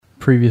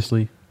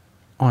Previously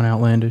on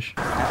Outlandish.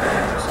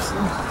 It's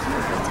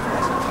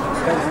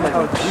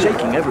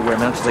shaking everywhere,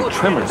 man. It's like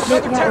tremors. So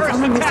is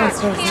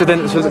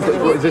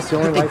this the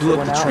only light that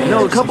went out?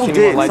 No, a couple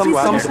did.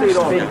 Some stayed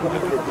on.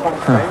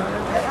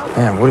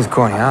 Man, what is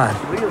going on?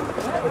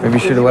 Maybe you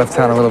should have left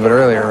town a little bit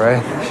earlier,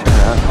 right?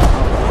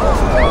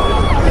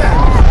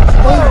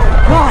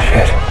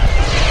 Shit.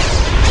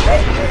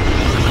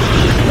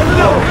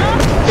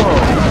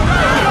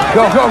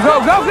 Go, go, go,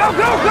 go, go,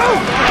 go, go!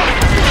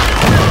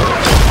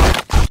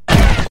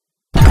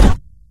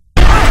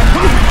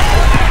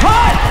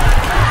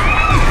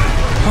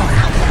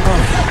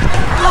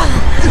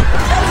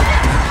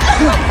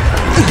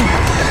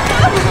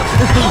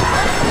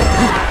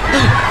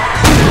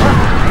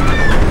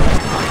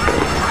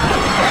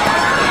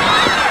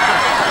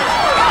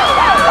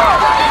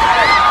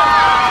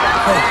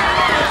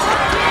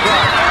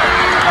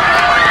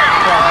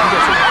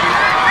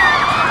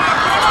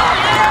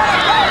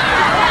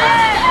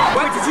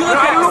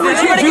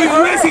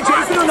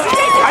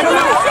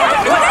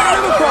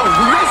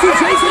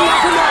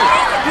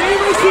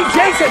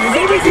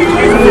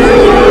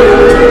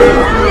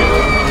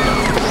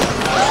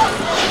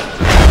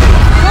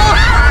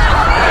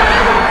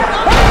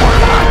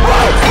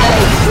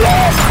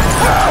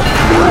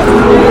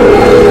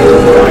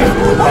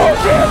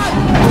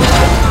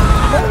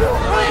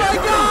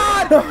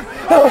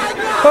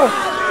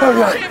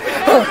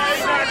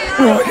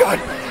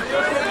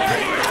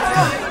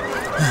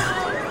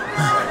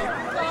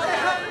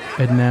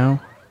 And now,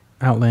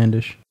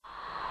 Outlandish.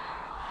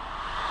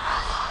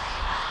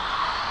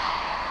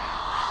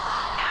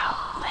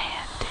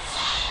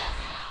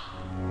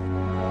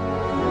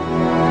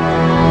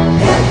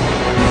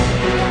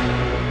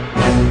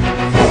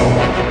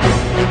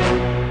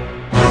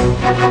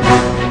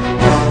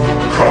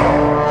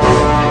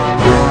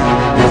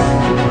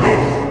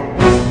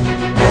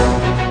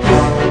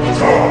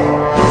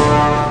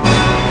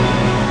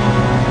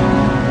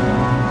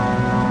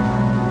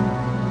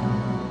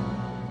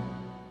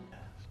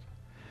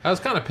 I was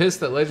kind of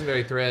pissed that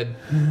Legendary Thread,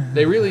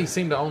 they really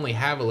seem to only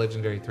have a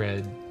Legendary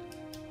Thread.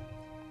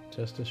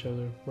 Just to show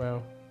the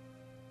wow.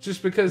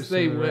 Just because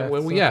they went,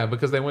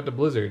 because they went to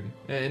Blizzard.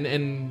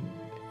 And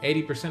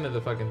 80% of the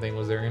fucking thing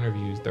was their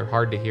interviews. They're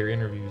hard to hear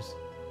interviews.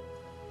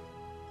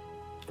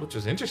 Which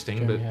was interesting,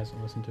 Jeremy but...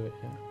 hasn't listened to it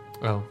yet.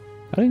 Oh.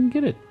 I didn't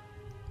get it.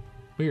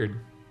 Weird.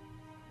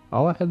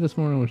 All I had this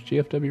morning was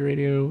GFW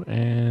Radio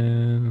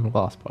and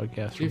Lost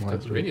Podcast.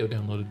 GFW Radio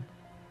downloaded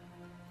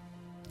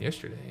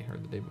yesterday, or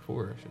the day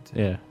before, I should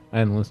say. Yeah, I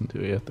hadn't listened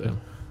to it yet, though.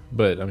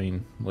 But, I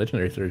mean,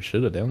 Legendary Thread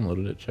should have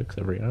downloaded it. Checks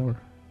every hour.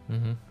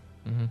 You're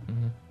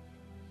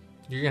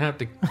going to have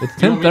to... It's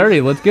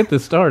 10:30. Let's get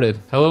this started.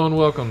 Hello and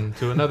welcome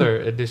to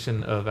another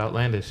edition of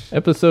Outlandish.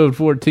 Episode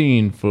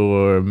 14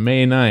 for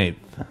May 9th.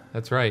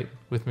 That's right.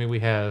 With me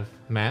we have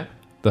Matt.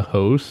 The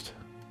host.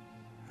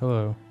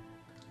 Hello.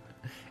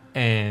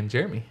 And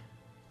Jeremy.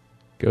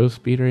 Go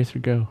Speed Racer,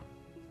 go.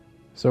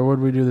 So what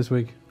did we do this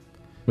week?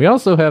 We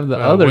also have the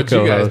other what'd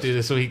you guys co-host. do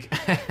this week?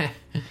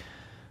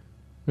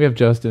 We have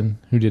Justin,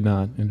 who did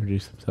not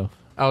introduce himself.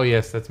 Oh,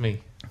 yes, that's me.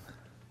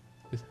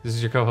 This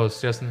is your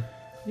co-host, Justin.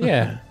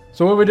 Yeah.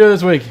 So what did we do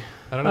this week?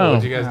 I don't know.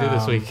 What did you guys do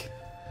this week?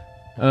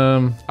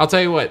 I'll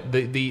tell you what.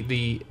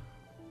 The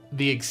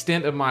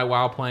extent of my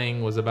WoW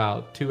playing was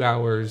about 2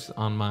 hours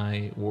on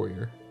my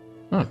warrior.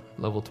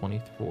 Level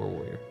 24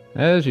 warrior.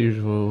 As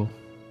usual,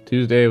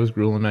 Tuesday was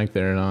grueling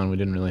Magtheridon. We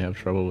didn't really have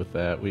trouble with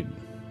that. We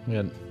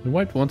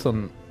wiped once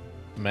on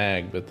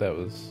Mag, but it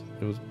was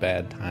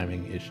bad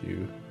timing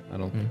issue. I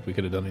don't think we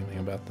could have done anything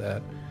about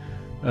that.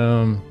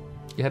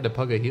 You had to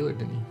pug a healer,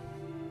 didn't you?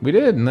 We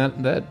did, and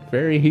that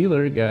very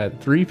healer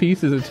got 3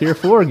 pieces of tier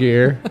 4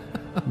 gear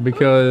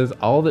because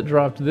all that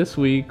dropped this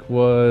week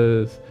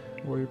was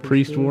Warrior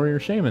Priest, Druid? Warrior,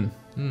 Shaman.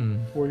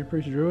 Warrior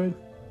Priest Druid?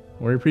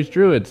 Warrior, Priest,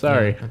 Druid,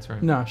 sorry. Yeah, that's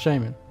right. No,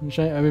 Shaman.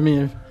 I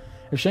mean,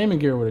 if Shaman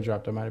gear would have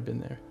dropped, I might have been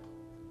there.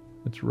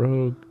 It's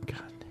Rogue.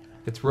 God damn it.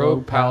 It's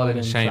Rogue,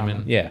 Paladin,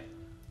 Shaman. Yeah.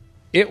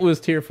 It was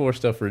tier 4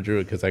 stuff for a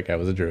Druid because that guy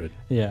was a Druid.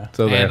 Yeah.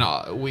 So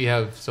And we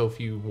have so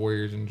few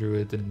warriors and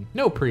druids and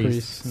no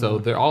priests. So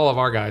all of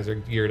our guys are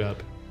geared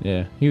up.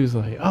 Yeah, he was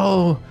like,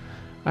 "Oh,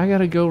 I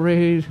gotta go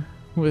raid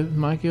with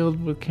my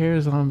guild with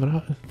Karazhan,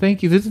 but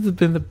thank you. This has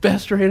been the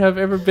best raid I've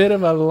ever been in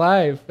my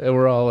life." And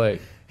we're all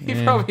like,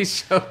 He probably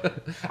showed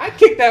up. I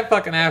kicked that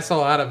fucking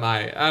asshole out of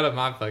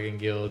my fucking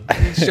guild.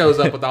 He shows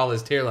up with all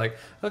his tier like,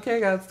 okay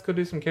guys, let's go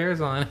do some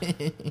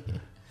Karazhan.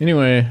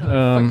 Anyway,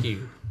 Fuck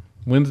you.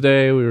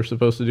 Wednesday we were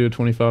supposed to do a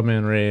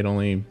 25-man raid.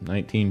 Only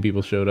 19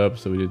 people showed up,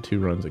 so we did 2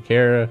 runs of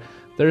Kara.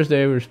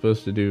 Thursday we were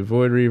supposed to do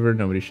Void Reaver.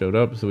 Nobody showed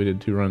up, so we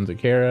did 2 runs of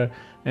Kara.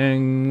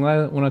 And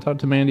when I talked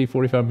to Mandy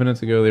 45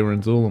 minutes ago, they were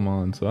in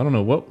Zulamon, so I don't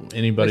know what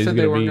anybody's going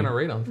to be. They said they weren't going to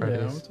raid on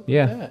Fridays.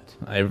 Yeah,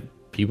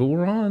 people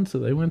were on, so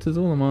they went to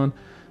Zulamon.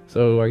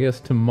 So I guess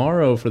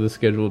tomorrow for the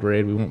scheduled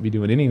raid, we won't be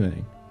doing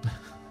anything.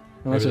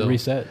 Unless it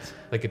resets.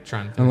 They could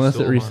try and Unless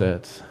it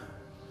resets.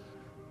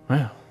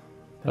 Wow.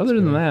 Other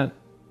than that,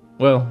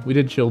 well, we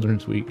did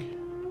Children's Week.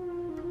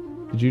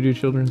 Did you do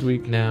Children's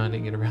Week? No, I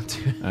didn't get around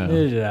to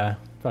it. Yeah.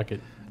 Fuck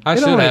it. I You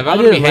should know, have. I I'm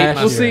did gonna be it hating last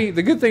Well, year. myself. see,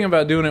 the good thing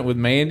about doing it with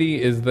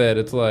Mandy is that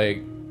it's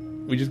like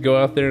we just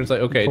go out there and it's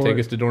like, okay, take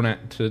us to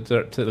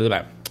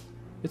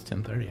it's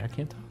 10:30. I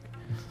can't talk.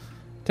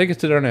 Take us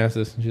to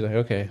Darnassus. And she's like,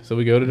 okay. So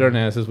we go to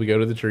Darnassus. We go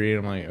to the tree. And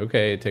I'm like,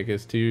 okay, take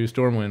us to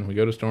Stormwind. We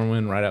go to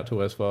Stormwind, right out to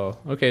Westfall.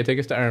 Okay, take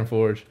us to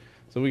Ironforge.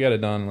 So we got it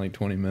done in like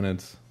 20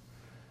 minutes.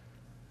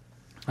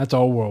 That's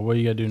all world. What do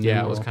you got to do? New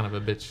Yeah, it was World? kind of a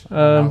bitch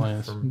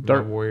Outlands. for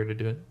Dark- my warrior to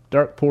do it.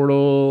 Dark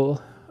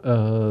Portal,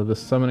 the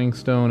Summoning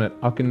Stone at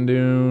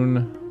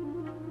Auchendoon.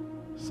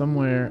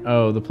 Somewhere.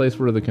 Oh, the place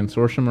where the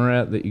Consortium are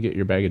at that you get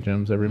your bag of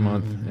gems every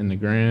month in the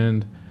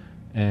Grand.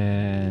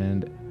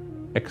 And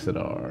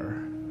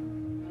Exodar.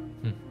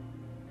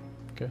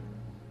 Okay.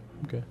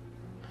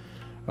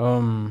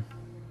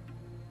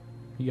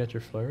 You got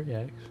your Flurry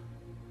Axe.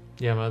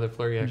 Yeah, my other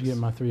Flurry Did Axe. you get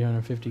my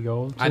 350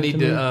 gold? I sent need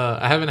me? to.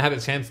 I haven't had a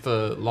chance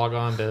to log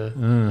on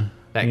to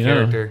that You know,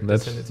 character. to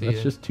That's send it to that's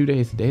you. just 2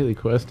 days daily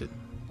quested.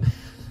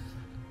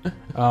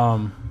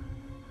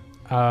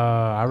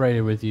 I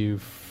raided with you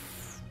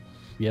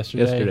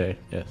yesterday.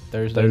 Yes.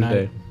 Thursday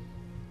night.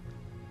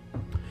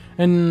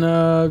 And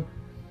Nothing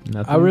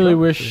I really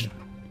dropped wish yet.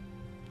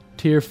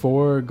 Tier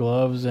 4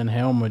 gloves and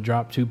helm would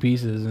drop 2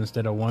 pieces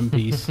instead of 1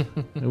 piece. It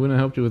wouldn't have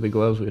helped you with the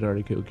gloves. We'd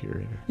already killed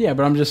Curator. Yeah,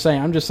 but I'm just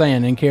saying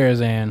in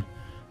Karazhan,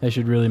 they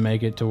should really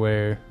make it to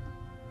where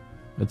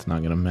It's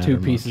not gonna matter. 2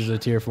 much. pieces of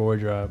Tier 4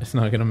 drop. It's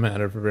not gonna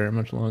matter for very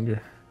much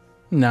longer.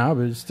 No,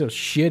 but it's still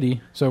shitty.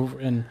 So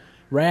in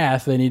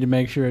Wrath, they need to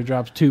make sure it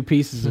drops 2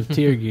 pieces of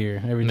tier gear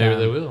every time.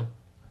 Maybe they will.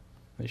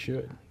 They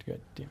should.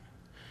 God damn it.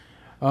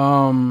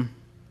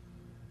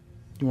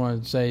 You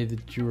want to say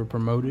that you were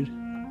promoted?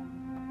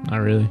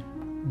 Not really.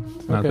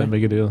 It's not Okay. that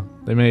big a deal.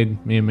 They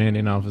made me and Mandy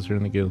an officer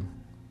in the guild.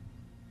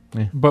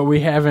 But we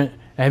haven't.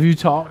 Have you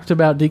talked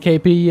about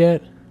DKP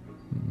yet?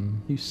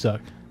 You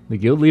suck. The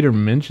guild leader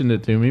mentioned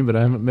it to me, but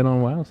I haven't been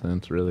on WoW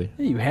since, really.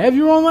 Hey, you have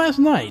your on last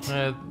night.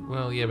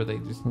 Well, yeah, but they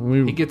just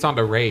We- he gets on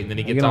to raid, and then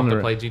he I gets get off on to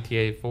to play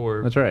GTA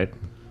 4. That's right.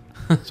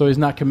 So he's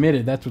not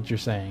committed. That's what you're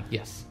saying.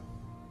 Yes.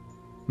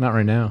 Not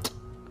right now.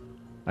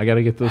 I got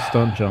to get those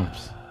stunt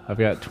jumps. I've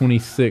got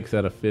 26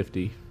 out of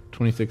 50.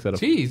 26 out of...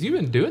 Jeez, you've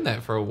been doing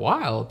that for a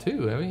while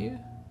too, haven't you?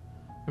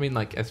 I mean,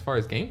 like as far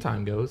as game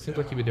time goes, seems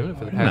like you've been doing it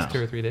for the past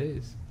No. 2 or 3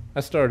 days. I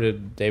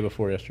started day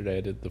before yesterday.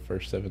 I did the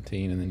first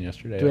 17, and then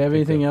yesterday... Do we I have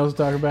picked anything up- else to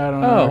talk about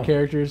on Oh. our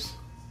characters?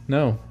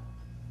 No.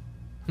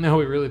 No,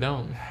 we really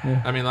don't.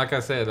 Yeah. I mean, like I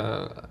said,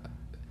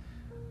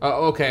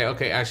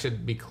 okay. I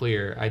should be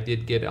clear. I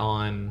did get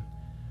on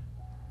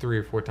 3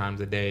 or 4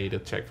 times a day to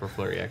check for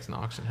Flurry X and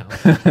auction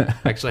house. I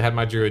actually had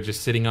my druid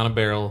just sitting on a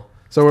barrel.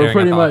 So we're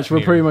staring at the pretty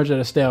auctioneer. much at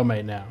a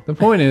stalemate now. The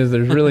point is,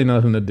 there's really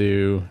nothing to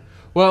do.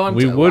 Well,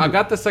 We would- I've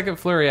got the second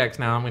Flurry X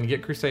now. I'm going to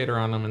get Crusader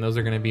on them, and those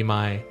are going to be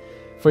my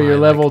For your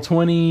Mine, level like-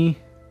 20.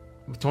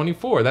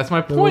 24. That's my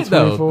Level point,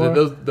 though.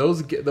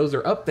 24? Those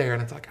are up there,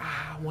 and it's like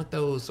I want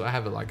those, so I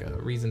have like a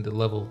reason to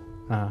level.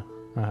 At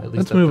least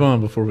Let's up move to-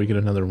 on before we get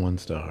another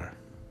 1-star.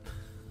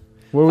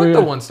 What Fuck we-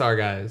 the 1-star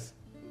guys.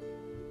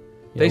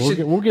 yeah,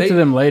 we'll get to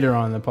them later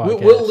on in the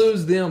podcast. We'll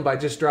lose them by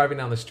just driving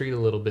down the street a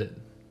little bit.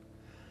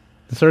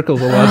 The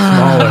circle's a lot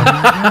smaller.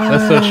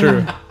 That's so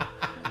true.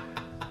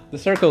 The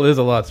circle is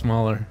a lot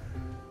smaller.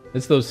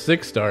 It's those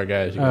 6-star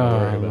guys you gotta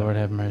worry Oh, about. Lord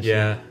have mercy.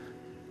 Yeah.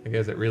 The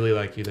guys that really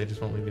like you, they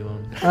just won't leave you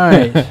alone. All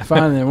right,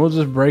 fine then. We'll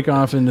just break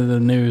off into the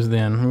news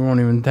then. We won't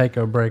even take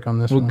a break on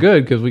this Well, one.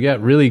 good, because we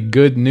got really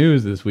good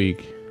news this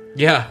week.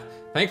 Yeah,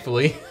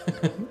 thankfully.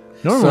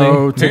 Normally,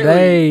 So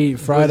today, apparently,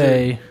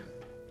 Friday,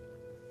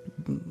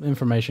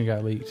 information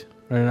got leaked.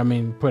 Or, I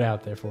mean, put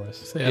out there for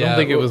us. I don't Yeah,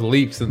 think it well- was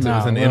leaked since it No,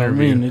 was an well, I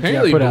interview. mean, it got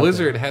Apparently, put out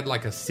Blizzard had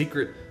like a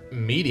secret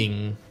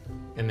meeting,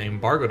 and they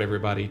embargoed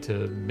everybody to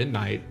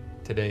midnight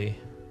today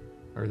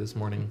or this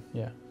morning.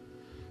 Yeah.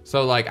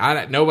 So like,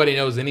 nobody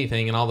knows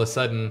anything, and all of a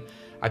sudden,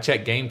 I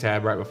checked Game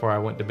Tab right before I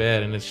went to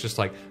bed, and it's just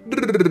like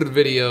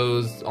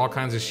videos, all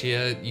kinds of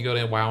shit. You go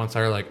to WoW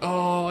Insider, like,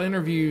 oh,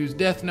 interviews,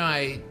 Death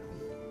Knight,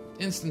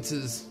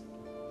 instances,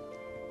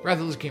 Wrath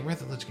of the Lich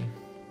King.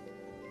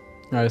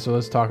 All right, so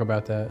let's talk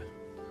about that.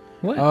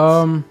 What?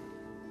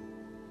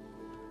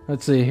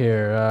 Let's see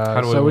here.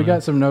 do we So we wanna-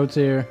 got some notes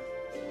here.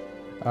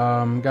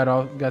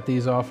 Got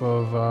these off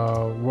of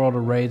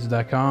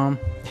worldofraids.com.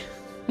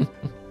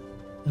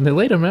 And they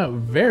laid them out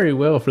very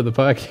well for the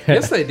podcast.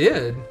 Yes, they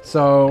did.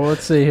 So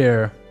let's see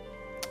here.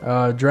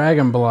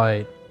 Dragon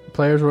Blight.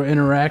 Players will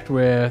interact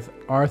with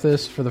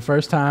Arthas for the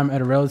first time at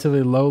a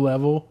relatively low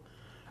level,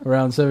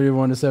 around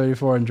 71 to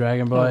 74 in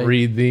Dragon I'll Blight.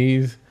 read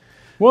these.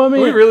 Well, I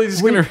mean, we really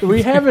just gonna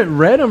we haven't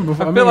read them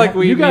before. I feel like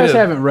we you guys need a-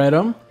 haven't read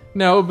them,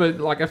 No, but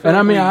like I feel and I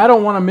like mean, we- I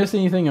don't want to miss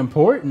anything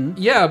important.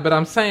 Yeah, but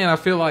I'm saying I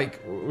feel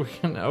like we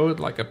owed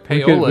like a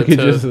We payola could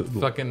to just-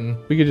 fucking.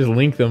 We could just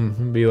link them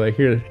and be like,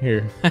 here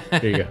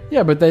you go.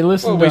 Yeah, but they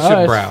listen Well, to we should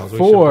us browse. We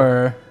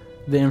for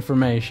the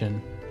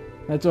information.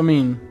 That's, I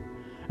mean,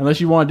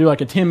 unless you want to do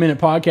like a 10-minute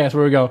podcast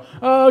where we go,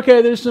 oh,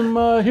 okay, there's some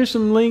here's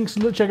some links.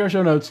 Check our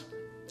show notes.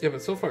 Yeah,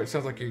 but so far it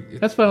sounds like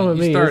That's fine with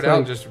you me. started It's out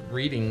like- just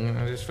reading.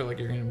 I just feel like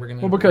we're gonna.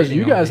 Well, because reading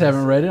you all guys these.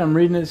 haven't read it, I'm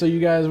reading it so you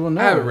guys will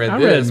know. I haven't read I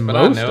this, read but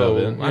most I know. of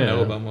it, I know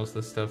yeah. about most of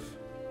this stuff.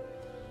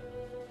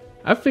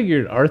 I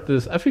figured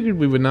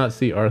we would not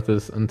see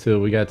Arthas until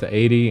we got to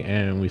 80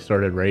 and we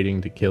started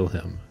raiding to kill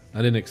him. I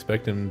didn't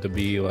expect him to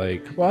be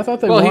like. Well, I thought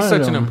they Well, wanted he's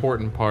such him. an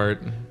important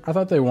part. I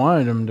thought they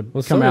wanted him to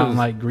Well, come so out is- and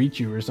like greet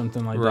you or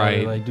something like that,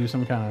 Right. or like do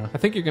some kind of. I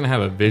think you're gonna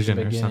have a vision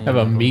or Beginning. something.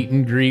 Have a meet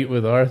and greet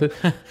with Arthas.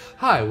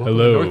 Hi, welcome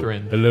Hello. to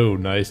Northrend. Hello,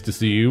 nice to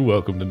see you.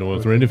 Welcome to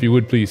Northrend. If you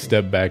would please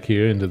step back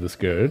here into the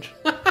Scourge.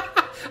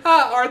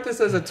 Arthas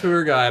as a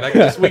tour guide.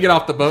 We get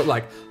off the boat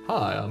like,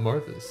 hi, I'm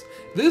Arthas.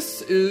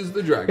 This is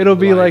the dragon. It'll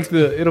be Blight."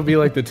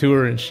 like the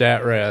tour in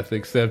Shattrath,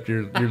 except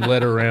you're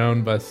led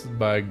around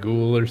by a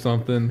ghoul or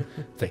something.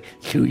 It's like,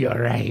 to your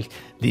right,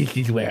 this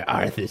is where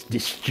Arthas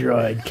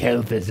destroyed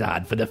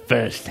Kel'Thuzad for the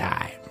first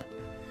time.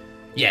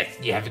 Yes,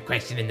 you have a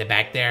question in the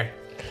back there?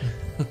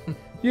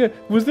 Yeah,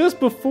 was this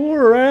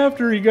before or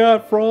after he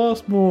got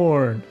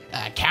Frostmourne?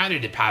 Counter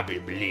to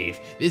popular belief,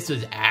 this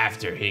was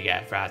after he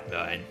got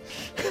Frostmourne.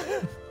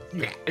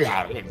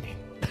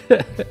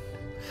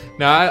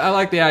 No, I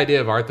like the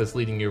idea of Arthas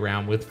leading you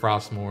around with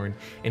Frostmourne,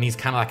 and he's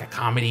kind of like a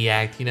comedy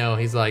act, you know.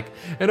 He's like,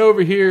 and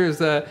over here is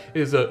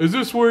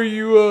this where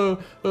you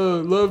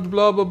loved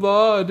blah blah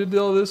blah? I did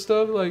all this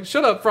stuff. Like,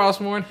 shut up,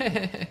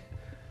 Frostmourne.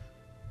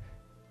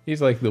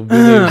 He's like the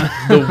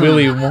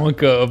Willy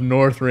Wonka of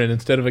Northrend.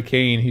 Instead of a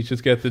cane, he's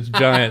just got this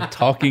giant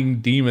talking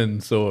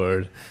demon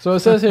sword. So it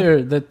says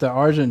here that the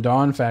Argent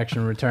Dawn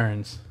faction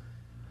returns.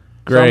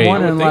 Great. So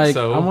I'm wondering, I would think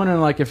so. I'm wondering,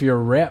 like, if your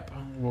rep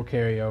will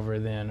carry over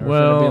then, or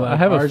Well, if it'll be like I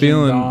have a Argent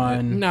feeling-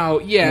 Dawn, No,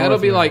 yeah, it'll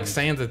be like Northrend.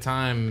 Sands of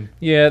Time.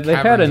 Yeah, they had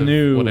a Caverns of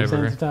new whatever.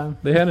 Sands of Time.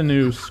 They had a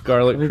new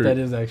Scarlet I think that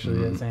Crusade. is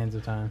actually it, Sands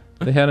of Time.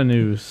 They had a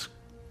new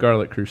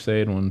Scarlet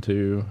Crusade one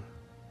too.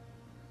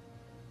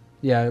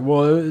 Yeah,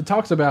 well, it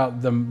talks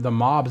about the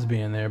mobs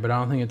being there, but I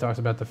don't think it talks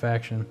about the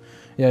faction.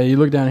 Yeah, you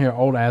look down here,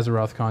 old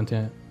Azeroth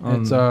content.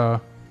 It's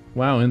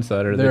WoW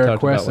Insider. They their talked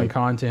quests about and like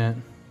content,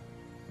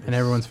 and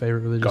everyone's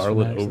favorite religious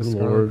Scarlet fanatics, the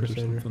Scarlet Overlords or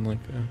Crusader, something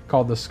like that.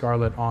 called the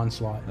Scarlet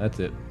Onslaught. That's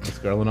it. The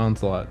Scarlet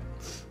Onslaught.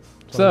 That's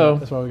So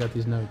that's why we got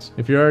these notes.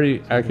 if you're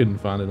already, I couldn't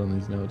find it on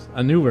these notes.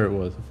 I knew where it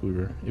was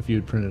if you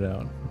had printed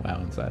out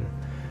WoW Insider.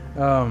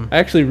 I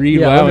actually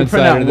read Yeah, WoW let me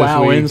print Insider out this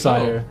WoW week.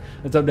 Insider.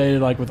 It's updated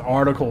like with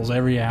articles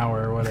every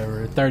hour or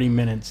whatever, 30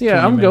 minutes. Yeah,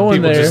 20 I'm minutes.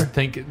 going People there. just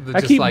think, I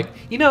just keep- like,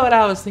 you know what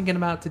I was thinking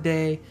about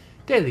today?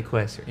 Daily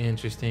quests are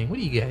interesting. What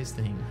do you guys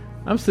think?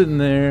 I'm sitting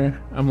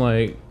there.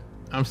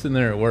 I'm sitting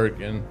there at work,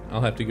 and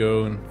I'll have to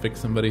go and fix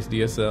somebody's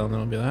DSL, and then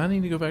I'll be like, I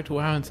need to go back to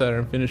WoW Insider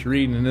and finish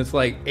reading. And it's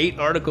like 8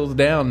 articles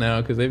down now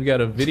because they've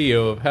got a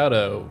video of how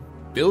to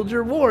build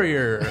your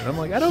warrior. And I'm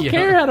like, I don't Yeah.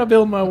 care how to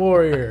build my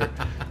warrior.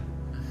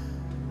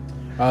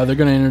 They're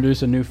going to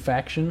introduce a new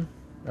faction.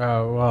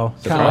 Well,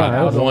 kind of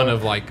like Surprise. Aldor. One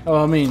of like,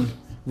 Oh, I mean,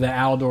 the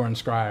Aldor and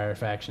Scryer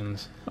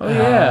factions. Oh,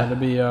 yeah. It'll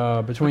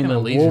be between What kind the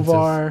of allegiances?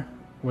 Wolvar,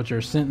 which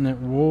are sentient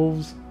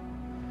wolves,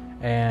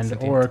 and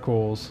Sentient.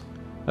 oracles.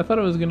 I thought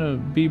it was gonna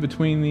be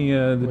between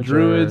the Which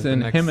druids are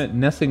and the next- him at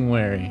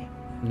Nessingwary.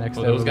 Next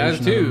Well, those guys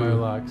evolution of too. the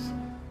Molochs.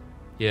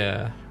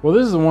 yeah. Well,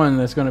 this is the one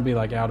that's going to be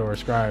like Aldor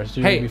Scryers.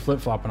 So you're Hey. going to be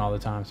flip-flopping all the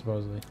time,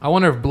 supposedly. I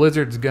wonder if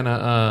Blizzard's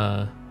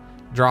gonna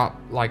drop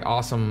like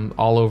awesome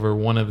all over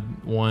one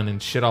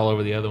and shit all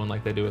over the other one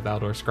like they do with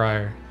Aldor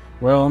Scryer.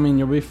 Well, I mean,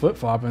 you'll be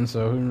flip-flopping,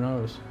 so who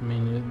knows? I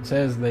mean, it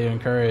says they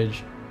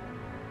encourage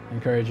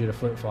you to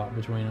flip-flop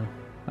between them.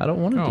 I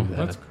don't want to do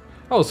that.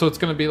 So it's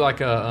gonna be like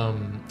a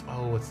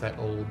what's that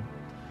old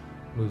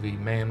movie,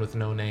 Man with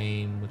No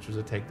Name, which was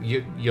a take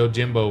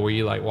Yojimbo, where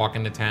you like walk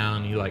into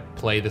town, you like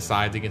play the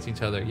sides against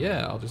each other.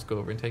 Yeah, I'll just go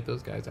over and take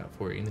those guys out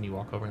for you, and then you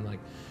walk over and like,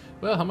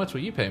 well, how much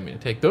will you pay me to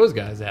take those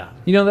guys out?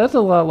 You know, that's a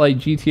lot like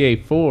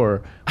GTA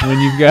 4 when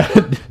you've got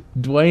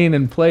Dwayne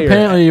and Player.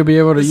 Apparently, you'll be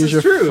able to This use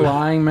is your true.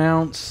 flying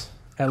mounts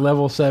at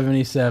level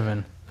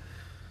 77.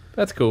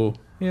 That's cool.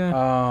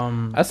 Yeah.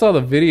 Um, I saw the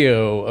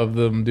video of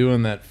them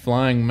doing that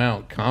flying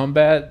mount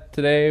combat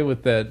today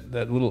with that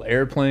little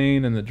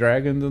airplane and the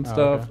dragons and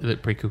stuff. Is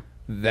it pretty cool?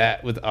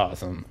 That was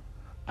awesome.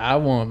 I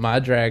want my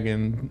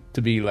dragon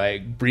to be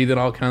like breathing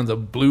all kinds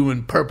of blue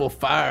and purple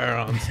fire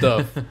on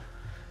stuff.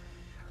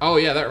 Oh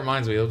yeah, that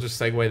reminds me. I'll just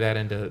segue that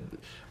into.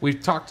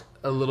 We've talked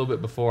a little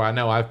bit before. I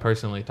know I've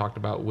personally talked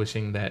about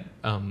wishing that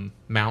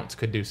mounts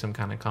could do some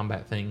kind of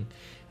combat thing,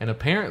 and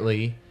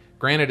apparently,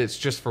 granted, it's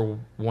just for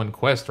one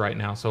quest right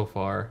now so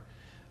far.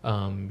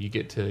 You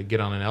get to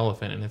get on an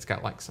elephant, and it's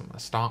got like a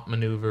stomp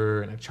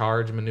maneuver and a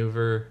charge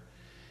maneuver,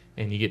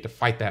 and you get to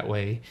fight that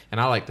way.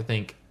 And I like to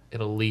think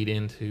it'll lead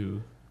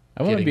into.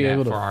 I want to getting be that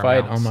able to for our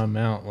fight mounts. on my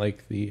mount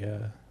like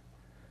the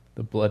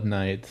Blood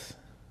Knights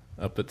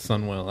up at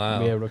Sunwell Isle.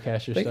 be able to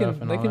cast your They stuff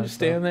can and they all can that just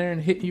stand there and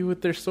hit you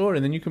with their sword,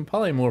 and then you can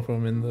polymorph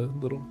them, and the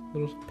little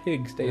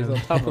pig stays on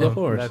top of the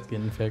horse. That's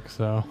getting fixed,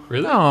 so.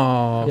 Really?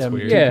 Oh, Yeah,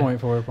 weird.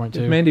 2.4.2.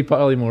 If Mandy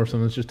polymorphs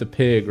him, it's just a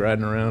pig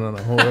riding around on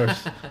a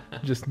horse,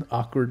 just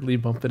awkwardly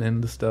bumping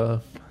into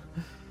stuff.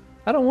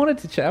 I don't want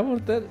it to. I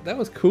want that. That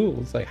was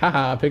cool. It's like,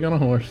 haha, pig on a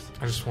horse.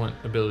 I just want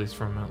abilities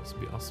from mounts to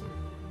be awesome.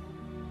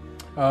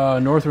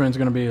 Northrend's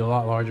going to be a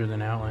lot larger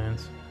than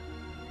Outlands.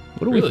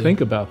 What do we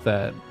think about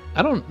that?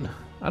 I don't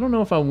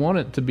know if I want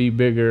it to be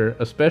bigger,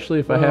 especially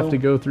if I have to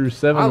go through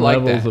 7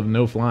 levels of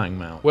no flying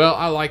mount. Well,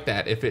 I like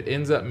that. If it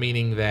ends up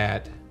meaning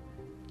that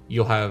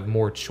you'll have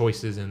more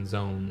choices in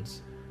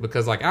zones.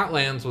 Because like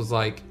Outlands was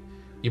like,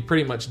 you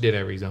pretty much did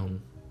every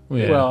zone.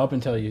 Yeah. Well, up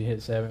until you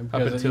hit 7.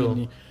 Because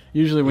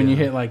usually when you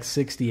hit like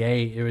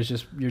 68, it was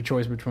just your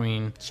choice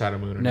between Shadow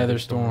Moon or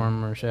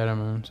Netherstorm or Shadow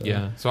Moon. So.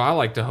 Yeah, so I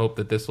like to hope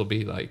that this will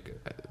be like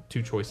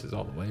 2 choices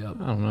all the way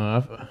up. I don't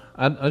know.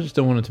 I just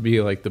don't want it to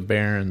be like the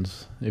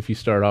Barrens. If you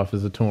start off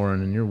as a Tauren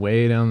and you're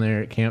way down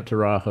there at Camp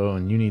Tarajo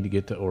and you need to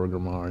get to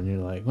Orgrimmar and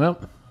you're like, well,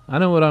 I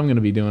know what I'm going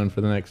to be doing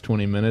for the next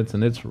 20 minutes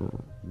and it's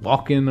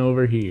walking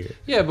over here.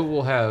 Yeah, but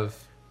we'll have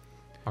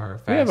our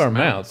fast we have our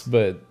mounts,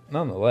 but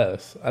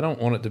nonetheless, I don't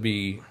want it to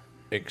be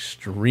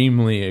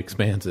extremely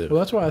expansive. Well,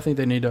 that's why I think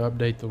they need to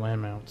update the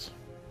land mounts.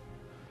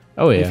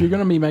 Oh, yeah. If you're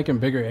going to be making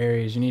bigger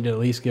areas, you need to at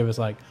least give us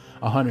like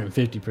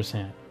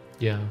 150%.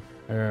 Yeah.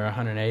 Or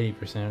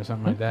 180% or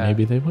something like that.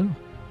 Maybe they will.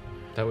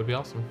 That would be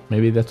awesome.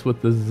 Maybe that's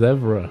what the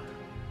Zevra.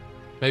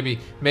 Maybe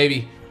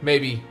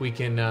we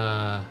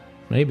can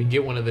maybe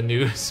get one of the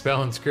new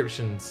spell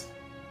inscriptions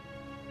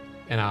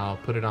and I'll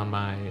put it on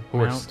my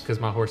horse because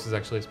my horse is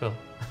actually a spell.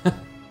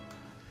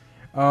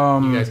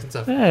 You guys can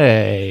suffer.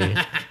 Hey.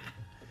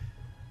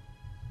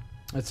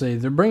 Let's see.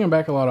 They're bringing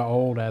back a lot of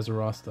old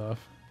Azeroth stuff.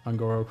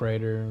 Ungoro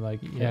Crater, like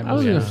I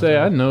was gonna say,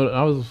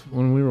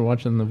 when we were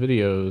watching the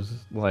videos,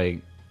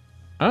 like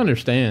I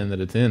understand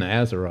that it's in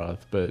Azeroth,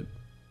 but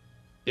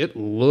it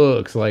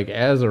looks like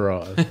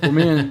Azeroth. Well,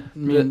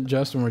 me and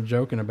Justin were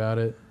joking about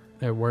it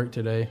at work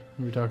today.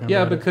 We were talking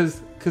about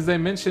because they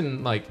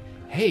mentioned like,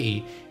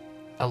 hey,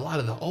 a lot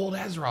of the old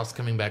Azeroth's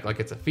coming back, like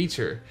it's a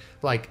feature,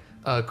 like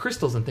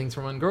crystals and things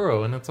from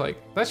Ungoro, and it's like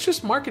that's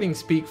just marketing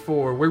speak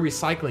for we're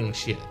recycling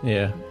shit.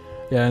 Yeah.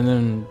 Yeah, and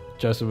then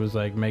Justin was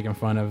like making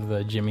fun of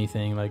the Jimmy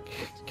thing, like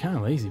kind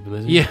of lazy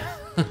Blizzard. Yeah,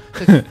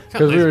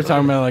 because we were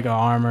talking about like an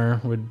armor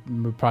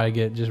would probably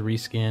get just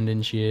reskinned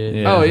and shit.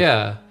 Yeah. Oh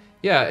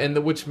yeah, and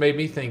which made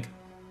me think.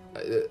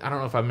 I don't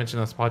know if I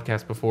mentioned this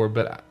podcast before,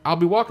 but I'll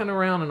be walking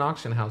around an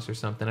auction house or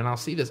something, and I'll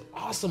see this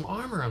awesome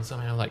armor on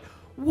something. I'm like,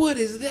 "What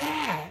is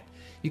that?"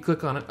 You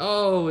click on it.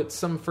 Oh, it's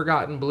some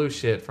forgotten blue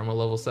shit from a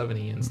level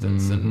 70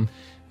 instance, and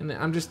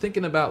I'm just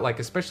thinking about like,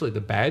 especially the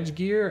badge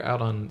gear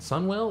out on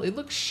Sunwell. It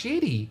looks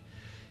shitty.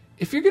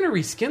 If you're gonna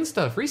reskin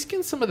stuff,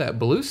 reskin some of that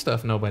blue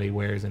stuff nobody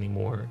wears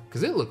anymore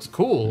because it looks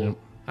cool. Yep.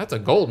 That's a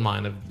gold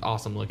mine of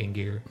awesome looking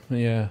gear.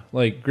 Yeah,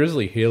 like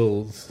Grizzly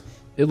Hills,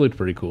 it looked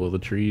pretty cool. The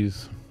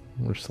trees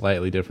were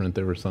slightly different.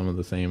 There were some of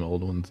the same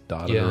old ones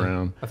dotted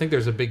around. I think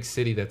there's a big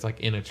city that's like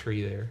in a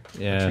tree there.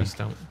 Yeah, a tree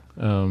stump.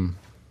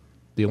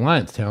 The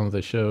Alliance towns they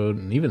showed,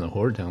 and even the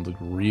Horde towns look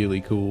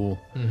really cool.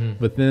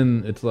 But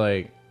then it's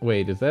like,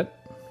 wait,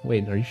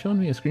 are you showing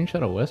me a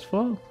screenshot of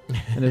Westfall?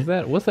 And is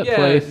that what's that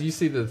place? You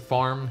see the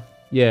farm?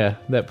 Yeah,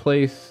 that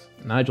place.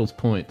 Nigel's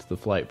Point's the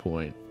flight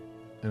point.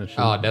 And it's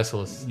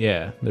Desolace.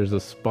 Yeah, there's a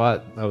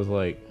spot. I was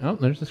like, oh,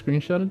 there's a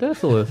screenshot of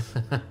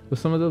Desolace with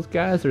some of those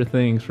geyser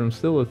things from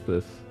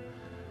Silithus.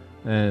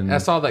 And I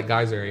saw that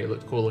geyser area. It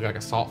looked cool. It looked like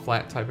a salt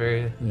flat type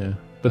area. Yeah.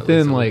 But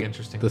then, like,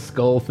 the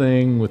skull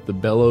thing with the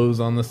bellows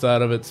on the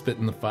side of it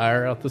spitting the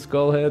fire out the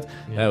skull heads,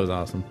 that was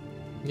awesome.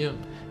 Yeah.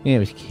 Yeah, it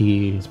was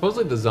cute.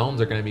 Supposedly the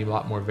zones are going to be a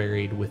lot more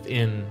varied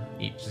within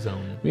each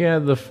zone. Yeah,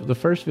 the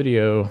first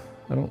video,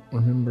 I don't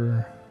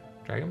remember.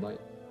 Dragonblight?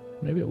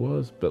 Maybe it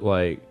was, but,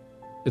 like,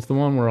 it's the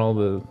one where all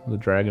the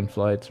dragon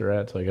flights are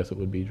at, so I guess it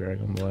would be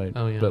Dragonblight.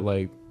 Oh, yeah. But,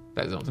 like,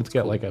 that zone it's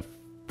got, like, a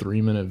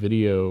 3-minute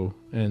video,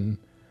 and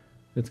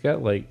it's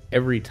got like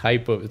every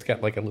type of. It's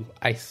got like a little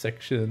ice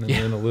section and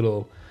then a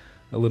little.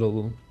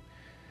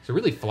 It's a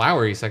really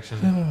flowery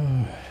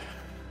section.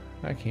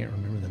 I can't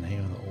remember the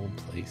name of the old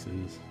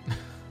places.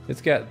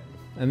 It's got,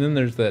 and then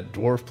there's that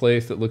dwarf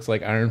place that looks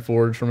like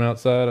Ironforge from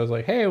outside. I was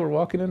like, hey, we're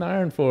walking in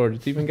Ironforge.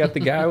 It's even got the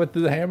guy with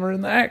the hammer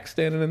and the axe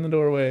standing in the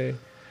doorway.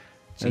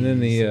 Jeez. And then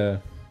the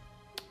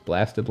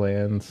Blasted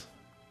Lands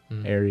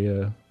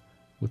area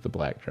with the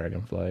Black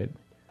Dragonflight.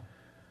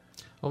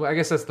 Well, I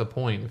guess that's the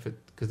point,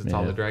 because it's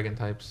all the dragon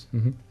types,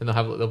 and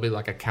there'll be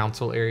like a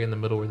council area in the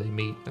middle where they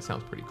meet. That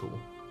sounds pretty cool.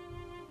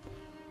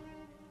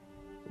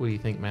 What do you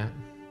think, Matt?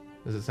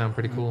 Does it sound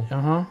pretty cool?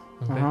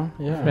 Yeah.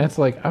 Matt's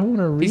like, I want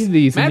to read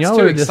these. Matt's and y'all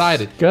too are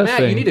excited.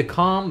 Discussing. Matt, you need to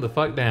calm the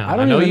fuck down. I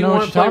don't even know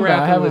what you're talking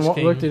about. I haven't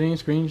looked at any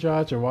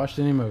screenshots or watched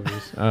any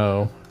movies.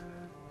 Oh,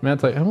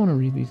 Matt's like, I want to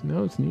read these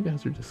notes, and you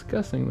guys are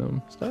discussing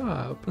them.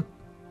 Stop.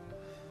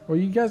 Well,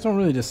 you guys don't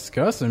really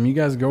discuss them. You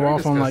guys go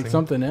off on like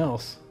something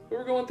else.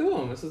 We're going through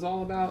them. This is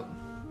all about.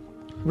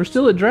 We're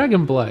still at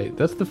Dragonblight.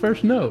 That's the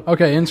first note.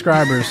 Okay,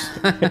 inscribers.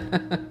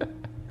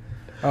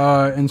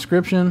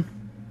 Inscription.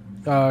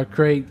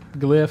 Create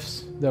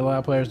glyphs that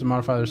allow players to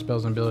modify their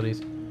spells and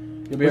abilities.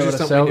 You'll be able to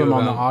sell them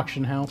on the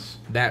auction house.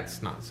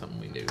 That's not something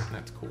we knew.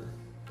 That's cool.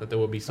 That there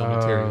will be some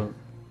material.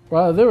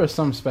 Well, there was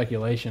some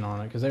speculation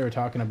on it because they were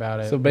talking about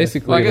it. So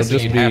basically, I guess it'll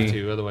just you'd be, have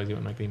to, otherwise you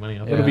wouldn't make any money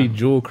off it. It'll be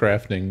jewel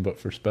crafting, but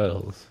for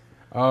spells.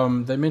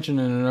 They mentioned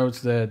in the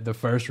notes that the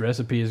first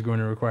recipe is going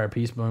to require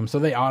Peace Bloom, so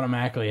they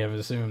automatically have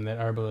assumed that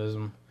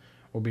herbalism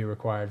will be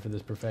required for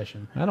this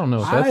profession. I don't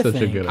know if that's such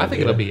a good idea. I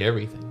think it'll be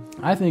everything.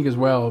 I think as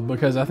well,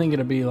 because I think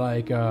it'll be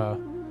like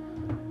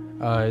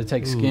it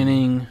takes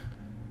skinning,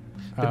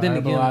 But then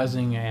again-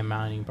 herbalizing, and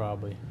mining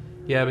probably.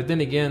 Yeah, but then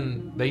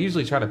again, they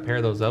usually try to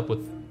pair those up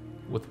with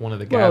one of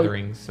the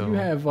gatherings. So you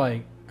have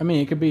like, I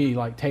mean, it could be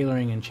like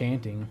tailoring and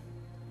chanting.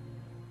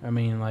 I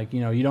mean, like,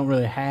 you don't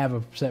really have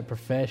a set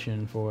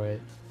profession for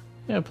it.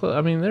 Yeah,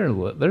 I mean, there's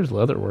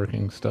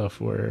leatherworking stuff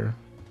where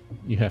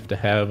you have to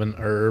have an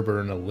herb or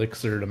an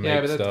elixir to make yeah,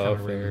 but that's stuff. kind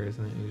of rare,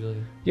 isn't it? Usually.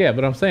 Yeah,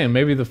 but I'm saying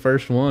maybe the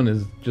first one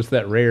is just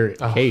that rare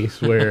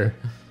case where.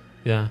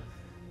 Yeah.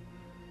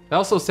 They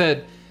also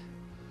said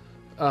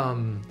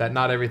that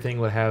not everything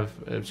would have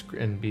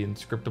and be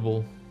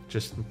inscriptable.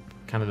 Just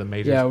kind of the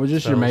major. Yeah, it was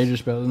just your spells. major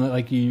spells.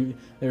 Like they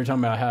were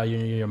talking about how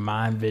your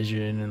mind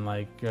vision and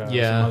like some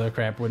other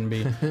crap wouldn't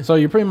be. So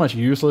you're pretty much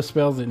useless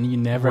spells that you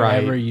never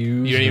ever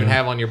use. You don't even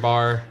have on your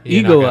bar.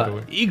 Eagle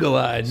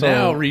Eye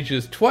now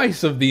reaches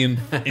twice of the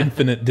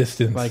infinite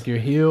distance. Like your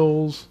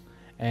heals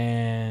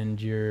and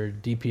your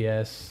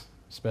DPS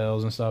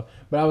spells and stuff.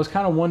 But I was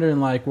kind of wondering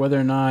like whether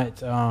or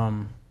not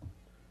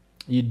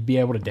you'd be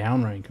able to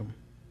downrank them.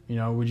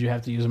 Would you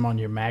have to use them on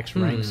your max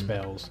rank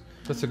spells?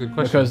 That's a good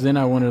question. Because then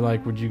I wonder,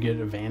 like, would you get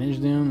advantage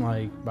then,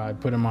 like, by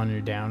putting them on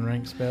your down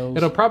rank spells?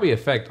 It'll probably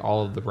affect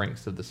all of the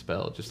ranks of the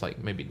spell, just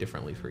like maybe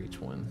differently for each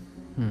one.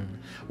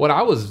 What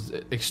I was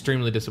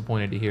extremely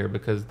disappointed to hear,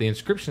 because the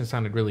inscription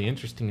sounded really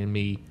interesting to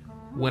me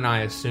when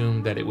I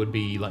assumed that it would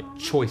be like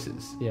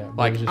choices. Yeah, but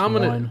like it's just I'm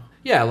gonna. one.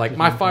 Yeah, like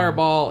my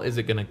fireball, is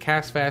it going to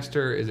cast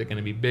faster? Is it going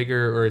to be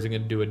bigger? Or is it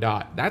going to do a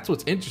dot? That's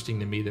what's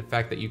interesting to me, the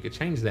fact that you could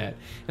change that.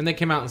 And they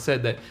came out and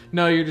said that,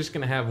 no, you're just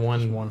going to have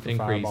one for increase.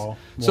 fireball,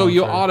 So one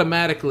you'll for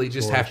automatically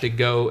just have to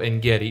go and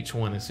get each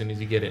one as soon as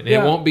you get it. And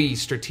Yeah. it won't be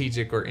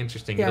strategic or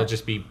interesting. Yeah. It'll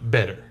just be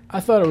better.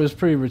 I thought it was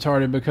pretty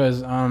retarded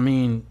because, I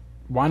mean,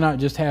 why not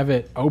just have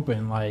it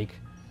open? Like,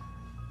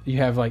 you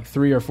have like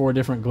 3 or 4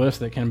 different glyphs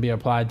that can be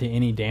applied to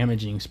any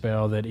damaging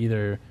spell that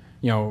either,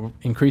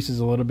 increases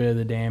a little bit of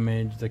the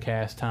damage, the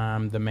cast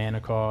time, the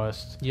mana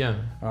cost, Yeah.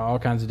 all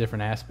kinds of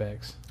different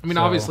aspects. I mean,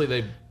 So- obviously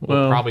they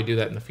will probably do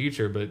that in the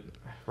future, but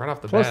right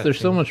off the Plus, bat... there's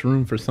so much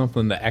room for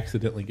something to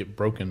accidentally get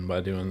broken by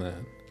doing that.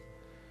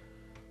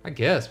 I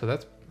guess, but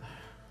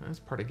that's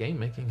part of game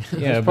making.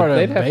 Yeah, It's part but of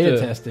they'd have beta to,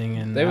 testing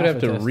and they would have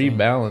alpha to testing.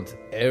 rebalance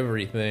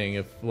everything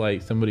if,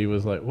 like, somebody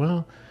was like,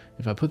 well,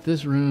 if I put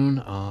this rune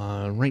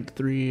on rank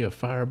 3 of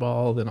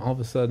Fireball, then all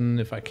of a sudden,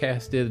 if I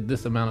cast it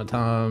this amount of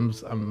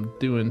times, I'm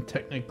doing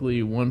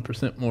technically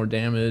 1% more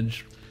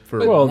damage for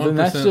Well, 1% then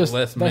that's just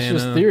less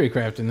theory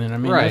crafting. Then I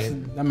mean,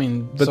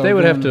 Right. But so they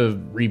would have then- to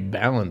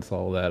rebalance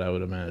all that, I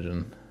would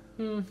imagine.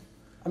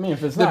 I mean,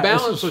 if it's The not,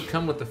 balance would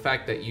come with the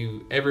fact that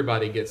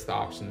everybody gets the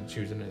option to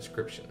choose an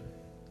inscription,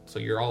 so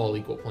you're all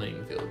equal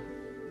playing field.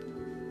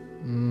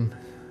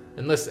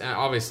 Unless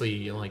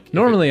obviously, like if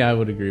Normally, I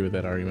would agree with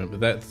that argument, but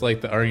that's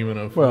like the argument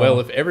of, well,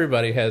 if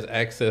everybody has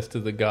access to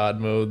the God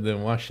mode,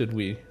 then why should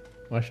we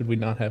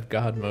not have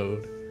God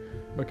mode?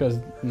 because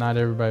not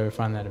everybody would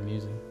find that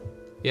amusing.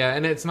 yeah,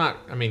 and it's not.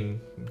 I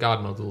mean,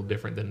 God mode's a little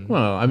different than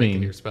Well, I making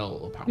mean, your spell a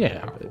little yeah,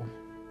 powerful.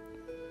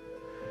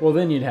 Well,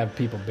 then you'd have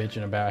people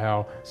bitching about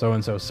how so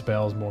and so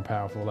spells more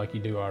powerful, like you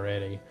do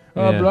already.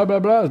 Yeah. Blah blah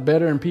blah is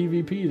better in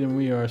PvP than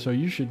we are, so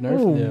you should nerf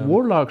them.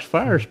 Warlock's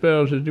fire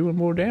spells is doing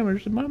more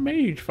damage than my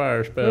mage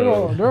fire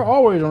spells. They're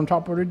always on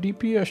top of the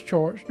DPS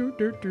charts.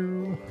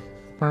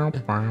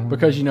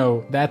 Because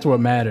that's what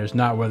matters,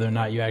 not whether or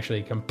not you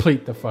actually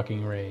complete the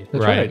fucking raid.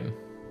 That's Right.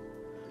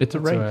 It's a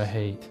That's what I race.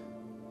 hate.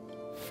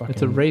 Fucking,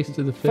 It's a race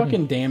to the finish.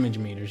 Fucking damage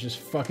meters, just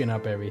fucking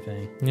up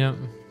everything. Yeah.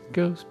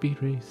 Go speed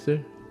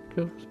racer.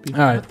 Go speed.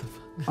 All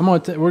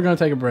right, we're gonna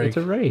take a break It's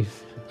a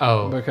race.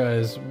 Oh.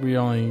 because we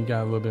only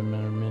got a little bit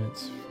more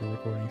minutes for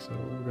recording, so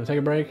we're gonna take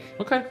a break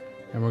Okay.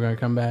 and we're gonna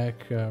come back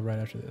right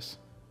after this.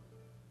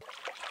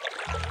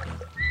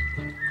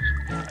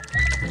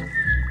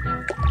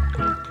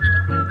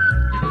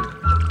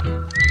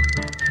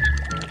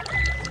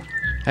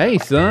 Hey,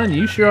 son,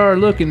 you sure are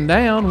looking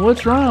down.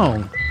 What's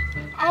wrong?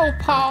 Oh,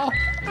 Paul,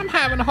 I'm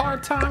having a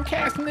hard time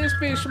casting this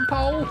fishing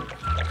pole.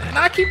 And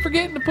I keep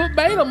forgetting to put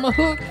bait on my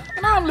hook,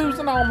 and I'm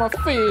losing all my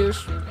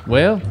fish.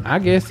 Well, I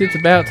guess it's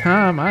about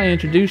time I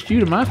introduced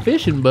you to my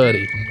fishing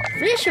buddy.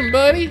 Fishing,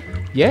 buddy?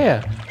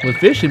 Yeah, with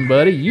Fishing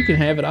Buddy, you can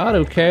have it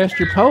auto-cast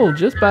your pole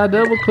just by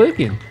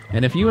double-clicking.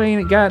 And if you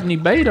ain't got any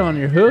bait on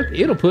your hook,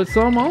 it'll put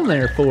some on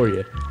there for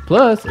you.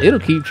 Plus, it'll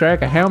keep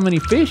track of how many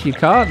fish you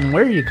caught and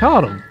where you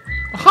caught them.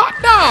 A hot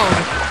dog!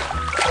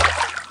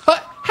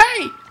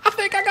 Hey, I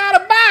think I got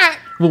a bite!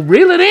 Well,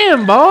 reel it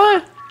in,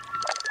 boy!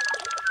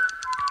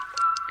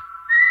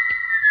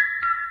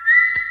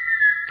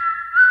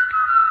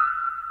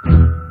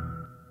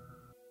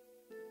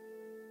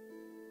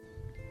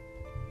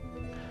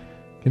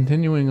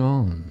 Continuing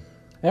on.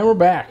 And we're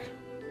back.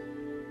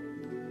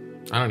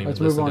 I don't even Let's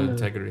move listen on to to-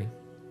 Integrity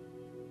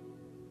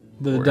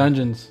The Or-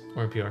 dungeons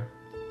or NPR.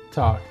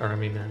 talk. Or I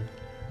mean,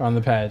 On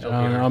the patch.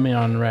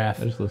 On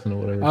Wrath. I just listen to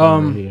whatever's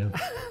on the radio.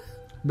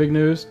 Big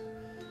news.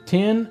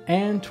 10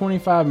 and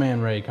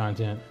 25-man raid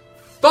content.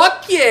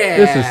 Fuck yeah!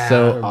 This is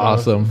so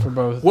awesome. For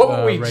both. What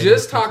were we raid just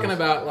instances. talking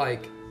about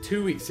like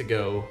 2 weeks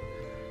ago?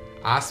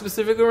 I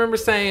specifically remember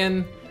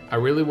saying, I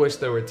really wish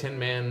there were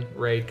 10-man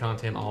raid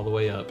content all the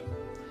way up.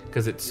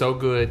 Because it's so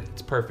good,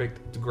 it's perfect,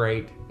 it's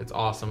great, it's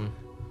awesome.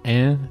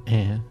 And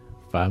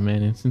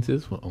 5-man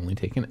instances will only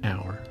take an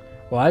hour.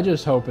 Well, I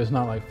just hope it's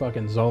not like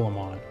fucking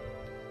Zolamon.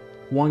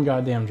 One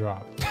goddamn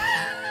drop.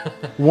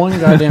 One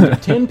goddamn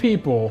drop. 10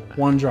 people,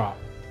 one drop.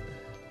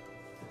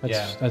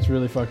 That's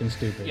really fucking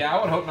stupid. Yeah,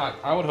 I would hope not.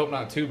 I would hope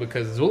not too,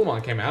 because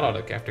Zul'Aman came out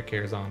after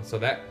Karazhan, so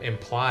that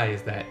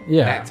implies that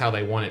that's how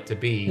they want it to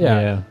be.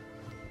 Yeah.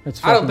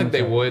 I don't think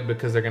they would,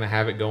 because they're going to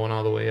have it going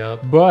all the way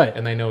up. But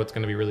and they know it's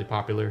going to be really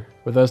popular.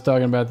 With us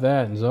talking about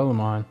that and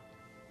Zolamon,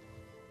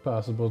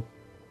 possible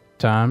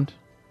timed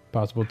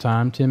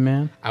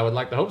 10-man. I would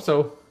like to hope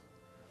so.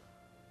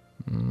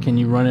 Can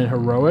you run it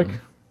heroic?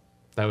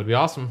 That would be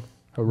awesome.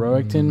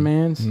 Heroic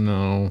 10-mans?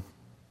 No.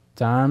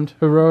 Timed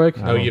heroic?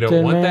 No, you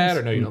don't want that,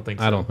 or no, you don't think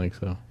so? I don't think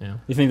so. Yeah.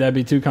 You think that'd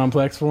be too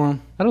complex for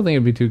them? I don't think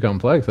it'd be too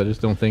complex. I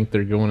just don't think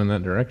they're going in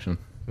that direction.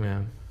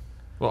 Yeah.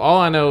 Well, all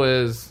I know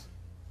is...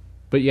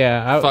 But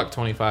yeah, fuck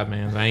 25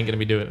 man. I ain't gonna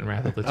be doing it in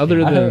Wrath of the Lich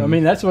Other King. than I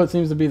mean, that's what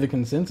seems to be the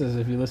consensus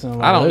if you listen to a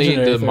lot I don't of need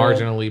the Legendary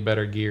marginally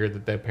better gear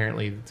that they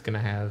apparently it's gonna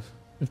have.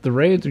 If the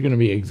raids are going to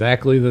be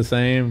exactly the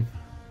same,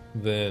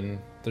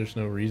 then there's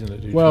no reason to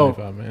do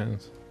 25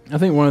 mans. I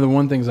think one of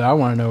the things that I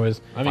want to know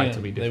is fights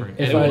will be different.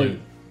 If the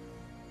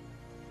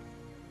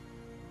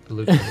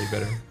loot will be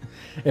better.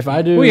 If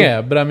I do, well,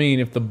 yeah, but I mean,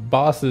 if the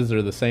bosses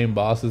are the same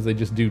bosses, they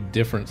just do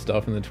different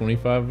stuff in the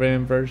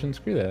 25-man version.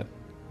 Screw that.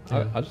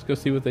 Yeah. I'll just go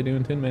see what they do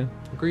in 10-man.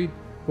 Agreed.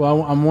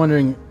 Well, I'm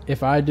wondering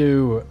if I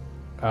do,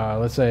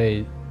 let's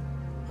say,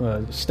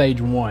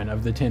 stage 1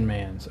 of the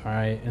 10-mans, all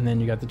right? And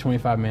then you got the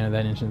 25-man of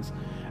that instance.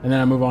 And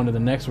then I move on to the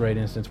next raid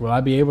instance. Will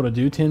I be able to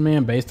do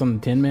 10-man based on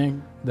the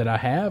 10-man that I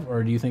have?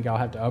 Or do you think I'll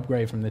have to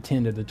upgrade from the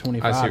 10 to the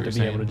 25 to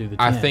be able to do the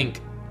 10?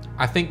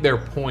 I think their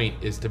point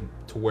is to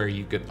where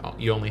you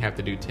only have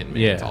to do 10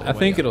 minutes. Yeah, I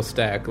think it'll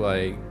stack.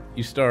 Like,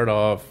 you start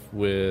off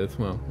with,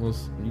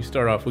 you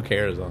start off with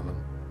Karazhan.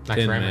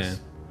 Naxxramas.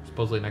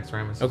 Supposedly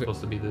Naxxramas is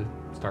supposed to be the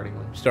starting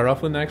one. Start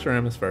off with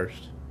Naxxramas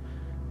first.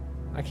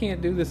 I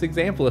can't do this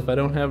example if I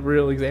don't have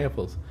real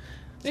examples.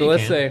 So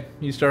let's say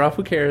you start off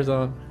with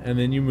Karazhan, and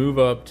then you move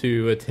up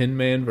to a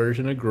 10-man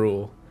version of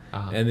Gruul,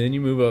 and then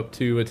you move up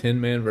to a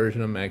 10-man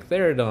version of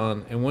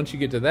Magtheridon, and once you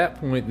get to that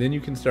point, then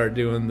you can start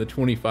doing the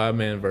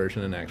 25-man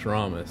version of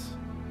Naxxramas.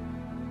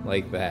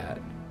 Like that.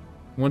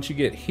 Once you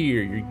get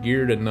here, you're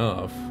geared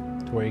enough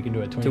to where you can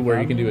do a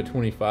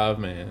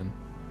 25-man.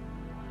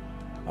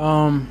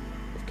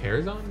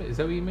 Karazhan? Is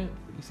that what you meant?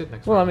 You said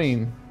Naxxramas. Well, I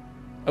mean,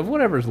 of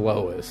whatever's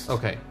lowest.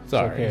 Okay.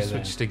 Sorry. You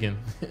switched again.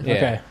 Yeah.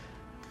 Okay.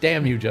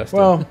 Damn you, Justin.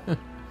 Well,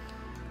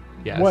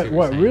 yeah.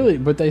 What really?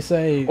 But they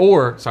say.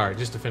 Or sorry,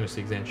 just to finish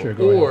the example. Sure,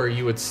 go ahead.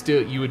 you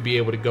would be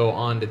able to go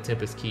on to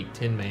Tempest Keep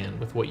 10-man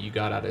with what you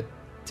got out of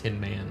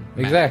 10-man.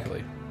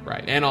 Exactly.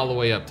 Right, and all the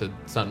way up to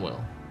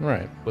Sunwell.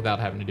 Right. Without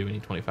having to do any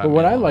 25. But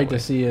what I'd like to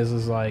see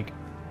is like,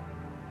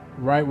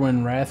 right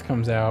when Wrath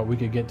comes out, we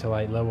could get to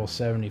like level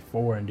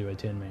 74 and do a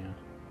 10-man.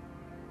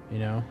 You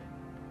know?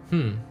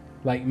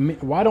 Like,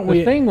 why don't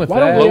we? Thing with why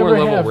don't that, we lower ever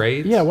level have,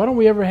 raids? Yeah, why don't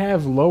we ever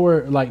have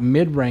lower, like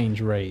mid-range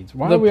raids?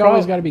 Why do we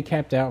always got to be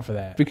capped out for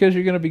that? Because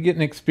you're going to be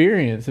getting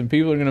experience, and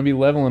people are going to be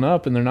leveling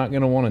up, and they're not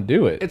going to want to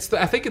do it.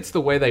 I think it's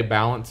the way they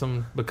balance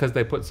them, because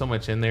they put so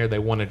much in there. They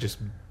want to just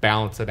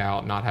balance it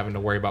out, not having to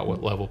worry about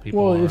what level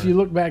people are. Well, if you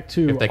look back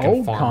to if they can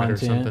old farm it or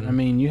content, something. I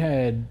mean, you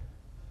had,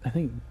 I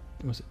think,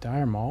 was it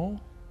Dire Maul?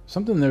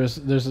 Something. There's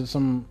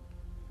some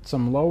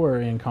lower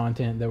end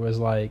content that was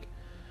like,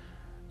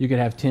 you could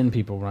have 10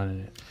 people running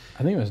it.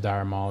 I think it was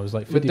Dire Maul. It was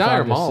like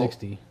 55 to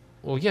 60.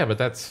 Well, yeah, but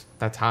that's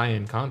high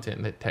end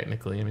content. That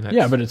technically, I mean, that's,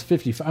 yeah, but it's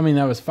 55. I mean,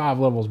 that was 5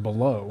 levels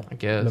below. I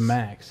guess the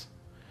max.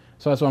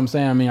 So that's what I'm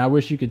saying. I mean, I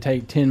wish you could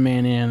take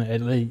 10-man in at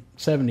least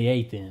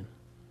 78th in,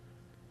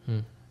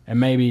 and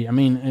maybe. I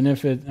mean, and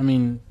if it, I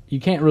mean,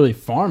 you can't really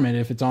farm it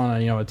if it's on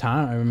a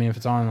time. I mean, if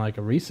it's on like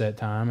a reset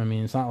time. I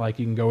mean, it's not like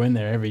you can go in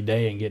there every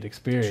day and get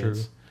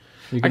experience.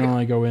 True. You can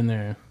only go in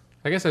there.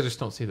 I guess I just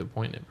don't see the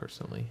point in it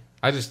personally.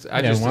 I just why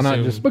not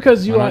assume, just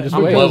because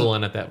I'm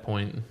leveling at that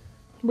point.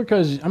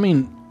 Because I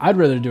mean, I'd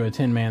rather do a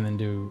 10-man than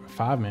do a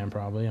 5-man.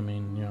 Probably. I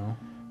mean,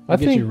 I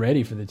get you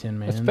ready for the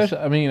 10-man. Especially,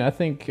 I mean, I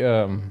think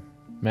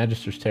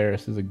Magister's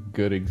Terrace is a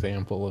good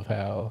example of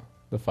how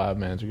the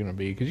 5-mans are going to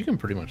be, because you can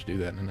pretty much do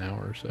that in an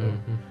hour or so.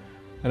 Mm-hmm.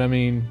 And I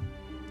mean,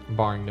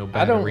 barring no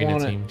bad arena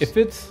teams. If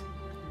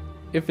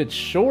it's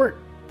short,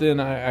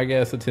 then I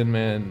guess a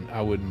 10-man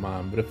I wouldn't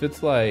mind. But if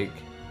it's like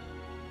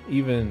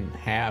even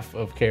half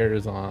of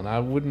Karazhan, I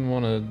wouldn't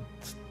want to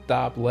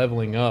stop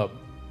leveling up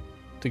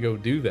to go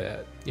do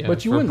that. Yeah,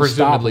 but you wouldn't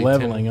stop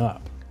leveling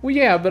up. Well,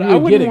 yeah, but I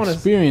wouldn't want to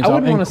experience. I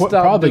wouldn't want to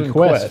stop probably doing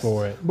quests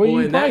for it. Well,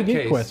 you probably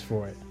get quests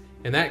for it.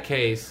 In that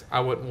case,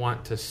 I wouldn't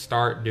want to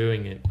start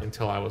doing it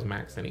until I was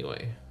max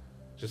anyway.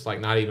 Just like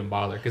not even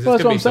bother because Well,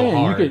 it's that's gonna what be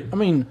I'm so saying. hard. I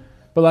mean,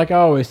 but like I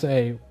always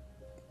say,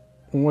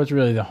 what's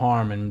really the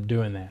harm in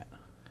doing that?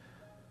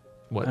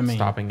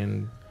 Stopping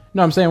and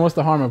No, I'm saying what's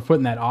the harm of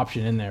putting that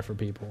option in there for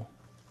people?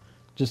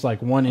 Just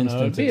like one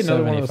instance it'd be at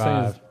another one of those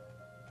 75. things.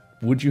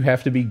 Would you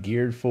have to be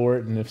geared for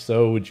it? And if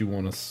so, would you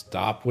want to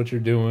stop what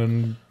you're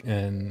doing?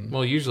 And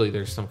well, usually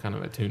there's some kind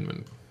of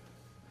attunement.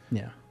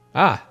 Yeah.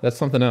 That's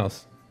something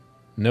else.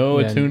 No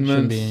Yeah, shouldn't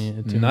attunements. be any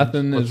attunements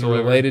Nothing is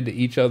whatsoever. related to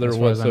each other As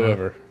far as I know.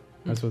 whatsoever.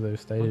 That's what they've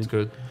stated. That's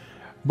good.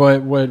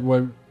 But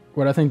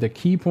what I think the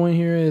key point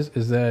here is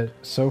that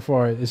so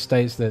far it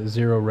states that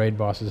 0 raid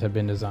bosses have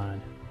been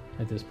designed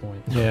at this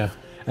point. Yeah.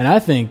 And I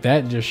think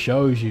that just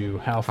shows you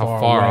how far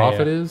far away off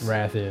it is?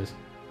 Wrath is.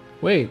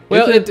 Wait.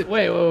 Well,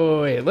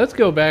 Wait. Let's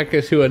go back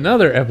to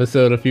another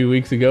episode a few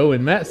weeks ago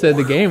when Matt said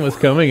the game was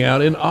coming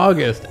out in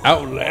August.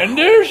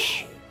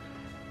 Outlandish?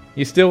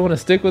 You still want to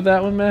stick with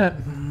that one, Matt?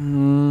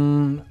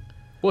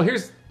 Well,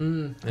 here's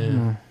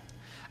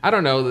I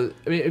don't know.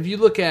 I mean, if you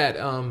look at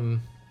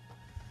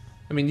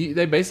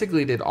they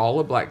basically did all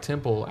of Black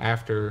Temple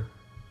after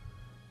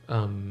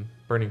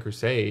Burning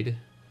Crusade.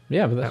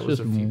 Yeah, but that's That was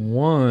just a few-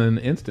 one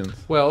instance.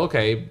 Well,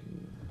 okay.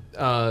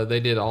 They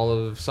did all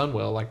of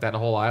Sunwell, like that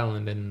whole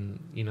island, and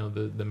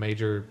the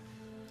major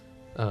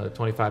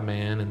 25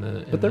 man and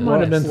the. But there and might the-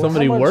 have been Well,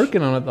 somebody how much-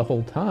 working on it the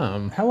whole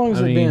time. How long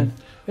has I it mean, been?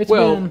 It's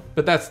well, been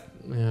but that's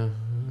yeah.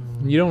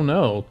 You don't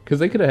know because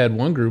they could have had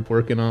one group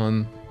working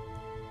on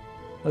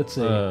let's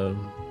see.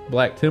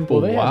 Black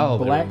Temple well, they while had they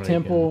were Black making-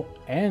 Temple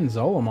and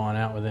Zolomon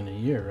out within a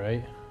year,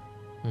 right?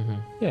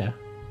 Yeah,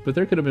 but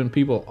there could have been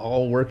people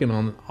all working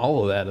on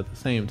all of that at the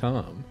same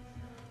time.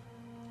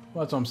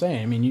 Well, that's what I'm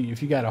saying. I mean,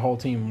 if you got a whole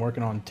team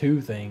working on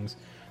 2 things,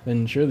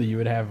 then surely you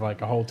would have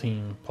like a whole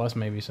team plus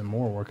maybe some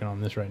more working on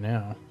this right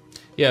now.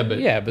 Yeah, but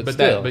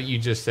still. but you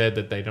just said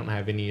that they don't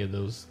have any of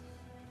those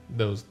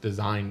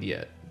designed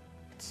yet.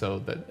 So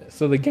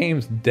the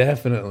game's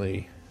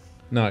definitely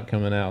not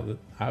coming out.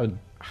 I'd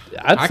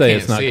I say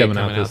can't it's not see it coming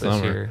out this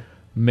summer. year.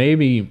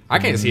 Maybe I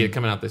can't see it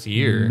coming out this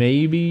year.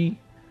 Maybe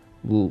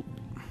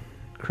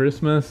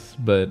Christmas,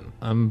 but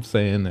I'm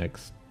saying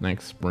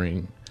next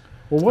spring.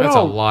 Well, what That's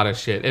all, a lot of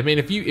shit. I mean,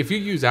 if you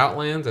use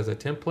Outlands as a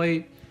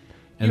template,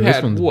 And you this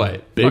had one's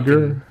what?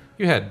 bigger?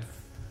 You had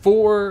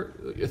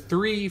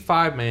 3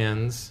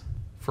 5-mans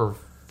for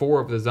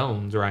 4 of the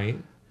zones, right?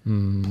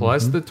 Mm-hmm.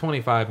 Plus the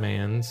 25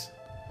 mans.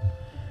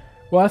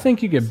 Well, I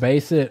think you could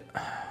base it.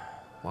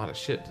 A lot of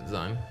shit to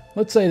design.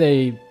 Let's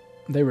say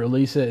they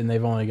release it and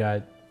they've only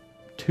got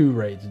 2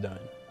 raids done.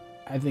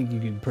 I think you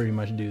could pretty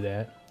much do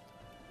that.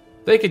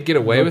 They could get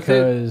away with it,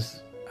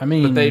 because I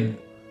mean, but they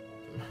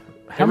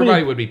how everybody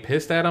many? would be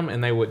pissed at them,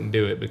 and they wouldn't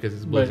do it because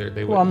it's Blizzard.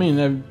 They Well, I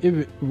wouldn't.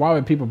 mean, why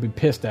would people be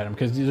pissed at them?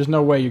 Because there's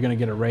no way you're going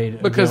to get a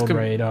Because build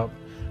rate up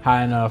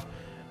high enough.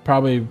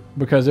 Probably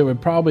because it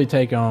would probably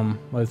take them,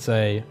 let's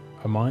say,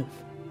 a month,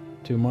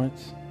 2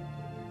 months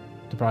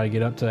to probably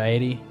get up to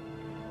 80,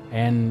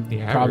 and The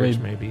probably average,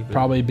 maybe, but-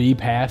 probably be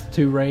past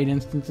 2 raid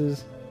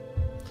instances.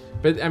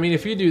 But I mean,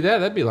 if you do that,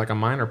 that'd be like a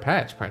minor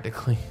patch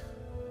practically.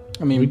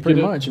 I mean,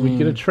 pretty much. I we mean,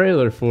 get a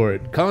trailer for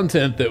it.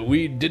 Content that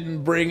we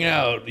didn't bring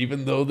out,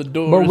 even though the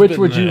door. but which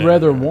would you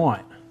rather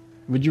want?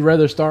 Would you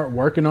rather start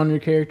working on your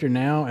character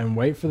now and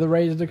wait for the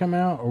raids to come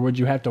out, or would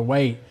you have to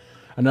wait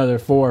another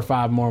 4 or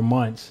 5 more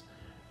months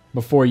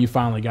before you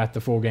finally got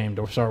the full game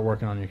to start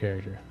working on your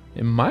character?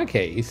 In my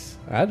case,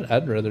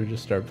 I'd rather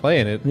just start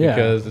playing it Yeah.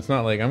 because it's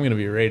not like I'm going to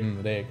be raiding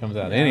the day it comes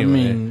out I anyway.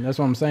 mean, that's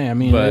what I'm saying. I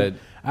mean, But-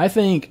 I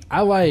think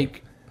I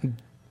like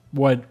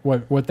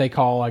what they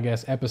call, I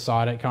guess,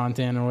 episodic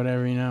content or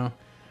whatever,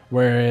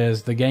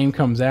 Whereas the game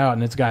comes out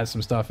and it's got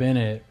some stuff in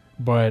it,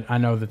 but I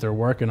know that they're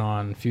working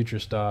on future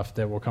stuff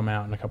that will come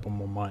out in a couple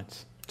more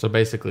months. So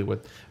basically,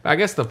 I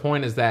guess the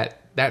point is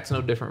that that's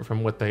no different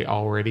from what they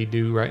already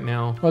do right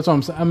now. That's what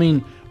I'm saying. I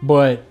mean,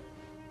 but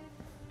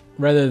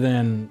rather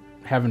than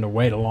having to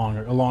wait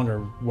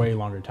way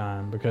longer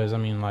time, because I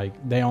mean, like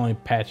they only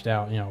patched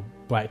out,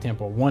 Black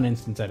Temple 1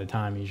 instance at a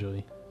time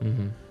usually.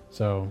 Mm-hmm.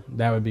 So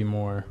that would be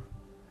more.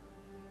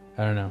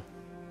 I don't know.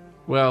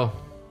 Well,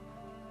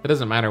 it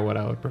doesn't matter what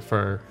I would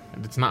prefer.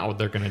 It's not what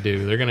they're going to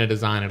do. They're going to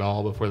design it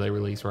all before they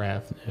release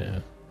Wrath. yeah.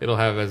 It'll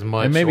have as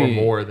much And maybe- or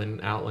more than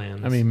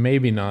Outlands. I mean,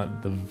 maybe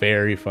not the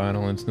very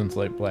final instance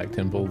like Black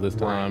Temple this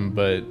time,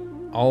 but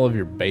all of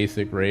your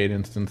basic raid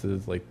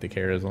instances like the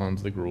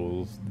Karazhans, the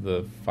Gruuls,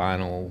 the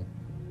final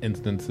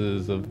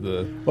instances of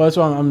the Well, that's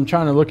why I'm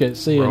trying to look at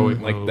seeing.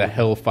 Heroic. like the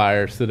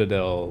Hellfire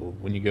Citadel.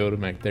 When you go to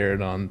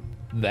Magtheridon,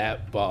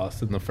 that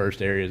boss in the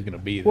first area is going to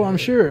be there. Well,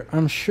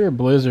 I'm sure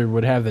Blizzard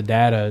would have the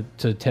data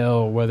to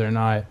tell whether or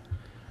not,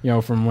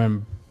 from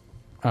when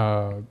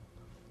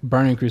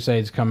Burning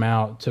Crusades come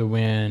out to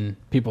when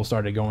people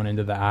started going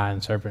into the Eye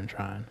and Serpent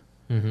Shrine.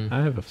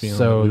 I have a feeling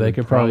So we they would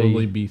could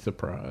probably- be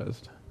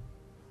surprised.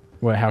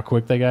 How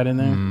quick they got in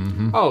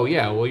there? oh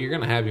yeah, well you're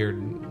going to have your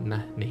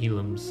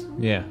Nihilums,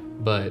 Yeah.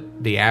 but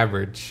the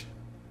average,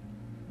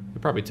 you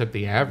probably took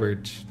the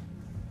average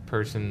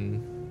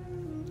person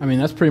I mean,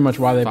 that's pretty much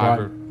why they 5 brought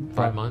or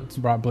 5 months.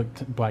 brought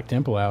Black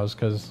Temple out,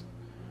 because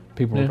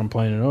people were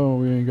complaining, "Oh,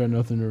 we ain't got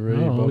nothing to raid."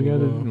 No, blah, blah,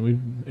 blah.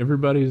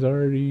 Everybody's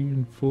already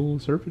in full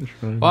Serpent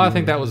Shrine. Well, I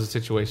think that was a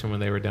situation when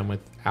they were done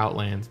with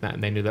Outlands,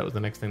 and they knew that was the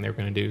next thing they were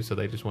going to do, so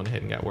they just went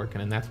ahead and got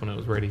working, and that's when it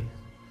was ready.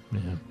 Yeah.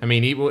 I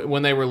mean,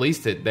 when they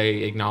released it,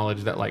 they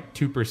acknowledged that like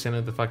 2%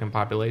 of the fucking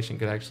population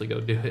could actually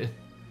go do it.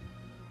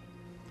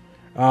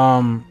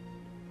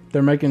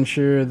 They're making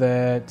sure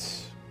that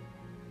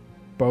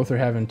both are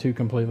having 2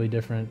 completely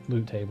different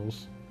loot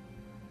tables.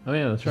 Oh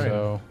yeah, that's right.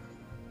 So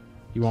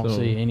you won't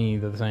see any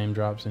of the same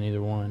drops in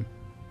either one.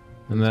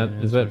 And that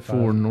is that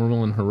for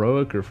normal and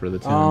heroic or for the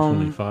 10 and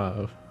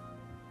 25?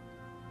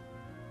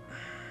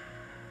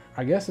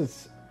 I guess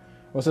it's...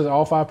 Well, it says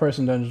all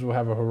 5-person dungeons will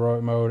have a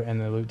heroic mode,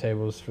 and the loot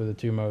tables for the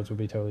 2 modes will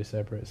be totally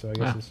separate. So I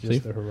guess it's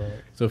just the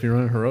heroic. So if you're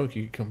running heroic,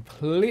 you get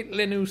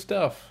completely new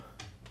stuff.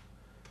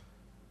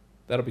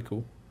 That'll be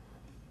cool.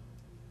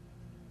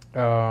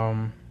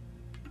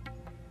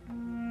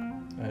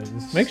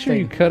 Make sure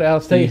you cut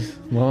out these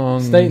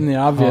long stating the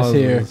obvious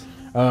pauses.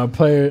 here.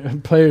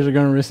 Players are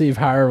going to receive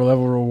higher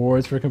level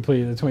rewards for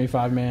completing the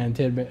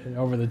 25-man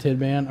over the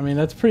Tidman. I mean,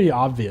 that's pretty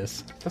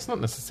obvious. That's not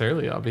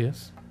necessarily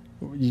obvious.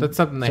 That's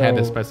something they had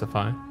to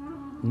specify.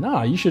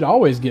 No, you should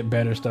always get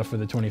better stuff for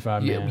the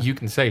 25-man. Yeah, you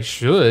can say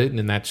should,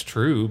 and that's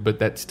true, but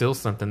that's still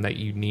something that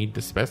you need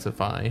to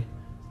specify.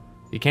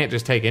 You can't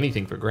just take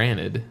anything for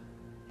granted.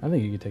 I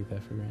think you could take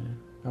that for granted.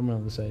 I'm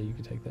willing to say you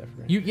could take that for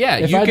granted. You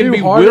can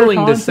be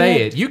willing to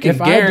say it. You can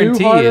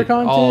guarantee it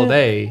content, all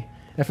day.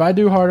 If I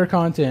do harder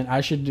content,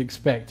 I should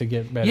expect to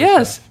get better.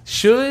 Yes, stuff.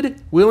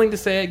 should, willing to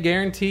say it,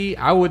 guarantee.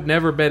 I would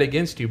never bet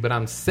against you, but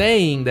I'm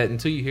saying that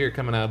until you hear it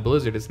coming out of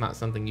Blizzard, it's not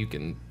something you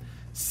can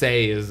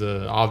say is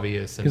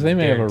obvious. Because they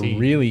may have a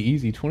really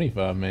easy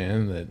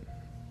 25-man that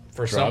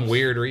for some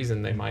weird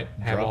reason they might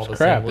have all the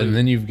crap, same loot. and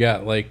then you've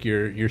got like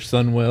your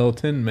Sunwell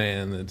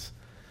 10-man that's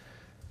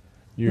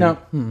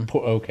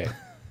okay.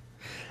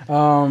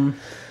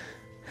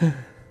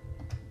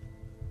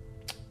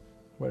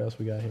 What else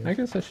we got here? I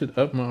guess I should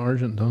up my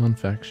Argent Dawn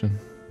faction.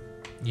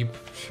 You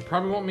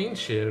probably won't mean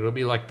shit. It'll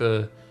be like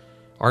the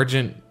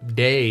Argent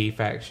Day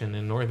faction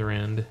in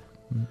Northrend.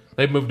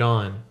 They've moved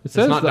on. It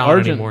says not the Dawn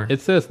anymore.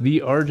 It says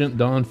the Argent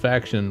Dawn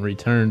faction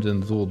returns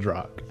in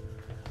Zuldrak.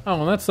 Oh,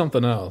 well, that's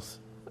something else.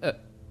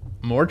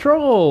 More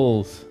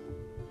trolls.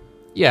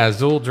 Yeah,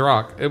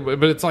 Zuldrak,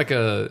 but it's like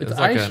It's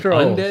like ice an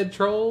trolls. undead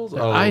trolls.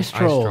 Ice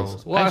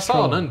trolls. Well, Ice I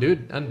saw troll. an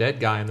undead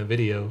guy in the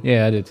video.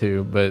 Yeah, I did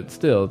too. But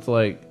still, it's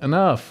like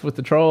enough with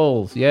the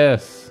trolls.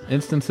 Yes,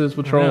 instances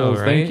with trolls.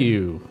 right? Thank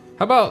you.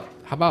 How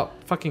about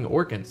fucking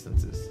orc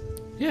instances?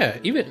 Yeah,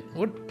 even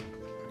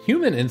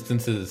human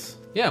instances.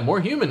 Yeah, more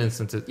human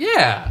instances.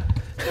 Yeah.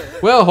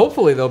 Well,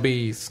 hopefully there'll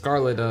be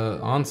Scarlet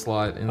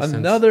Onslaught instance.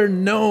 Another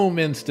gnome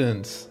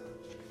instance.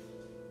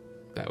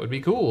 That would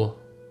be cool.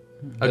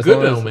 A As good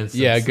long as- gnome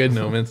instance. Yeah, a good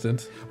gnome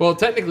instance. Well,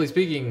 technically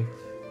speaking,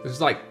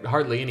 there's like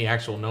hardly any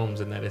actual gnomes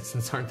in that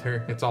instance, aren't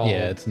there? It's all...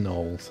 Yeah, it's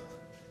gnolls.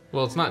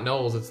 Well, it's not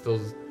gnolls, it's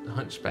those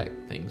hunchback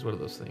things. What are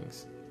those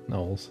things?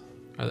 Gnolls.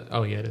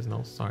 Oh, yeah, it is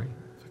gnolls. Sorry.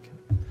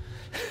 Fucking...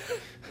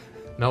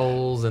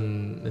 gnolls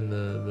and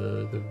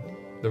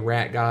the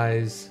rat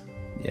guys.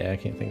 Yeah, I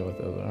can't think of what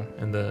those are.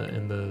 And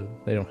the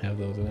They don't have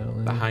those in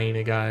Outland. the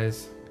hyena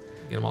guys.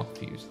 Get them all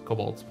confused.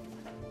 Kobolds.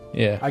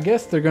 Yeah. I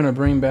guess they're going to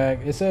bring back...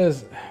 It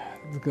says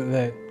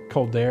that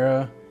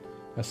Caldera,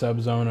 a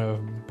subzone of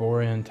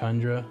Borean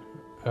Tundra,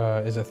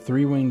 is a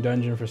 3-wing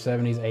dungeon for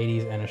 70s,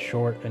 80s, and a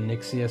short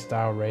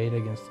Onyxia-style raid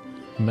against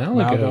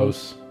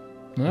Malygos.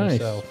 Nice.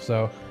 himself.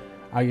 So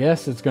I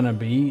guess it's going to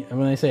be...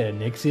 When they say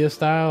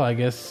Onyxia-style, I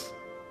guess...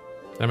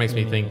 That makes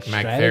me think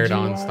strategy-wise,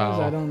 Magtheridon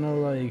style. I don't know,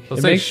 like...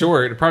 Let's say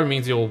short. It probably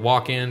means you'll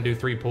walk in, do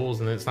 3 pulls,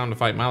 and then it's time to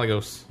fight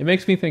Malygos. It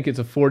makes me think it's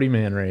a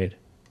 40-man raid.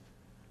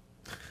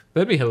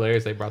 That'd be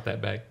hilarious. They brought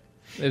that back.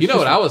 It's You know just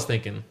what I was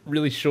thinking?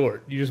 really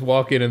short. You just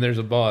walk in and there's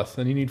a boss,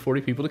 and you need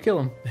 40 people to kill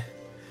him.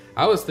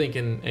 I was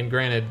thinking, and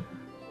granted,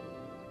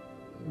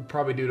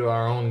 probably due to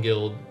our own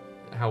guild,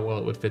 how well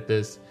it would fit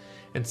this.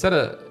 Instead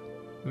of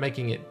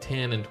making it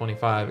 10 and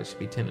 25, it should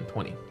be 10 and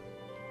 20.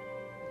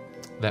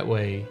 That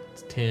way,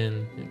 it's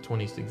 10 and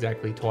 20 is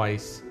exactly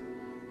twice.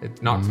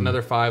 It knocks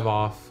another 5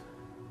 off.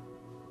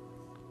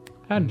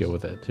 I'd go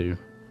with that too.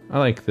 I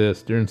like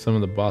this. During some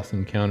of the boss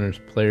encounters,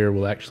 player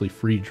will actually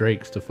free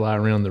drakes to fly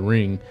around the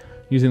ring.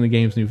 Using the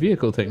game's new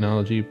vehicle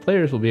technology,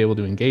 players will be able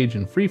to engage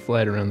in free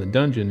flight around the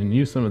dungeon and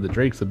use some of the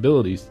drake's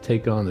abilities to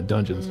take on the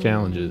dungeon's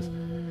challenges.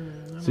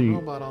 I So don't know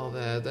about all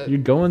that. you're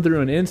going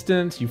through an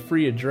instance, you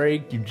free a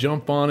drake, you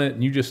jump on it,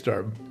 and you just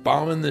start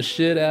bombing the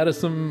shit out of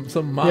some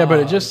mob. Yeah, but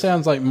it just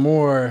sounds like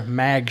more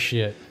mag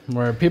shit,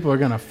 where people are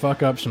going to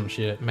fuck up some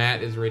shit.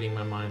 Matt is reading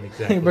my mind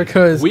exactly.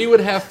 Because- we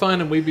would have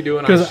fun and we'd be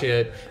doing our 'Cause-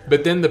 shit,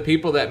 but then the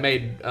people that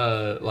made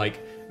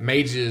like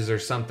mages or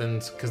something,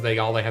 because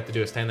all they have to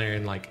do is stand there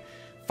and like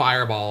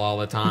fireball all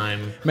the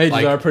time. Mages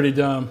like, are pretty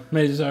dumb.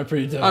 Mages are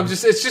pretty dumb.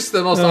 it's just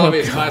the most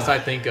obvious class I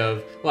think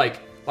of. Like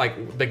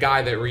the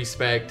guy that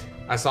Respect,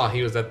 I saw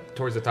he was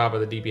towards the top of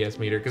the DPS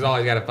meter, because all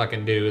he's got to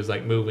fucking do is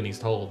like move when he's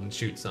told and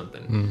shoot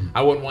something.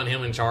 I wouldn't want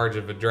him in charge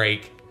of a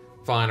Drake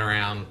flying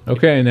around.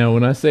 Okay, now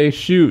when I say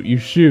shoot, you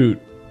shoot.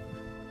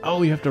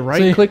 Oh, you have to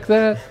right click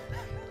that?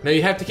 No,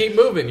 you have to keep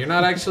moving. You're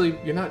not actually.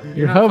 You're not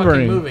hovering.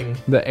 fucking moving.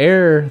 The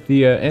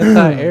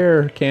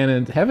anti-air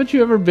cannon. Haven't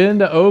you ever been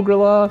to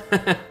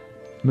Ogrilla?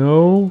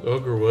 No.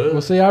 Ogre what?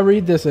 Well, see, I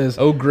read this as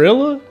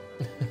Ogrilla?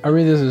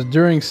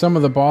 during some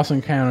of the boss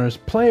encounters,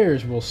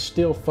 players will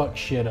still fuck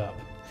shit up.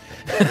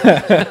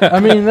 I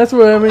mean, that's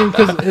what I mean,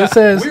 because it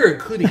says We're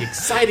including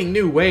exciting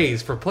new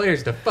ways for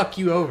players to fuck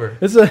you over.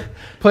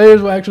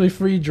 Players will actually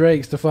free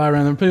drakes to fly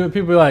around them.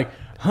 People be like,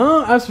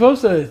 huh? I'm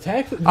supposed to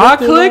attack them? I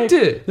clicked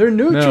it. They're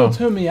neutral No.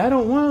 to me. I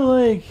don't want to,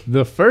 like...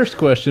 The first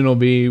question will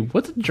be,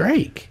 what's a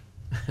Drake?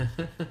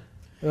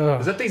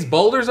 Is that these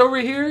boulders over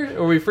here?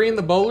 Are we freeing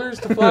the boulders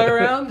to fly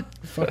around?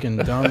 Fucking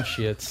dumb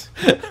shits.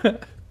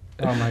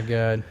 Oh, my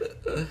God.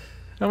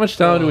 How much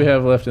time do we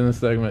have left in this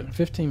segment?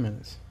 15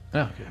 minutes. Oh,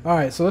 okay. All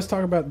right, so let's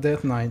talk about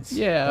Death Knights.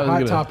 Yeah, the I was hot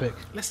gonna- topic.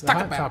 Let's The talk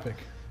hot about topic.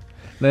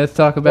 Let's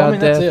talk about Well, I mean,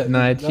 that's Death it.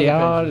 Knights. The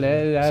other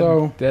Yeah, page.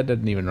 So- that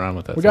doesn't even rhyme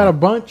with that We got a song.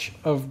 bunch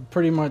of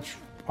pretty much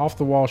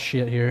off-the-wall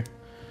shit here.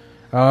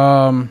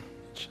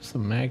 Just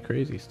some mad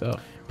crazy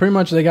stuff. Pretty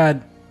much they got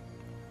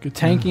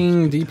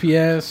tanking,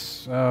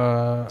 DPS. I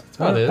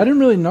about it. didn't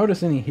really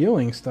notice any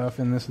healing stuff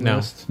in this No.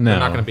 list. No, They're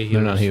not gonna be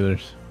They're not healers.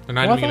 healers. They're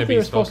not Well, I even going thought to they be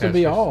were supposed to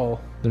be spellcasters.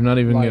 all. They're not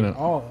even Like, gonna.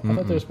 all. I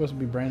thought they were supposed to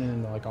be branded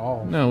into like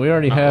all. No, we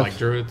already Not have. like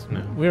druids.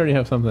 No. We already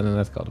have something, and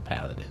that's called a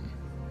paladin.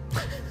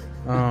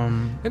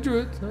 And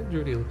druids, not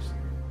druid healers.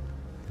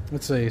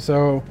 Let's see.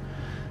 So,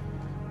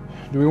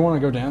 do we want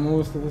to go down the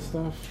list of this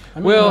stuff?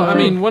 Well, I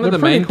mean, one of they're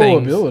the pretty main cool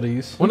things-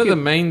 abilities. One of the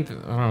main...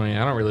 I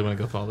don't really want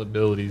to go through all the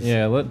abilities.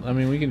 Yeah,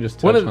 we can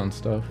just One touch of- on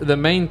stuff. The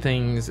main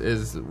things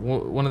is...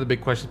 One of the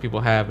big questions people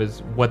have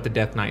is what the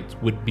Death Knights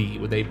would be.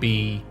 Would they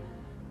be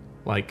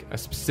like a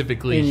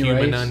specifically Any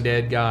human race?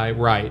 undead guy?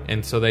 Right.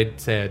 And so they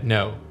said,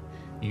 no.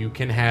 You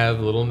can have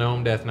little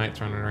gnome Death Knights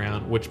running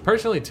around, which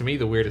personally, to me,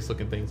 the weirdest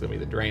looking thing is going to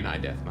be the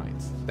Draenei Death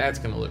Knights. That's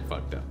going to look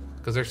fucked up.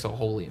 Because they're so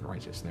holy and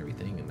righteous and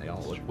everything, and they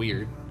all look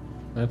weird.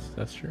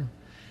 That's true.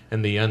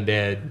 And the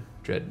undead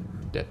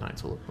Dread Death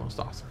Knights will look most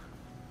awesome.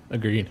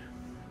 Agreed.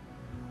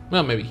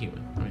 Well, maybe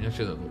human. I mean, I'm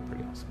sure they'll look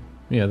pretty awesome.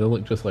 Yeah, they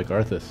look just like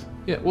Arthas.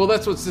 Yeah, well,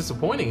 that's what's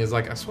disappointing is,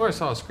 like, I swear I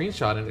saw a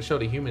screenshot and it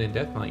showed a human in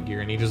Death Knight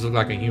gear, and he just looked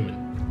like a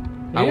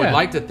human. I would Yeah.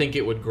 like to think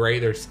it would gray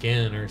their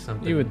skin or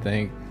something. You would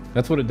think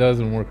that's what it does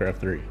in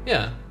Warcraft 3.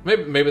 Yeah,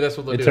 maybe that's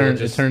what they'll It do. turns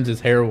They'll it turns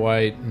his hair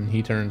white, and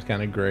he turns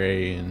kind of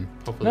gray, and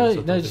hopefully No, that's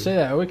what no, they'll just do. say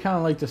that. I would kind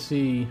of like to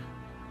see,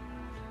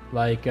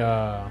 like,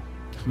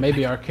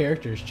 maybe our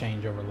characters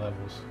change over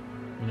levels.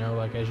 You know,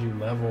 like as you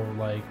level,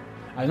 like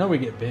I know we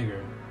get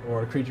bigger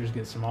or creatures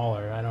get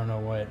smaller. I don't know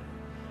what,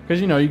 because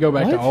you know you go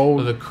back to What? old.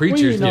 Well, the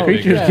creatures well, you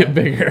know, get bigger. creatures yeah. get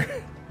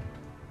bigger.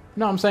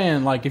 No, I'm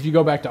saying like if you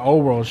go back to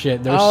old world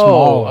shit, they're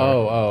Oh,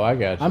 smaller. I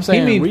got you. I'm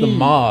saying he means the we-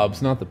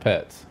 mobs, not the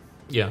pets.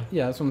 Yeah.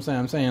 Yeah, that's what I'm saying.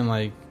 I'm saying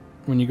like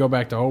when you go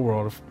back to old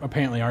world,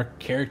 apparently our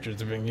characters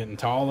have been getting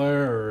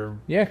taller or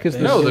Yeah, because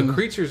No, Then- the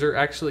creatures are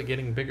actually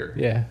getting bigger.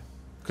 yeah,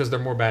 Because they're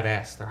more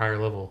badass. They're higher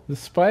level. the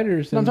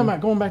spiders. No, I'm in talking the-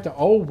 about going back to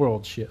old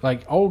world shit,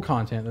 like old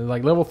content.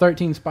 Like level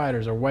 13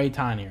 spiders are way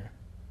tinier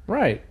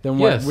right than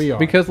what Yes, we are.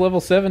 because level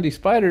 70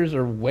 spiders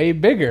are way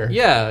bigger.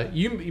 Yeah,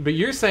 but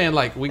you're saying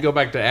like we go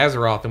back to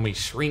Azeroth and we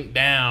shrink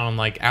down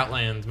like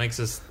Outlands makes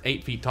us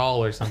 8 feet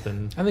tall or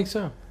something. I think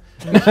so.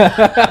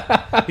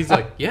 He's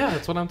like, yeah,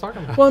 that's what I'm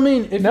talking about. Well, I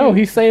mean, if No, you,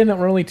 he's saying that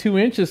we're only 2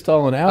 inches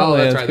tall in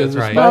Outlands right, because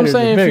that's right. the but I'm spiders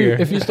saying are if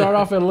bigger. you start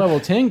off at a level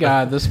 10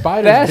 guy, the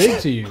spider's That's big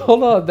to you.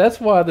 Hold on, that's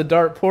why the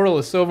Dark Portal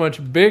is so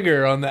much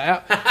bigger on the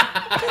out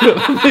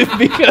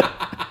because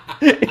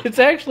it's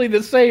actually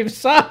the same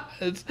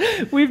size.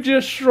 We've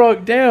just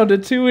shrunk down to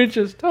 2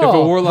 inches tall. If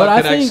a warlock But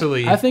I could think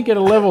actually I think at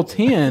a level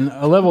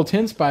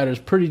 10 spider is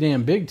pretty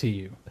damn big to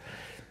you.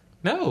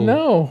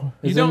 no,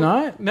 Is you it don't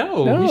not?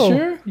 No. no, You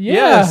sure? Yeah.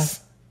 Yes.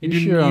 You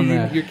sure on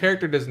that? Your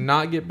character does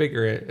not get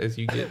bigger as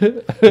you get.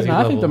 No,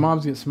 I think the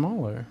mobs get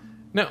smaller.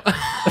 No.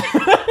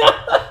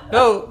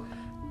 No.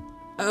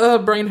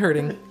 Brain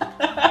hurting.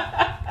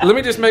 Let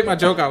me just make my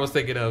joke I was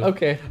thinking of.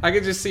 Okay. I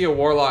could just see a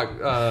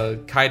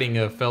warlock kiting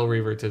a Fell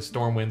Reaver to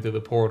Stormwind through the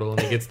portal, and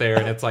he gets there,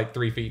 and it's like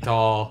 3 feet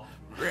tall,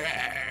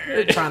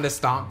 trying to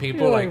stomp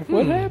people. You're Like,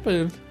 what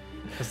happened?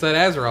 It's that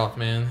Azeroth,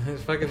 man.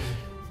 It's fucking.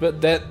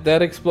 But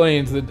that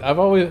explains that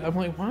I'm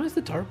like, why is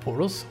the Dark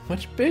Portal so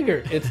much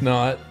bigger? It's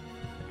not.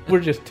 We're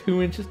just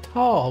 2 inches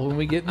tall when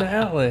we get in the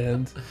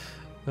Outlands.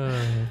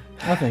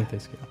 I think they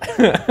scale.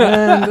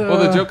 And, Well,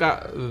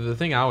 the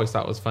thing I always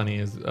thought was funny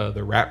is the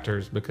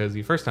raptors, because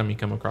the first time you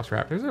come across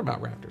raptors, they're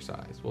about raptor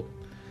size. Well,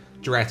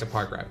 Jurassic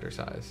Park raptor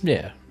size.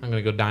 Yeah. I'm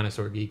gonna go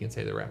dinosaur geek and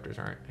say the raptors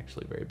aren't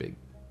actually very big.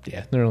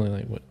 Yeah, they're only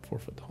like, 4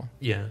 foot tall?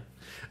 Yeah,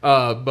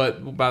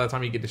 but by the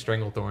time you get to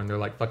Stranglethorn, they're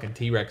like fucking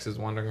T-Rexes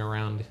wandering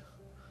around.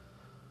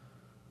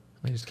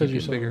 They just keep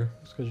because getting bigger.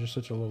 It's because you're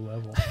such a low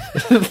level.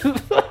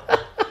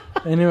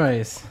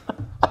 Anyways,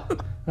 all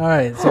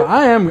right. So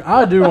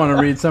I do want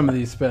to read some of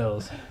these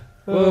spells.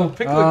 Well,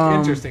 pick the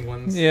interesting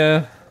ones.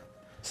 Yeah.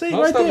 See Most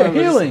right of there, them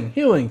are just-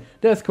 healing,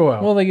 death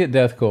coil. Well, they get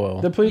Death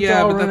Coil. Depletes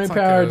Yeah, all but running that's like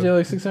power, a-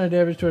 dealing 600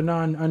 damage to a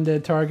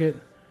non-undead target.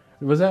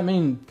 Does that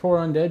mean poor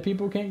undead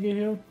people can't get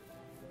healed?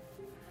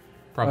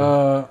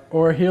 Probably.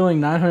 Or healing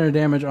 900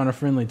 damage on a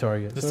friendly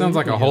target. This So sounds you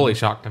like can a heal holy them.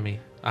 shock to me.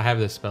 I have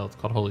this spell. It's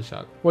called Holy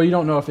Shock. Well, you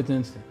don't know if it's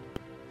instant.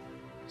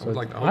 I would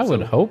like to hope I would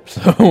so. hope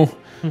so.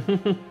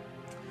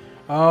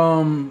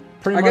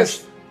 Pretty I much.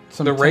 guess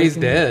some the Raised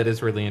tanking. Dead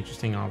is really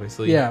interesting,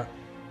 obviously. Yeah,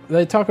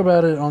 they talk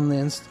about it on the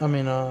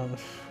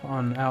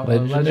on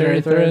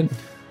Legendary thread.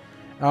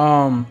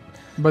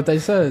 But they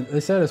said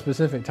a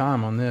specific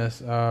time on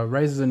this.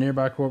 Raises a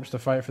nearby corpse to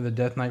fight for the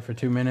Death Knight for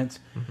 2 minutes.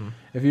 Mm-hmm.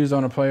 If used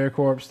on a player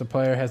corpse, the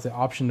player has the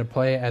option to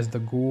play as the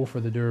ghoul for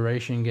the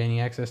duration, gaining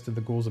access to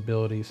the ghoul's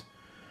abilities.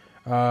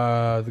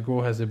 The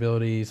ghoul has the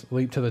abilities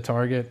leap to the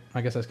target.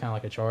 I guess that's kind of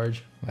like a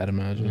charge. I'd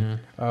imagine.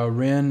 Yeah.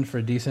 Rend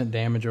for decent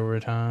damage over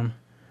time.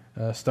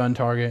 Stun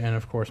target, and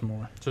of course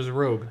more. So there's a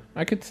rogue.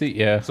 I could see,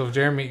 yeah. So if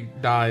Jeremy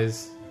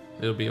dies,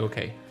 it'll be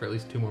okay for at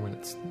least 2 more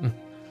minutes.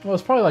 Well,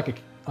 it's probably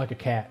like a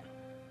cat.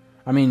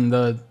 I mean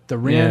the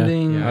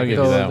rending, yeah, I'll give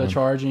you that the one.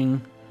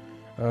 charging.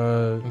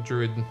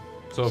 Druid.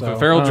 So if So, a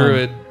feral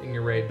druid in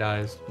your raid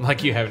dies,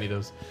 like you have any of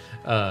those,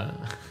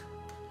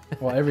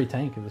 Well, every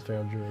tank is a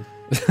feral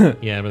druid.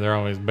 yeah, but they're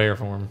always bear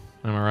form.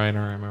 Am I right or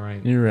am I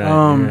right? You're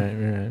right.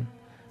 You're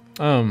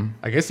right.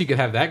 I guess you could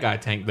have that guy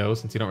tank though,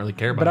 since you don't really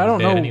care about But him. I He's don't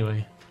dead know-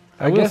 anyway.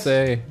 I will guess-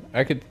 say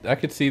I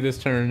could see this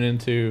turning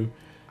into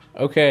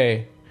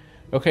okay,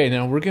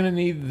 now we're gonna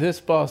need this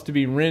boss to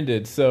be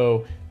rended,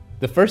 so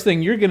the first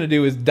thing you're gonna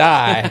do is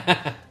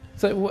die.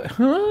 It's like what?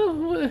 Huh?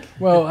 What?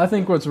 Well, I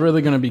think what's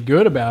really going to be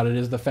good about it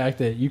is the fact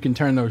that you can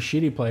turn those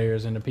shitty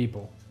players into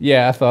people.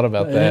 Yeah, I thought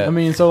about that. I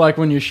mean, so like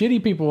when your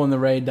shitty people in the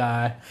raid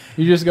die,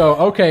 you just go,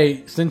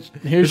 okay, since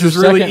here's This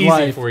your is really second easy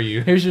life for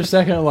you. Here's your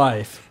second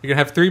life. You're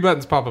gonna have 3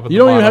 buttons pop up. At You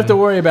the don't even have to bottom.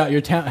 worry about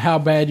your how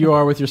bad you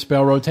are with your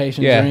spell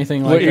rotations yeah, or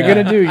anything like what that. you're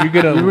gonna do? You're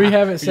gonna We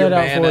have it Your set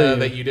out for mana you.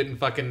 that you didn't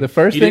fucking. The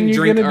first you thing didn't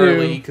you're drink gonna do-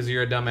 early because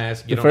you're a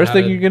dumbass. You the don't first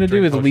know how thing you're gonna do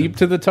drink is leap potions.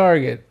 to the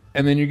target,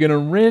 and then you're gonna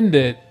rend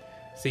it.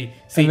 See,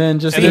 and then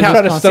just and then do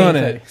try this to stun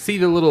constant it. thing. See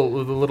the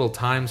little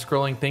time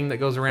scrolling thing that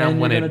goes around And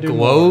when you're it gonna do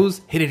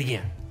glows. Hit it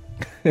again.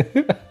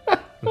 It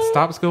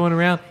stops going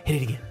around. Hit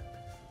it again.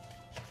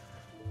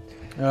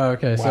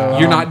 Okay, so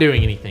You're not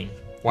doing anything.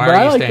 Why but are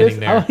I you like standing this-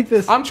 there? I like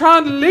this. I'm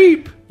trying to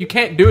leap. You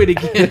can't do it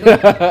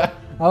again.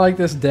 I like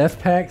this death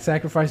pact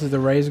sacrifices the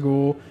raised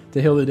ghoul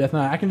to heal the death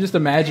knight. I can just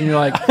imagine you're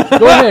like,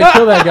 go ahead,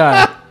 kill that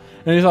guy.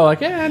 And he's all like,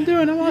 yeah, I'm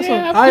awesome.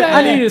 Yeah,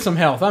 I needed some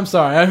health. I'm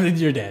sorry.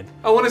 You're dead.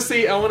 I want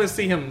to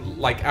see him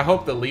like. I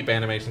hope the leap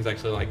animation's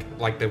actually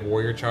like the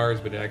warrior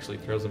charge, but it actually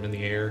throws them in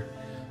the air.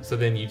 So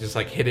then you just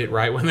like hit it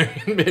right when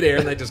they're in midair,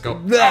 and they just go.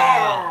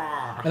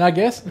 And I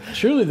guess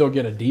surely they'll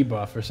get a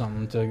debuff or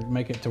something to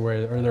make it to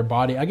where, or their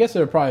body. I guess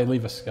they'll probably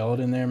leave a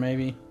skeleton there,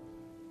 maybe.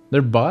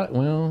 Their bot,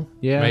 well,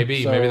 yeah,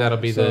 Maybe So- that'll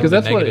be the because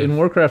that's what negative. in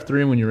Warcraft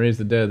 3 when you raise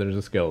the dead, there's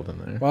a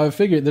skeleton there. Well, I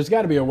figured there's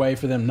got to be a way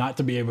for them not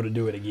to be able to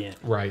do it again.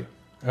 Right.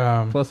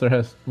 Plus, there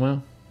has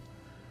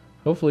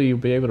hopefully you'll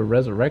be able to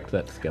resurrect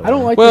that skeleton. I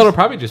don't like. Well, this. it'll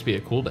probably just be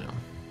a cooldown.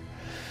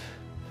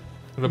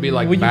 It'll be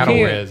like Well, you battle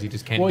can't- res. You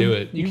just can't well, do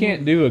it. You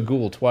can't do a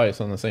ghoul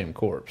twice on the same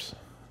corpse.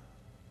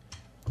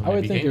 I would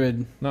Maybe think it you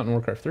would. Not in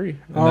Warcraft 3. And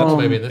Oh,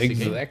 maybe in this you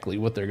can. exactly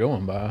what they're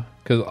going by.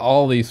 Because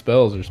all these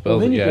spells are Well,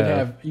 spells then that you you could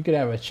have. you could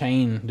have a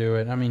chain do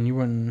it. I mean, you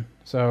wouldn't.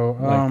 So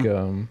Like,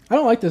 I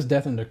don't like this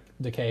death and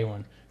decay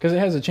one because it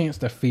has a chance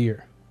to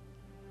fear.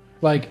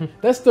 Like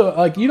that's the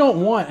like you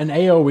don't want an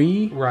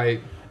AOE Right.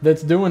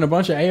 that's doing a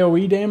bunch of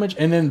AOE damage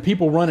and then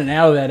people running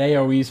out of that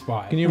AOE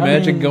spot. can you I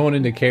imagine mean, going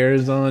into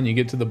Karazhan, you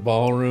get to the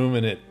ballroom,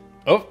 and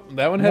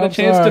that one had a Nope,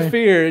 chance sorry. to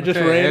fear. It just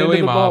Okay, ran AOE into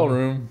the mob.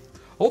 ballroom.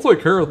 I'll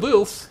take care of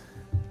this.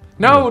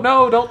 No,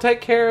 don't take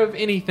care of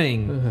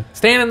anything.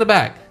 Stand in the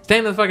back.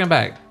 Stand in the fucking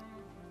back.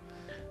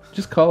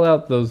 Just call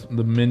out the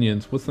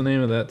minions. What's the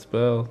name of that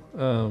spell?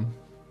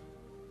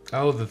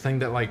 Oh, the thing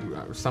that like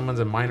summons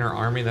a minor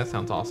army. That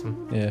sounds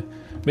awesome. Yeah,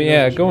 but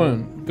yeah,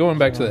 going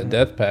back to that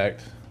Death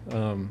Pact.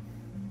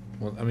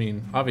 Well, I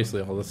mean, obviously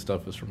all this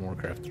stuff is from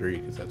Warcraft 3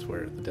 because that's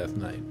where the Death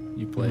Knight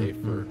you play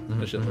for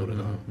a shitload of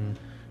time.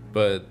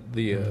 But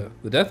the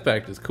Death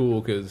Pact is cool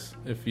because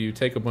if you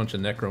take a bunch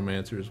of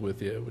necromancers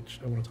with you,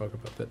 which I want to talk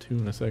about that too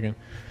in a second.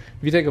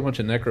 If you take a bunch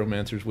of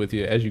necromancers with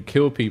you, as you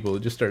kill people, it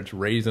just starts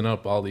raising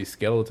up all these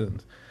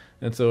skeletons.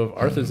 And so if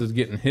Arthas is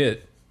getting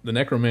hit, the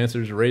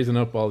necromancers are raising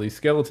up all these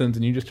skeletons,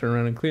 and you just turn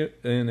around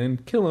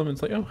and kill them.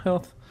 It's like, oh,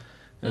 health.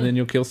 And then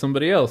you'll kill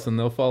somebody else, and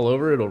they'll fall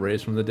over. It'll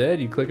raise from the dead.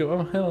 You click it,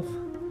 oh, health.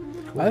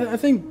 I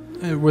think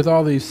with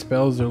all these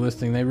spells they're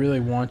listing, they really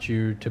want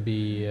you to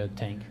be a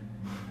tank.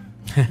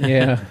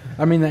 Yeah.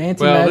 I mean, the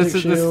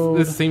anti-magic shield.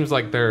 this seems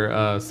like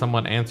they're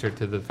somewhat answered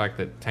to the fact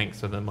that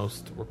tanks are the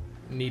most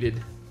needed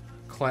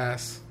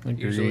class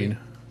usually. Agreed.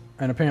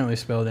 And apparently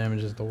spell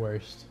damage is the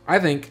worst. I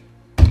think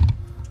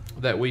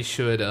that we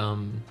should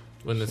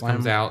when this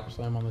comes out,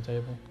 Slam on the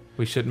table.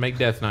 we should make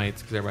Death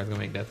Knights because everybody's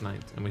gonna make Death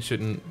Knights, and we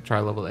shouldn't try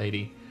level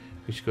 80.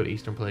 We should go to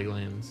Eastern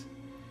Plaguelands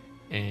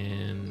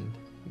and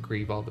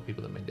grieve all the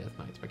people that made Death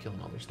Knights by killing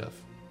all their stuff.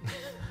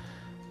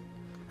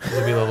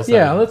 It'll be level 7.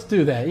 Yeah, let's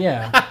do that.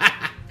 Yeah.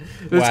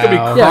 It's gonna be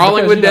Wow.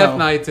 crawling because, with you Death know-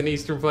 Knights and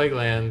Eastern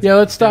Plaguelands. Yeah,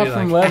 let's stop Maybe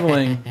from like-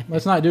 leveling.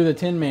 Let's not do the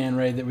 10-man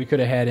raid that we could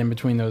have had in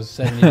between those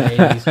 70 to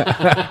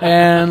 80s.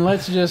 And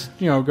let's just,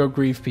 go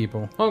grief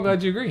people. Oh, I'm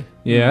glad you agree.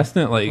 Yeah, I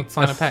sent Let's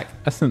sign a pack.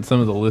 I sent some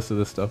of the list of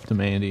this stuff to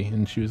Mandy,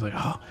 and she was like,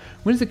 "Oh,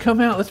 when does it come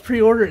out? Let's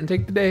pre-order it and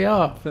take the day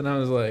off." And I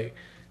was like,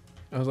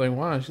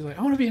 "Why?" She's like,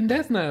 "I want to be in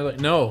Death Knight." I was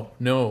like,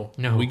 No.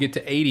 We get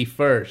to 80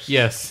 first.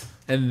 Yes.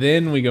 And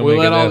then we go. We'll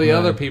make let a all Death the Knight.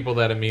 other people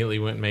that immediately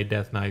went and made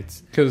Death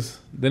Knights. Because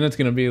then it's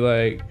gonna be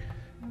like,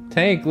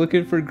 Tank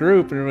looking for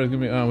group, and everybody's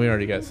gonna be, "Oh, we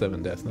already got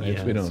 7 Death Knights.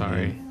 Yeah,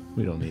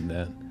 we don't need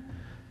that."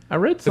 I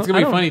read. It's gonna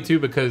be funny too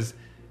because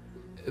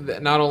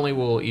not only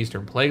will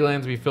Eastern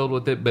Plaguelands be filled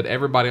with it, but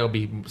everybody will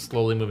be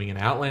slowly moving in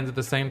Outlands at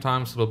the same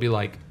time. So it'll be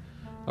like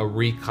a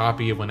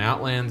recopy of when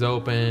Outlands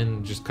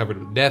opened, just covered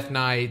with Death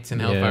Knights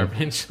and Hellfire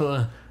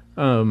Peninsula.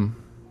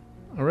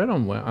 I read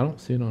on WoW. I don't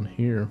see it on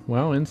here.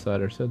 WoW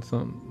Insider said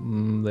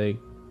something.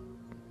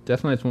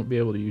 Death Knights won't be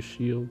able to use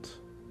shields.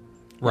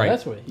 Right.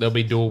 That's what he they'll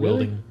be says. dual Really?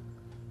 wielding.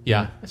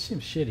 Yeah. That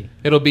seems shitty.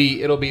 It'll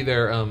be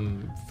their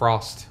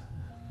frost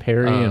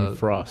Parry and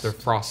frost. Their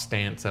frost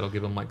stance that'll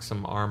give them like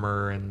some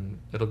armor, and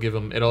it'll give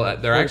them.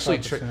 They're actually.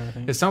 45%, I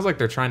think. It sounds like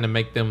they're trying to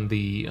make them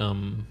the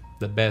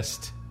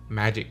best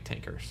magic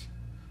tankers.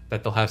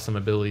 That they'll have some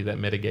ability that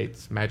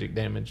mitigates magic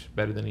damage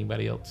better than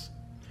anybody else.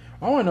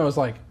 All I want to know is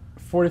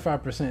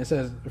 45%. It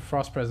says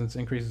frost presence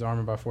increases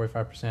armor by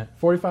 45%.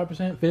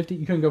 45%? 50?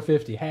 You couldn't go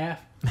 50. Half?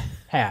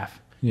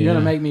 Half. You're Yeah. going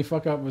to make me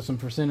fuck up with some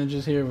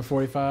percentages here with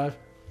 45?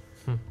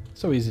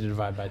 So easy to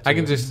divide by 2. I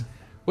can just.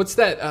 What's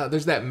that?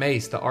 There's that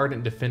mace, the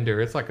Ardent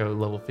Defender. It's like a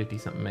level 50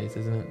 something mace,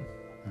 isn't it?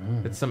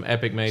 It's some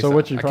epic mace. So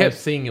what's your I price? kept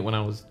seeing it when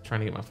I was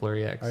trying to get my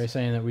Flurry Axe. Are you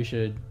saying that we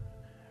should,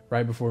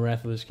 right before Wrath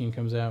of the Lich King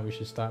comes out, we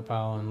should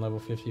stockpile on level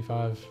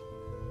 55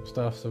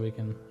 stuff so we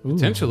can...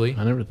 Potentially.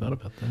 I never thought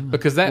about that.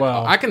 Because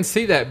Well- I can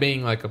see that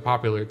being like a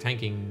popular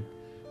tanking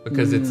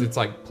because it's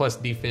like plus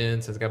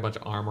defense. It's got a bunch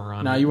of armor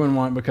on No, it. you wouldn't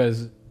want,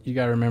 because you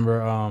got to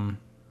remember,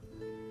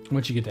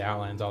 once you get to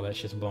Outlands, all that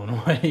shit's blown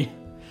away.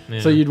 Yeah.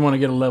 So you'd want to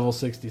get a level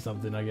 60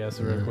 something, I guess,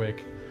 real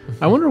quick.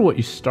 I wonder what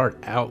you start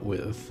out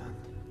with.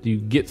 Do you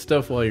get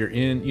stuff while you're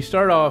in? You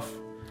start off.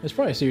 It's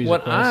probably a series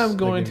What of quests I'm that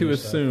going give to you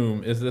stuff.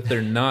 assume is that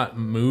they're not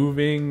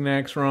moving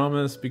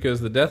Naxxramas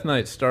because the Death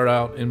Knights start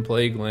out in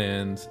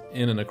Plaguelands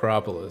in a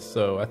necropolis.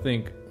 So I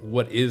think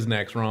what is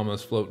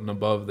Naxxramas floating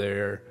above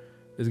there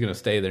is going to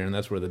stay there, and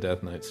that's where the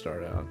Death Knights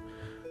start out.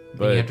 And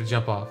But you have to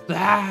jump off.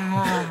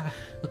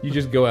 you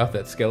just go out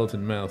that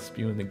skeleton mouth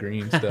spewing the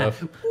green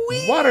stuff.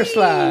 Water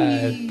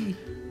slide.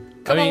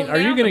 Come I mean, on are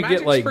you down going to to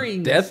get Magic like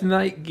Springs. Death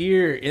Knight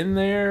gear in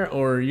there,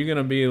 or are you going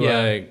to be Yeah.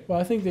 like, Well,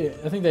 I think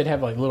they'd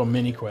have like little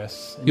mini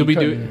quests. and You'll you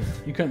be couldn't-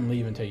 You couldn't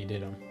leave until you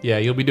did them. Yeah,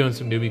 you'll be doing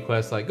some newbie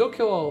quests like go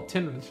kill all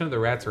 10 of the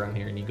rats around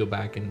here, and you go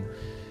back and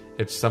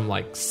it's some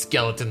like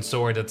skeleton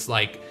sword that's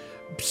like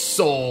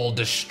soul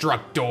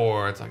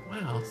destructor. It's like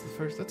wow,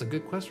 that's a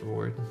good quest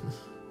reward.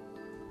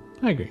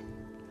 I agree.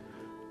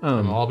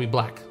 It'll all be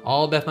black.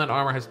 All Death Knight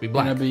armor has to be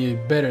black. Gonna be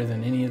better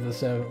than any of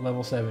the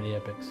level 70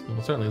 epics.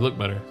 It'll certainly look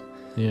better.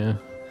 Yeah.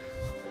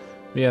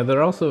 Yeah, they're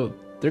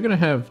going to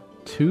have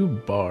 2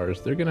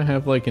 bars. They're going to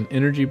have like an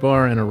energy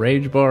bar and a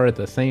rage bar at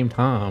the same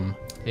time.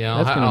 Yeah,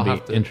 That's I'll going have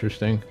to to. be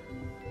interesting.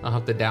 I'll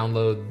have to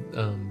download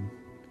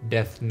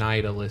Death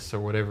Knight Alice or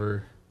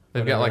whatever.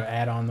 They've got Whatever like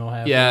add-on they'll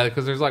have. yeah,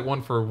 because there's like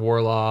one for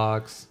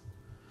warlocks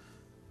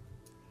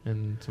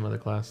and some other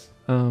class.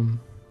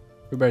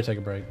 We better take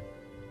a break.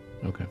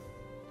 Okay.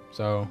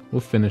 So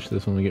We'll finish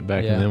this when we get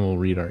back, Yeah. and then we'll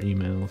read our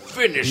emails.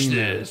 Finish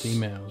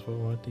emails.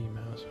 What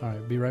emails? All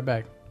right, be right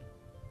back.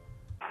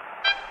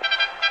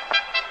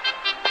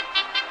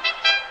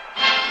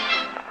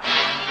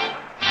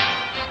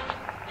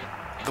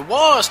 The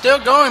war is still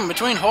going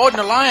between Horde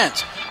and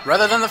Alliance.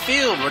 Rather than the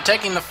field, we're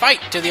taking the fight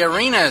to the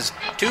arenas.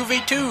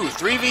 2v2,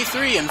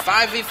 3v3, and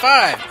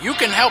 5v5. You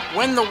can help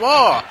win the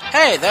war.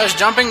 Hey, there's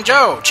Jumping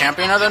Joe,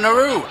 champion of the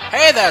Naru.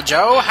 Hey there,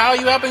 Joe. How are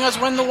you helping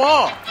us win the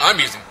war? I'm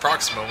using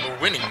Proximo and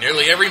we're winning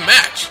nearly every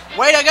match.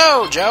 Way to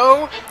go,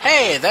 Joe.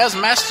 Hey, there's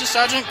Master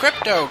Sergeant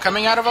Crypto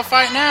coming out of a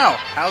fight now.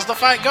 How's the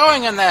fight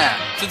going in there?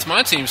 Since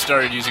my team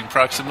started using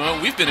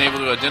Proximo, we've been able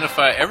to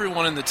identify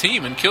everyone in the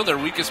team and kill their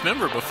weakest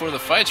member before the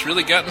fight's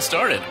really gotten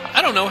started.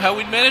 I don't know how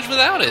we'd manage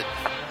without it.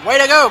 Way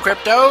to go,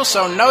 Crypto.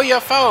 So know your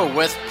foe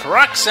with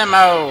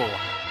Proximo.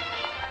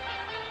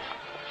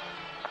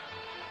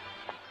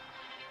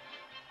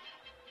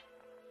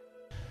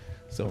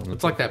 So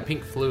It's like that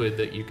pink fluid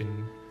that you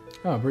can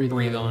Oh, breathe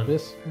on.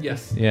 this.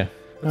 Yes, yeah.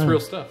 that's real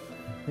stuff.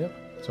 Yep,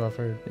 that's what I've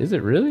heard. Is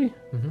it really?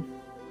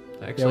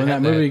 I actually Yeah, when that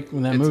have movie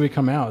It's- movie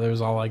come out, there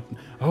was all like,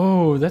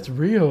 "Oh, that's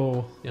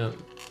real." Yeah,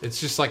 it's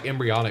just like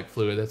embryonic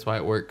fluid. That's why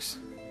it works.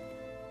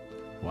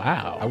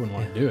 Wow. I wouldn't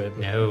want to do it.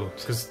 But. No,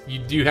 because you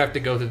do have to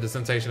go through the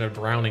sensation of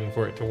drowning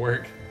for it to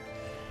work.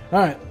 All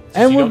right,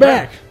 and you we're don't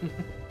back.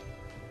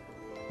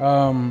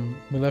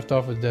 We left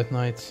off with Death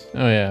Knights.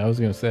 Oh yeah, I was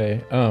gonna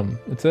say.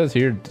 It says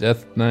here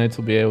Death Knights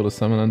will be able to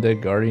summon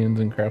undead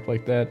guardians and crap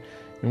like that.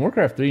 In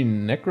Warcraft 3,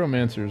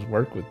 necromancers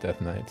work with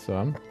Death Knights, so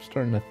I'm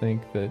starting to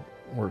think that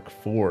work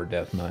for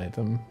Death Knights.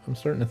 I'm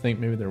starting to think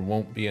maybe there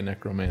won't be a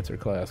Necromancer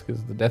class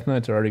because the Death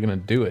Knights are already going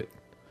to do it.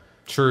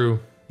 True.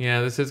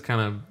 Yeah, this is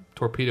kind of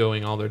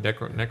torpedoing all their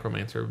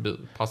Necromancer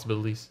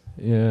possibilities.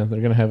 Yeah,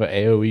 they're going to have an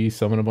AoE,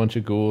 summon a bunch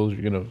of ghouls.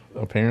 You're going to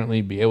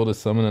apparently be able to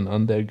summon an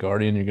undead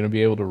guardian. You're going to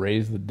be able to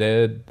raise the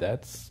dead.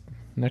 That's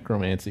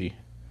necromancy.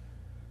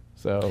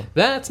 So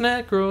that's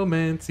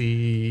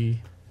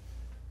necromancy.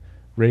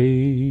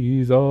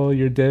 Raise all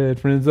your dead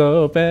friends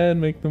up and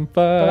make them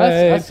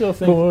fight I still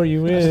think, for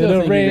you in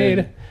a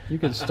raid. You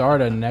could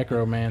start a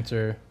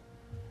necromancer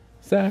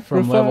Sacrifice.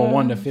 from level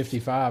 1 to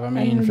 55. I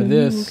mean, for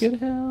this,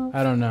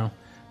 I don't know.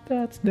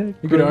 That's you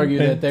could argue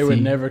that they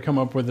would never come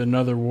up with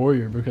another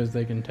warrior because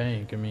they can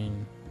tank. I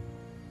mean,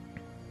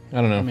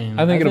 I don't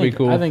know. I think it'll be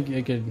cool. I think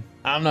it could.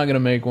 I'm not gonna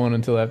make one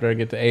until after I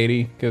get to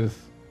 80 because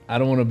I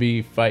don't want to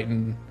be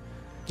fighting.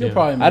 You'll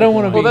probably. Make I don't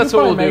want to be. Well, that's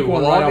what we'll make do.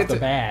 one We'll right all off the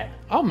bat.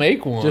 I'll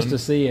make one just to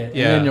see it,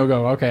 Yeah. and then you'll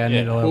go, okay, I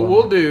need to level. What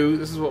we'll do.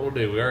 This is what we'll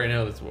do. We already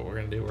know this is what we're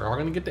gonna do. We're all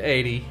gonna get to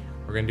 80.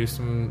 We're gonna do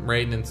some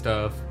raiding and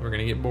stuff. We're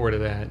gonna get bored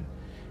of that,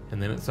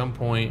 and then at some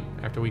point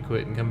after we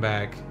quit and come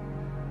back,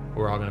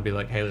 we're all gonna be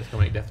like, hey, let's go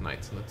make Death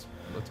Knights and let's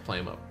play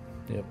them up.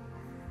 Yep.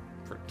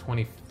 For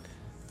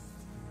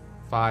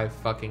 25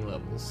 fucking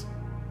levels.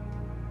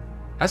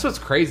 That's what's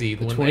crazy.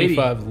 The when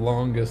 25 80,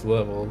 longest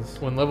levels.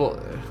 When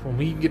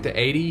we get to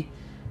 80,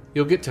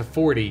 you'll get to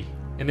 40,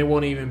 and it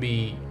won't even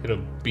be.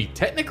 It'll be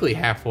technically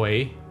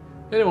halfway.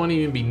 But it won't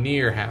even be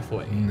near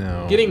halfway.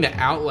 No. Getting to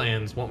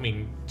Outlands won't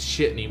mean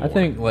shit anymore. I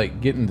think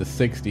like getting to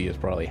 60 is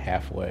probably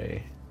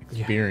halfway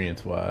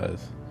experience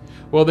wise.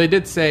 Well, they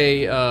did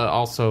say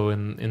also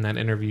in that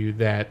interview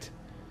that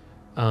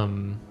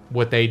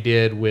what they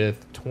did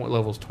with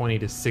levels 20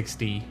 to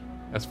 60,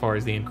 as far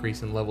as the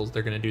increase in levels,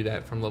 they're going to do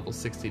that from level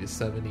 60 to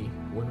 70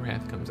 when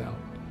Wrath comes out.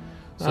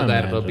 So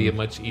that'll be a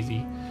much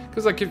easy.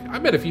 Because like I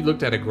bet if you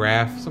looked at a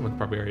graph, someone's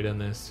probably already done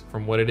this,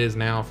 from what it is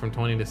now from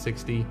 20 to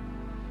 60,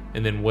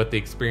 and then what the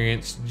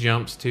experience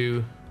jumps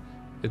to,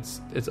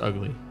 it's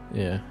ugly.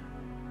 Yeah.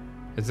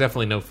 It's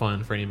definitely no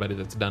fun for anybody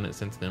that's done it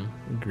since then.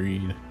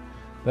 Agreed.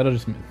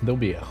 There'll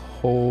be a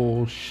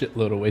whole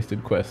shitload of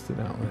wasted quests in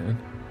Outland.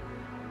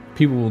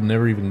 People will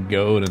never even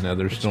go to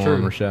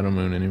Netherstorm or Shadow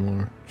Moon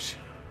anymore.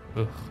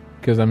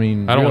 Because I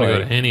mean, I don't want to go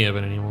to any of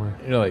it anymore.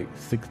 You're like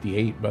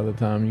 68 by the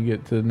time you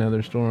get to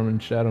Netherstorm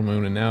and Shadow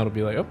Moon, and now it'll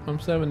be like, oh, I'm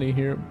 70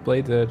 here at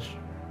Blade's Edge.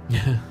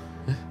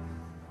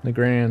 The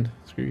Grand.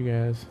 Screw you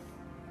guys.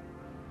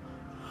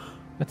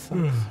 That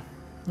sucks.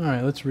 All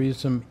right, let's read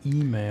some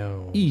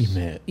emails.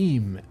 Email.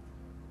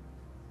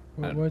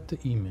 What the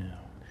email?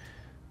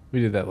 We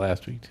did that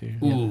last week too.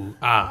 Ooh,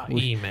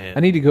 email. I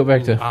need to go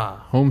back to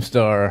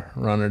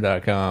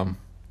homestarrunner.com.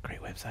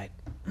 Great website.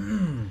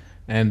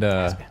 And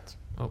oh,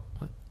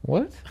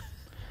 what?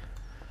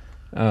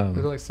 We're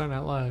like starting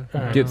out live.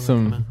 Get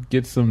some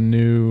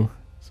new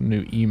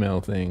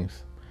email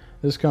things.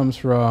 This comes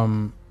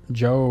from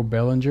Joe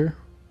Bellinger.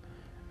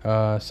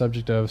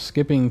 Subject of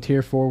skipping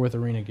tier 4 with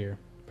arena gear.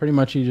 Pretty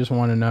much, he just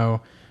want to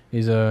know.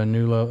 He's a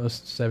new level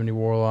 70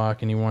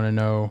 warlock, and he want to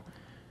know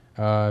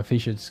if he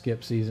should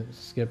skip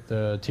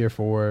the tier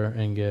 4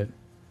 and get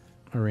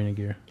arena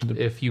gear.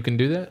 If you can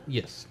do that,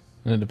 yes.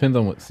 And it depends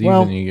on what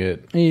season you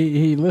get.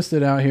 He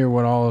listed out here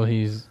what all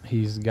he's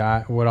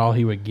got, what all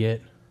he would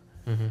get,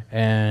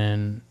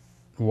 and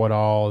what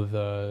all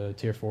the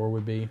tier 4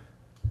 would be.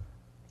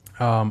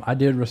 I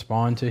did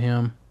respond to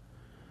him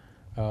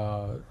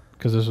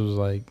because this was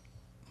like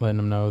letting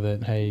him know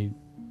that, hey,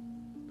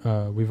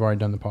 we've already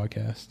done the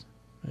podcast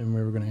and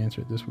we were going to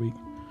answer it this week.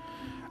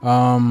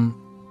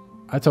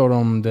 I told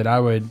him that I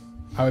would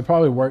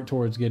probably work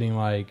towards getting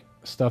like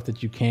stuff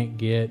that you can't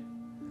get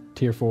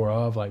tier 4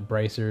 of, like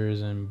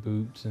bracers and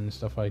boots and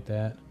stuff like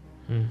that,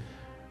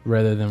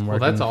 rather than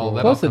working. Well, that all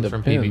comes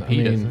from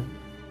PvP, doesn't it?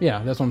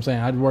 Yeah, that's what I'm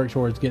saying. I'd work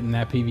towards getting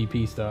that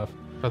PvP stuff.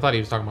 I thought he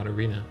was talking about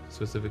arena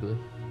specifically.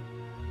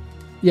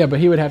 Yeah, but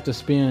he would have to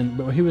spend.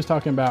 But he was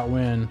talking about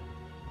when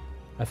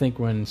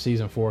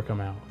season 4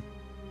 come out.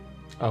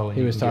 Oh,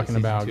 he was talking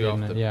about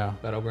getting it. Yeah,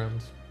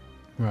 Battlegrounds.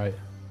 Right.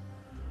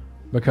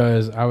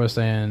 Because I was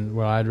saying,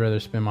 well, I'd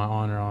rather spend my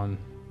honor on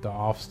the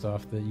off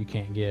stuff that you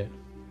can't get.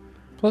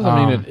 Plus,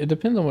 I mean, it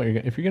depends on what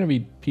if you're going to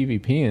be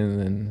PvPing,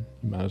 then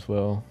you might as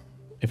well.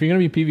 If you're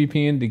going to be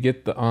PvPing to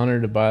get the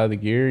honor to buy the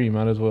gear, you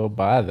might as well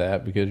buy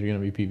that because you're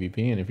going to be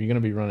PvPing. If you're going to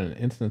be running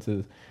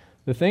instances,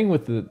 the thing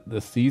with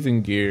the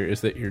season gear is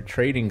that you're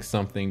trading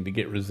something to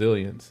get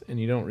resilience, and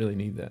you don't really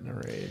need that in a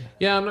raid.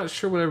 Yeah, I'm not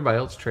sure what everybody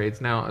else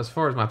trades. Now, as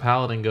far as my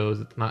paladin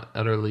goes, it's not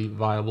utterly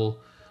viable.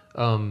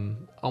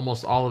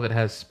 Almost all of it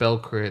has spell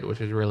crit, which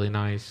is really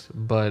nice,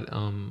 but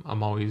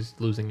I'm always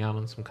losing out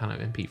on some kind of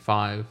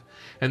MP5,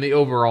 and the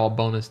overall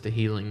bonus to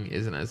healing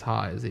isn't as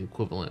high as the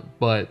equivalent,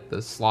 but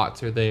the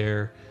slots are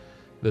there,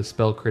 the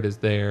spell crit is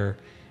there,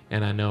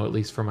 and I know at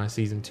least for my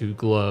season 2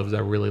 gloves, I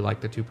really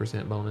like the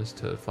 2% bonus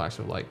to Flash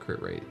of Light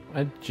crit rate.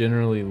 I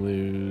generally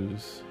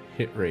lose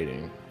hit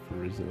rating for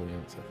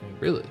resilience, I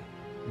think. Really?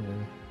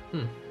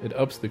 Yeah. It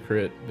ups the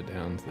crit, but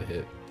downs the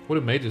hit. What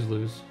do mages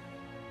lose?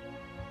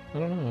 I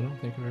don't know. I don't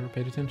think I've ever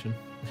paid attention.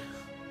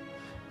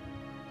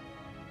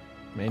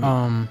 Maybe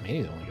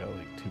he's only got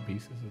like 2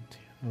 pieces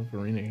of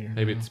arena gear.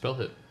 Maybe it's spell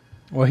hit.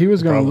 Well, he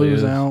was going to Probably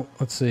lose is. out.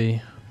 Let's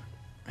see.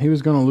 He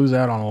was going to lose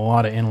out on a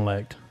lot of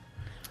intellect.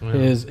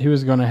 Yeah. He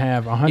was going to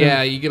have 100.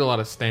 Yeah, you get a lot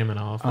of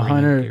stamina off.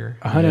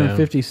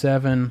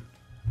 157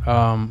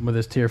 with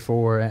his tier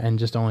 4 and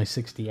just only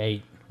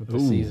 68 with the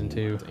season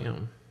 2.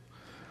 Damn.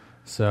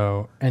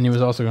 So, and he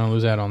was also going to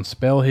lose out on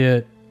spell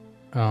hit,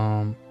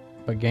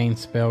 but gain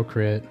spell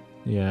crit.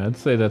 Yeah, I'd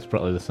say that's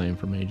probably the same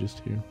for mages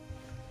too.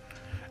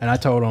 And I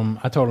told him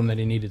that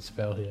he needed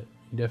spell hit.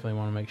 You definitely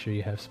want to make sure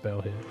you have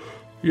spell hit.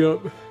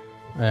 Yep.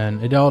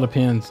 And it all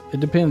depends.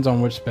 It depends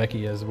on which spec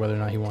he is, whether or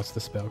not he wants the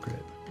spell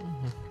crit.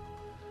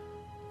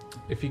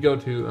 If you go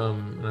to,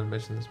 and I've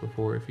mentioned this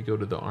before, if you go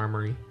to the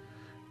armory,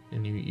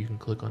 and you can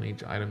click on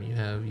each item you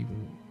have, you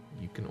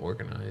can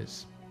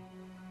organize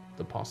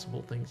the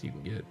possible things you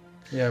can get.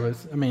 Yeah, but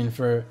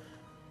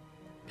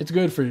it's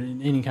good for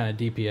any kind of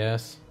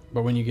DPS.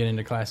 But when you get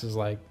into classes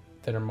like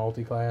that are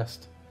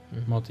multi-classed,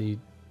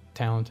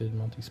 multi-talented,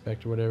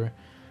 multi-spec or whatever,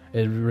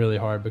 it's really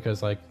hard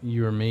because like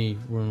you or me,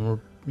 when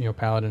we're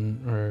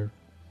paladin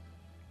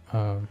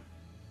or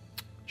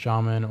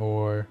shaman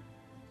or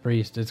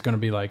priest, it's going to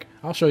be like,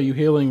 I'll show you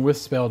healing with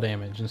spell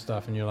damage and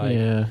stuff, and you're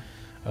like,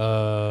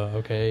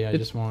 okay, I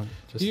just want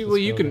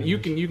you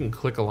can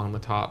click along the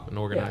top and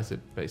organize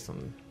it based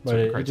on but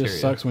certain it criteria.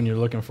 just sucks when you're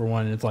looking for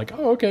one and it's like,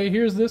 oh, okay,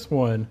 here's this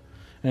one,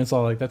 and it's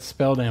all like, that's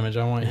spell damage,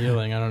 I want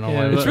healing, I don't know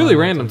why. It's really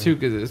random too,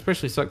 because it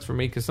especially sucks for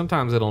me because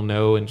sometimes it'll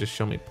know and just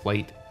show me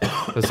plate,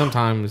 but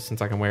sometimes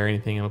since I can wear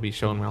anything, it'll be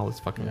showing me all this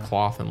fucking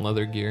cloth and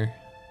leather gear.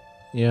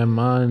 Yeah,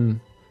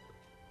 mine.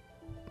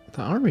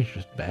 The Armory's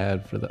just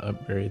bad for the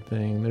upgrade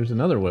thing. There's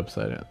another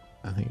website,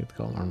 I think it's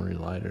called Armory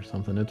Light or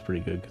something. It's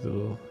pretty good because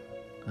it'll.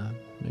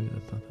 Maybe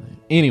that's not the name.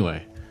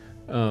 Anyway,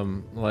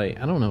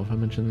 like, I don't know if I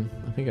mentioned.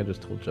 I think I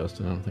just told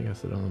Justin. I don't think I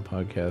said it on the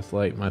podcast.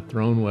 Like, my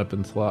thrown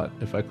weapon slot,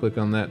 if I click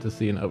on that to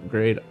see an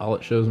upgrade, all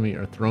it shows me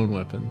are thrown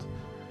weapons.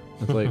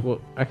 It's like,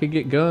 well, I could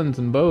get guns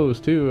and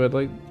bows too.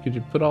 Could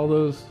you put all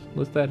those?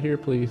 List that here,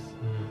 please.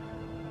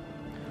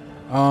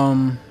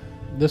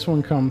 This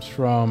one comes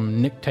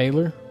from Nick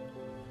Taylor.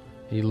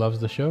 He loves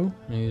the show,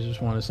 and he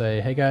just want to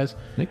say, "Hey guys,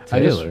 Nick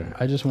Taylor.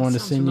 I just wanted to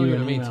send you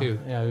an email." Me too.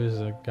 Yeah, he was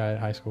a guy at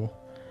high school.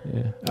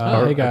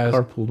 Yeah. Hey guys, I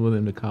carpooled with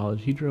him to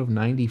college. He drove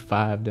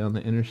 95 down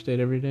the interstate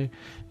every day,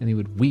 and he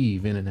would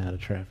weave in and out of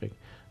traffic.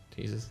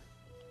 Jesus.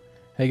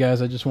 Hey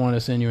guys, I just wanted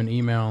to send you an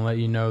email and let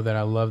you know that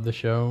I love the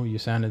show. You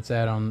sounded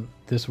sad on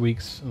last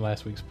week's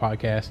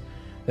podcast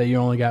that you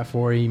only got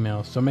 4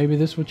 emails, so maybe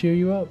this will cheer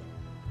you up.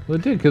 Well,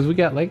 it did, because we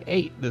got like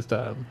 8 this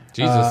time.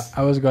 Jesus.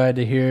 I was glad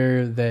to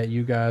hear that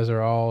you guys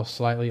are all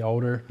slightly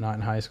older, not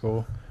in high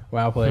school,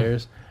 WoW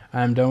players.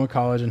 I am done with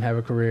college and have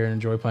a career and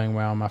enjoy playing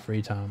WoW in my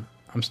free time.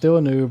 I'm still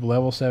a noob,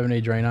 level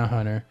 70 Draenei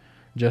Hunter.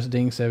 Just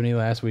dinged 70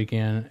 last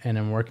weekend, and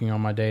I'm working on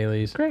my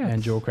dailies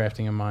and jewel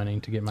crafting and mining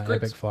to get my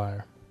epic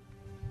flyer.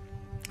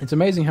 It's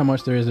amazing how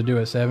much there is to do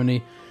at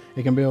 70.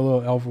 It can be a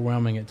little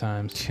overwhelming at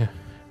times.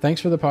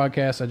 Thanks for the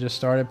podcast. I just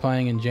started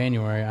playing in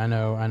January. I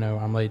know,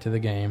 I'm late to the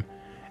game.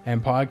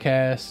 And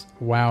podcasts,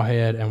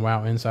 Wowhead, and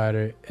WoW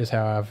Insider is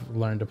how I've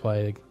learned to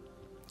play.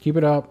 Keep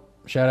it up.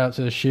 Shout out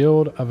to the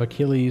Shield of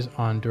Achilles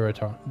on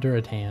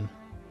Duratan.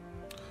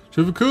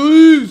 Shield of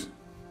Achilles!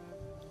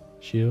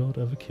 Shield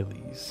of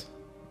Achilles.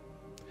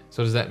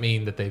 So does that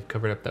mean that they've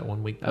covered up that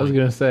 1 week? I was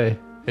going to say.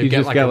 They've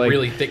got like a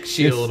really thick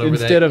shield over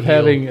that. Instead of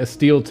having a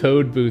steel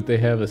toed boot, they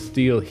have a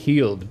steel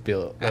heeled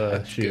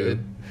shield.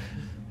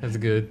 That's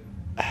good.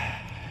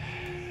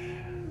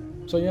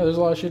 So yeah, there's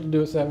a lot of shit to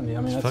do at 70.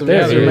 I mean, that's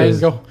there your main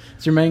is. goal.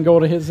 It's your main goal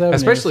to hit 70.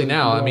 Especially So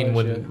now. you I do mean,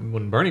 all that shit.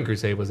 when Burning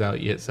Crusade was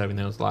out, you hit 70.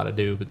 There was a lot to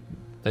do, but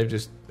they've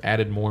just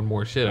added more and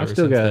more shit.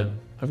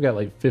 I've got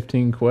like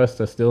 15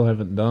 quests I still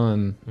haven't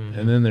done,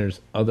 and then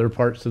there's other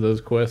parts of those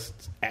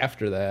quests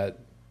after that.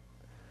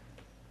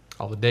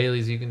 All the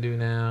dailies you can do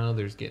now.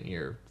 There's getting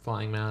your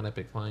flying mount,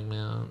 epic flying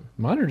mount.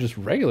 Mine are just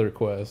regular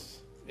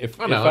quests.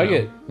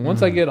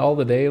 Once I get all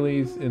the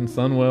dailies in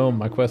Sunwell,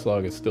 my quest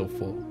log is still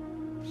full.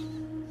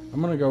 I'm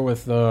gonna go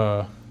with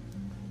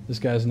this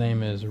guy's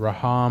name is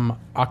Raham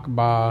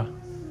Akbar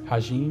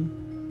Hajim.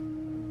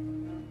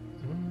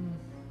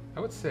 I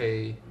would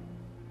say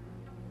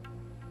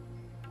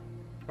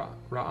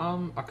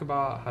Ra'am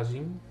Akaba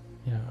Hajim.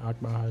 Yeah,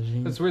 Akbar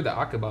Hajim. It's weird that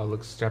Akaba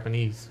looks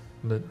Japanese,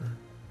 but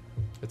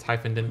it's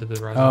hyphened into the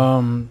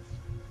Rajim.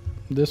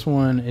 This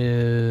one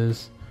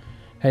is,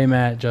 hey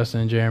Matt,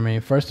 Justin, and Jeremy.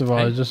 First of all,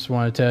 I just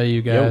want to tell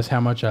you guys how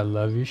much I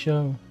love your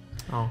show.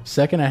 Oh.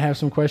 Second, I have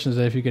some questions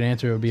that if you could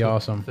answer, it would be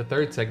awesome. The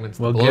third segment's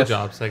the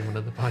blowjob segment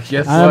of the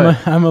podcast.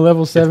 I'm a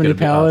level 70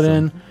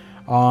 paladin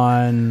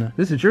on...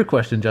 This is your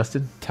question,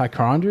 Justin.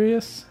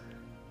 Tichondrius?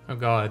 Oh,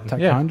 God.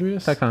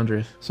 Tichondrius?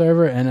 Tichondrius.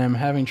 Server, and I'm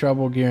having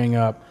trouble gearing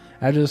up.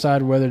 I have to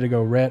decide whether to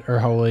go Ret or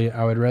Holy.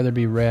 I would rather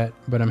be Ret,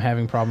 but I'm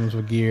having problems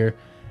with gear.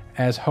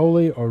 As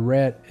Holy or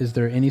Ret, is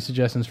there any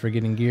suggestions for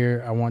getting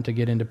gear? I want to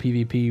get into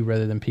PvP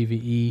rather than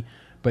PvE,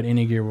 but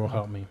any gear will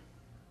help me.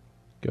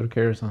 Go to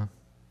Karazhan.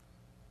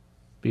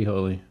 Be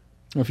Holy.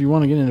 If you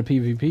want to get into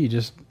PvP,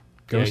 just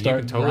go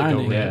start totally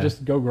grinding. go,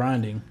 Just go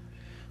grinding.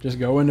 Just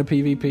go into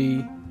PvP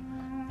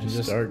and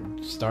just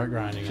start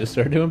grinding. Just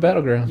start doing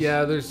Battlegrounds.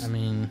 Yeah, there's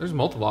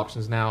multiple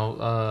options now.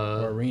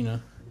 or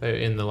Arena.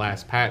 In the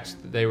last patch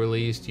that they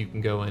released, you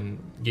can go and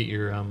get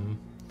your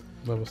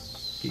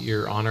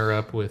honor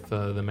up with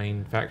the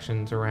main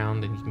factions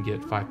around, and you can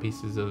get 5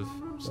 pieces of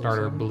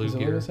starter blue Is it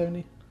gear. level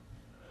 70?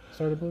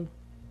 Starter blue?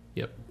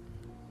 Yep.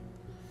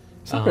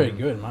 It's not very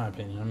good in my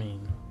opinion. I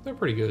mean, they're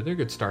pretty good. They're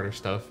good starter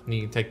stuff. And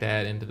you can take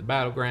that into the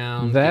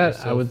battleground.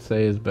 That I would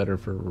say is better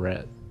for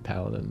Ret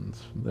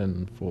Paladins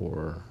than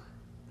for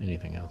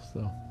anything else,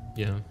 though.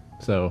 Yeah.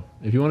 So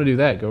if you want to do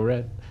that, go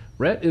Ret.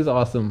 Ret is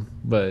awesome,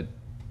 but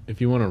if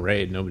you want to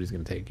raid, nobody's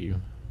going to take you.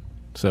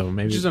 So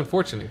maybe, which is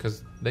unfortunate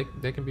because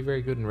they can be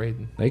very good in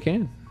raiding. They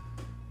can.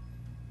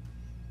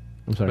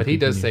 I'm sorry, but he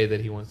does say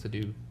that he wants to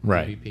do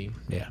PvP.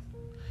 Yeah.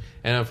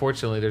 And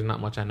unfortunately, there's not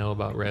much I know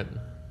about Ret.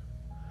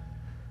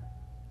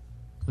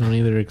 I don't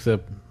either,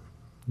 except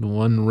the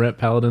one Ret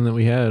Paladin that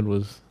we had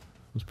was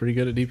pretty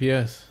good at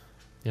DPS.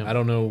 Yep. I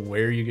don't know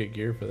where you get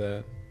gear for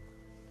that.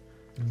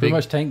 pretty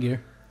much tank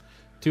gear.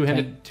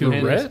 Two-handed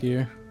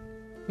gear.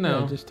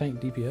 No, yeah, just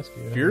tank DPS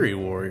gear. Fury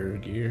Warrior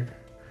gear.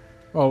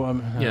 Oh,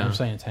 I'm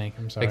saying tank.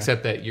 I'm sorry.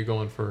 Except that you're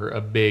going for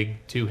a big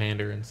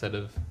two-hander instead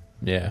of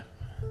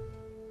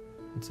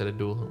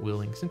dual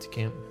wielding, since you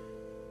can't.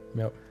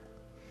 Yep.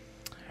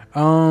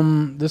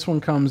 This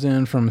one comes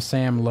in from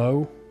Sam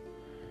Lowe.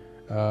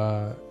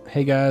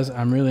 Hey guys,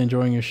 I'm really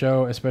enjoying your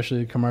show, especially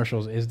the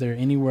commercials. Is there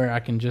anywhere I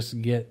can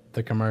just get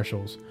the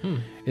commercials?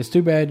 It's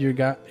too bad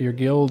your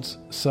guilds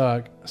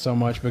suck so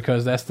much,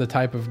 because that's the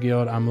type of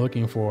guild I'm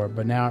looking for.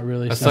 But now it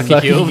really seems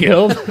like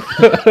guild.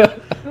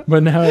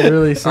 But now it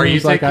really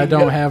seems like I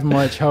don't have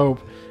much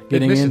hope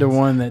getting into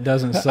one that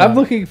doesn't suck. I'm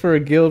looking for a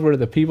guild where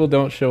the people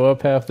don't show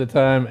up half the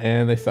time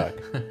and they suck.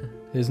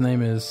 His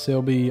name is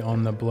Silby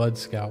on the Blood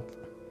Scalp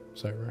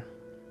server.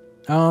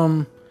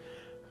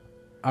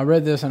 I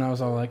read this and I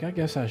was all like, I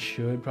guess I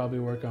should probably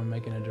work on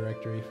making a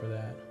directory for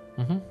that.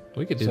 Mm-hmm.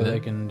 We could do that. So they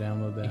can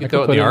download that. You can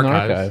throw it in the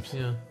archives.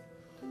 Yeah.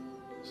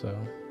 So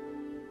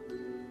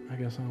I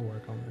guess I'll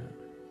work on that.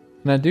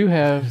 And I do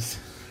have...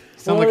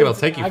 Sounds like it'll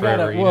take you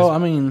forever.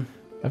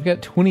 I've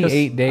got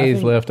 28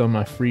 days left on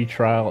my free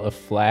trial of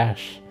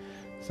Flash.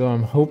 So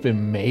I'm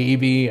hoping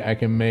maybe I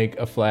can make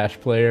a Flash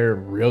player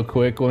real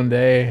quick one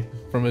day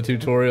from a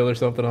tutorial or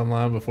something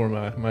online before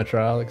my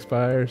trial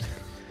expires.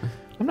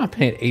 I'm not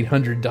paying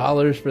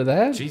 $800 for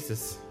that.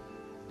 Jesus.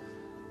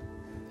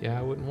 Yeah,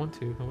 I wouldn't want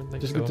to. I wouldn't think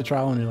Just so. get the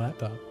trial on your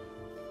laptop.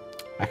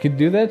 I could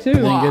do that too.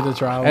 And then get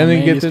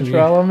the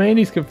trial on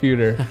Manny's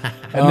computer.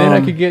 And then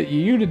I could get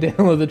you to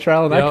download the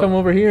trial and I come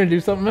over here and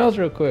do something else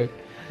real quick.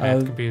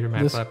 Computer,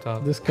 Mac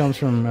laptop. This comes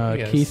from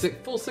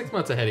Keith. Full 6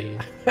 months ahead of you.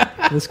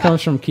 This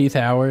comes from Keith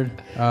Howard.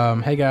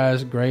 Hey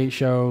guys, great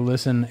show.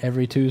 Listen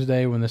every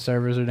Tuesday when the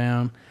servers are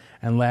down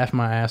and laugh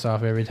my ass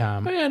off every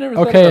time. Oh, yeah, I never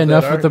okay,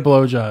 enough with the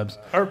blowjobs.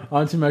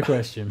 On to my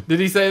question. Did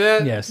he say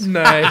that? Yes.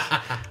 Nice.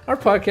 Our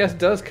podcast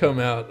does come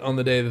out on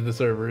the day that the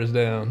server is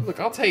down. Look,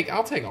 I'll take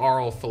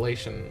oral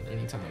fellation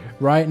anytime.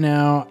 Right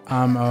now,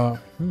 I'm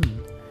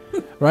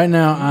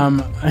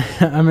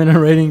I'm in a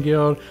raiding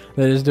guild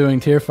that is doing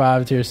tier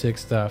 5, tier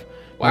 6 stuff.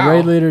 Wow. The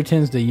raid leader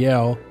tends to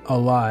yell a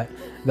lot.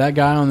 That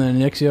guy on the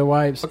Nixia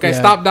wipes. Okay,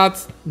 stop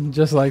dots.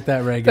 Just like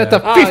that raid guy.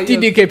 That's a 50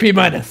 DKP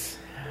minus.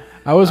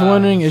 I was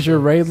wondering, is your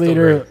raid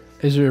leader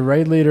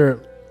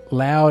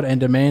loud and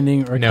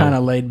demanding, or kind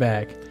of laid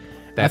back?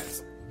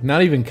 That's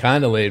not even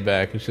kind of laid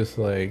back. It's just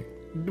like,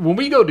 when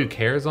we go do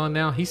Karazhan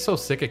now, he's so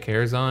sick of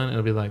Karazhan,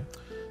 it'll be like,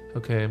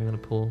 okay, I'm gonna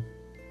pull.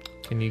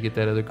 Can you get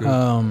that other group?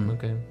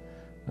 Okay.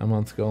 I'm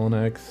on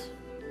Skullnex.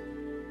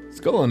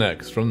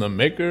 Skullnex from the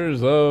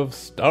makers of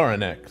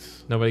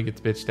Staranex. Nobody gets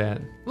bitched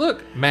at.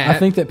 Look, Matt. I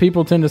think that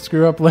people tend to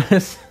screw up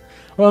less.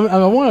 Well,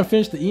 I want to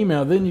finish the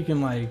email, then you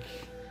can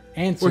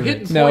answer. We're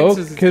hitting points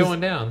as it's going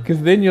down.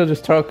 Because then you'll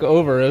just talk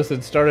over us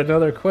and start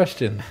another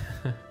question.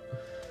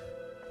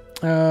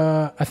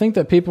 I think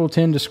that people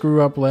tend to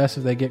screw up less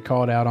if they get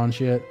called out on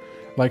shit,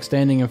 like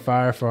standing in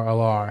fire for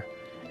Alar.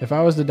 If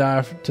I was to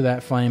die to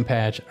that flame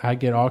patch, I'd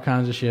get all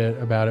kinds of shit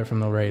about it from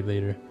the raid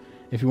leader.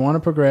 If you want to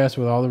progress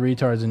with all the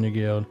retards in your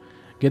guild,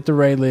 get the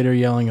raid leader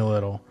yelling a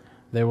little.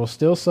 They will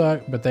still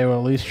suck, but they will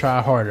at least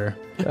try harder.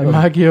 In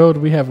my guild,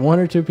 we have 1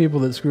 or 2 people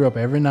that screw up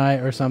every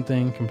night or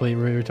something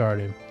completely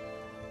retarded.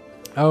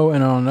 Oh,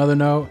 and on another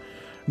note,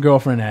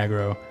 girlfriend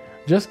aggro.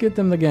 Just get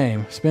them the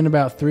game. Spend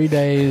about 3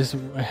 days,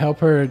 help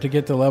her to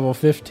get to level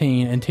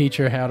 15 and teach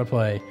her how to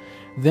play.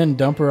 Then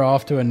dump her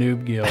off to a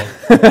noob guild.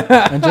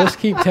 And just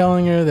keep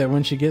telling her that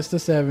when she gets to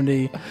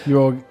 70,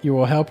 you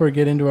will help her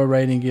get into a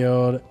raiding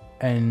guild,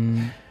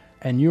 and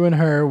you and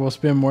her will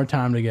spend more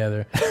time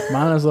together.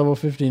 Mine is level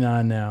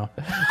 59 now.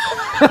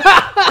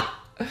 I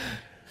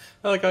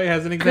like how he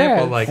has an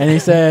example. And he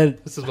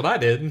said, this is what I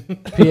did.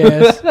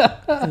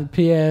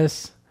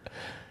 P.S.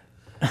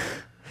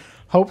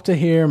 Hope to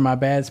hear my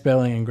bad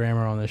spelling and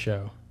grammar on the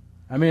show.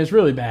 I mean, it's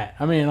really bad.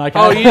 I mean,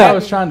 I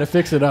was trying to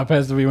fix it up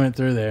as we went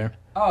through there.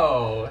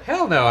 Oh,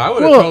 hell no. I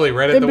would have totally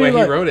read it the way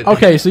he wrote it.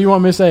 Okay, so you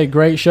want me to say,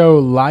 great show,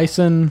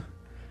 Lyson,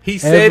 He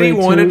said he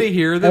wanted to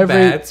hear the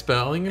bad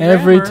spelling and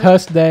every grammar.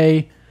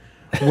 Tuesday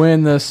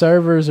when the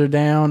servers are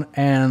down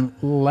and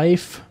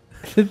laugh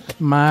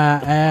my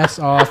ass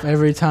off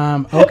every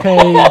time.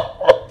 Okay,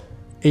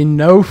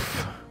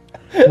 enough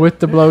with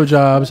the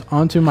blowjobs.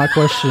 On to my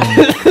question.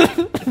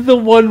 The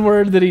one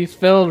word that he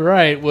spelled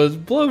right was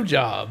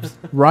blowjobs.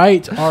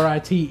 Right,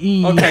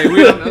 R-I-T-E. Okay,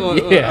 we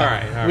don't. Yeah,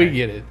 all right. we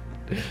get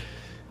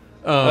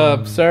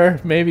it. Sir,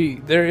 maybe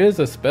there is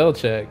a spell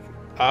check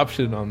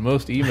option on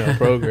most email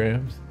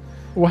programs.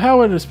 Well, how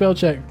would a spell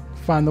check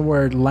find the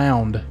word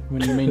loud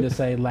when you mean to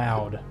say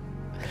loud?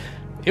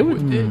 It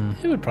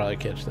would probably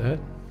catch that.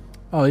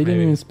 Oh, he didn't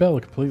Maybe. even spell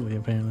it completely,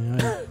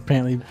 apparently. I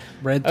apparently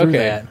read through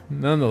that.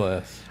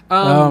 Nonetheless.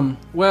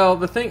 Well,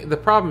 the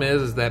problem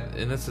is that,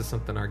 and this is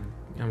something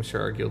I'm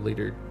sure our guild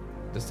leader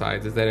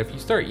decides, is that if you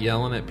start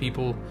yelling at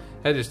people,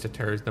 that just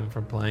deters them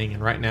from playing.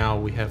 And right now,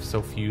 we have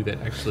so few that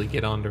actually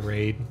get on to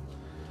raid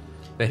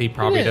that he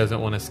probably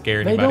doesn't want to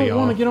scare They anybody don't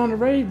want to off. get on the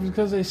raid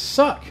because they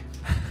suck.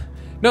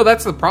 No,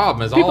 that's the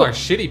problem. Is all People- our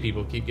shitty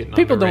people keep getting on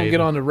People the don't raid. get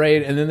on the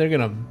raid, and then they're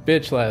going to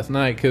bitch last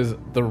night because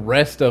the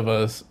rest of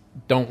us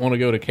don't want to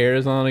go to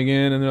Karazhan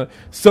again. And they're like,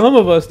 some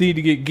of us need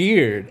to get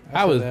geared.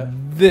 I was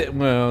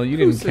well, you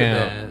didn't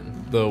said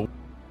count the...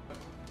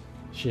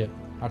 Shit.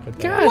 I put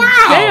that.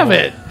 God damn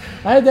it!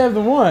 I had to have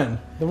the one.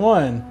 The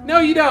one. No,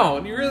 you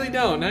don't. You really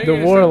don't. Now The you're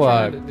gonna start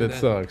warlock trying to do that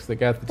sucks. They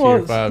got the tier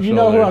Well, 5 you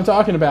know who I'm shoulders.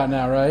 talking about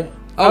now, right?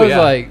 I was yeah.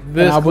 like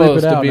this I'll bleep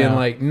close it to out being now.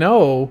 like,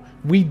 no,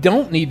 we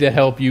don't need to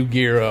help you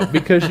gear up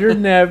because you're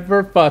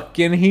never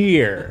fucking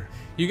here.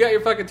 You got your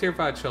fucking tier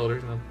 5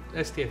 shoulders. No,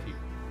 STFU.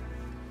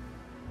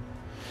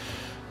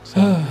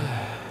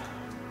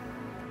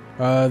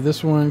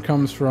 This one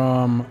comes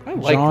from I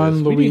like John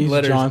this. We need Louise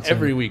letters Johnson.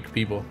 every week,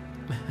 people.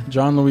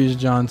 John Louise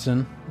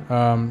Johnson.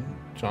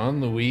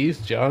 John Louise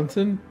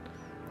Johnson?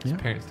 His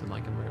parents didn't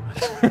like him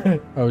very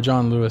much. Oh,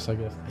 John Lewis, I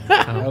guess.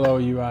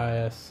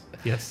 L-O-U-I-S.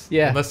 Yes.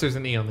 Yeah. Unless there's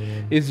an E on the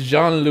end. It's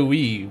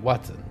Jean-Louis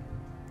Watson.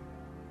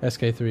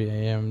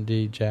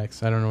 SK3AMD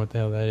Jax. I don't know what the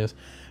hell that is.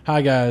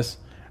 Hi, guys.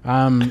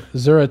 I'm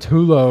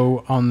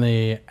Zuratulo on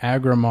the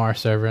Agramar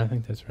server. I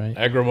think that's right.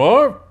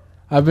 Agramar?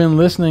 I've been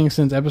listening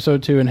since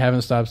episode 2 and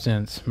haven't stopped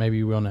since. Maybe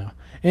you will now.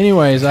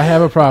 Anyways, I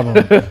have a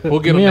problem. We'll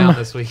get Me him and down my-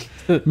 this week.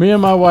 Me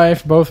and my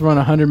wife both run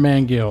a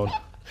 100-man guild.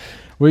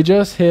 We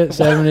just hit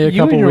 70 a You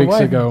couple and your weeks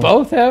wife ago.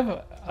 both have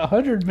a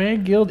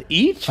 100-man guild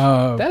each?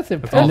 That's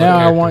impressive. And now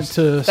I characters. want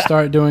to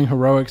start doing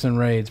heroics and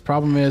raids.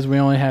 Problem is, we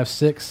only have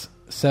 6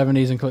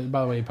 70s, including.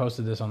 By the way, he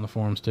posted this on the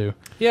forums too.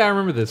 Yeah, I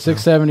remember this.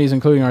 6 70s,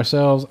 including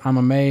ourselves. I'm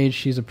a mage.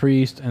 She's a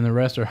priest, and the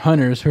rest are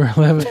hunters who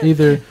are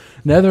either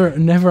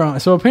never on.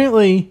 So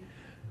apparently,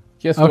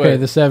 Guess okay, what?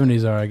 the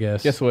 70s are, I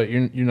guess. Guess what?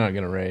 You're not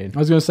going to raid. I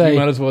was gonna say You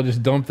might as well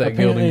just dump that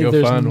guild and apparently go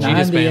there's find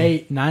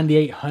one.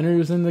 98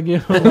 hunters in the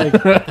guild. Like,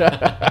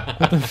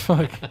 what the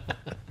fuck?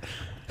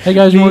 Hey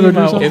guys, you want to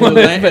go do In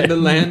something? the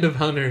land of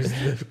hunters,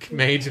 the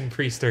mage and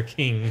priest are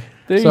king.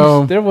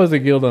 There was a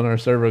guild on our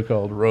server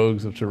called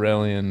Rogues of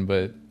Turelian,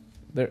 but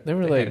there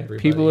were They like had everybody.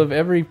 people of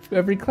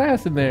every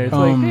class in there. It's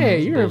like,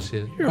 hey, you're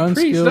bullshit. a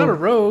priest, not a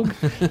rogue.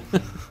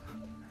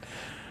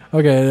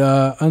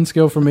 Okay,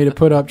 unskilled for me to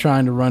put up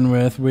trying to run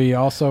with. We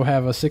also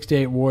have a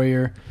 68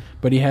 warrior,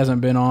 but he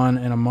hasn't been on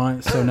in a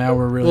month, so now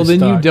we're really Well, then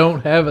stuck. you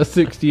don't have a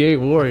 68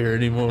 warrior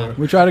anymore.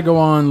 We try to go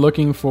on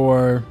looking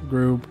for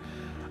group,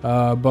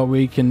 but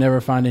we can never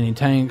find any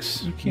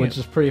tanks, can't. which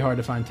is pretty hard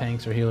to find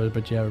tanks or healers,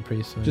 but you have a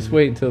priest. So Just you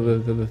wait until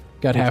the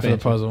got half of the expansion.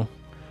 puzzle.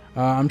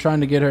 I'm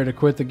trying to get her to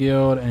quit the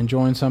guild and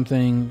join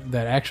something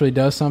that actually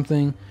does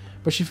something,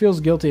 but she feels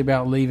guilty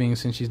about leaving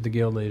since she's the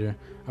guild leader.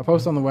 I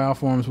post on the WoW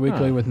forums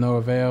weekly Huh. with no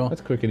avail.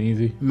 That's quick and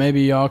easy.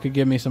 Maybe y'all could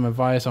give me some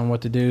advice on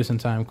what to do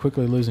since I'm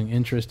quickly losing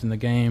interest in the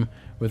game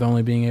with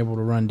only being able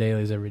to run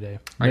dailies every day.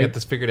 I got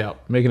this figured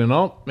out. Make it an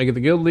alt, make it the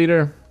guild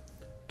leader.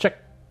 Check.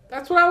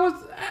 That's what I was.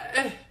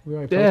 We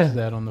already posted Yeah.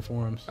 that on the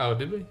forums. Oh,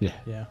 did we? Yeah.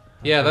 Yeah.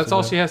 Yeah, that's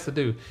all she has to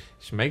do.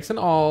 She makes an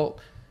alt,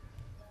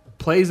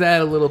 plays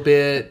that a little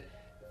bit,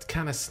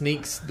 kind of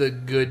sneaks the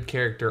good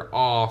character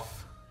off,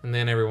 and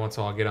then every once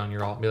in a while get on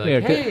your alt and be like, Yeah,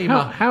 'cause hey,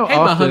 how my often-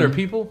 100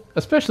 people.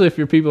 Especially if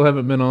your people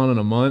haven't been on in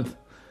a month.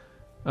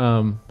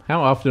 How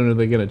often are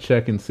they going to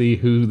check and see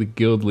who the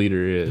guild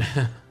leader is?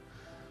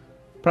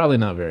 Probably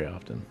not very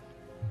often.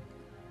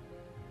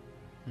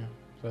 So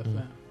that's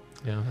that.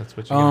 Yeah, that's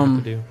what you're going to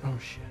have to do. Oh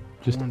shit.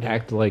 Just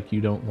act like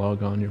you don't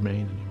log on your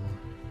main anymore.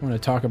 I want to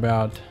talk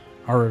about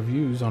our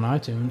reviews on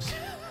iTunes.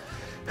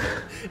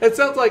 It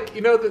sounds like,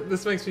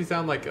 this makes me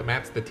sound like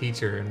Matt's the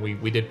teacher and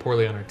we did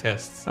poorly on our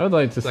tests. I would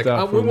like to It's like,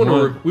 stop. we for want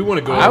one. to we want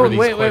to go I over would, these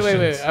wait.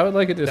 questions I would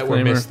like a that disclaimer.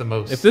 were missed the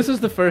most. If this is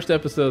the first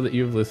episode that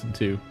you've listened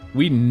to,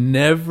 we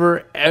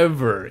never,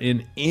 ever,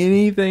 in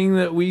anything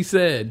that we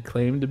said,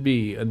 claimed to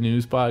be a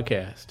news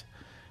podcast.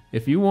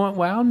 If you want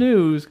WoW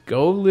news,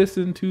 go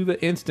listen to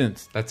the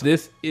instance. That's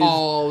this is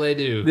all they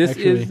do. This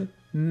Actually, is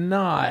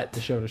not.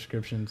 The show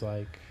descriptions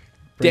like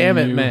Damn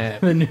bring it, you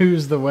Matt. the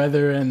news, the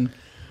weather, and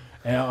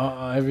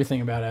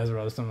everything about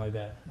Azeroth or something like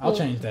that. I'll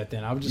change that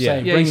then. I'll just say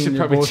you bringing should the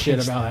probably bullshit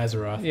change about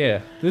Azeroth.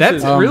 Yeah,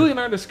 That's really in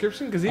our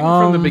description because even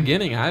from the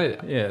beginning,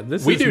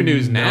 we do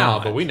news now,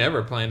 but we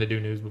never planned to do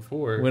news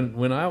before.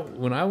 When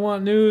I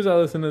want news, I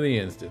listen to the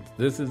Instance.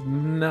 This is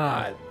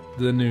not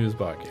the news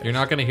podcast. You're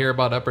not going to hear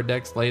about Upper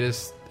Deck's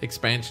latest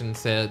expansion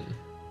set.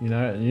 You're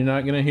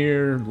not going to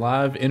hear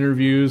live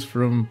interviews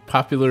from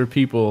popular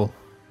people.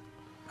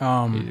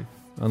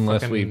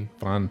 Unless we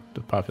find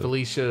the popular.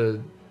 Felicia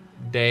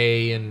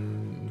Day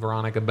and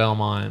Veronica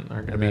Belmont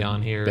are going to be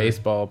on here.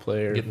 Baseball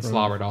player getting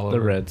slobbered all over.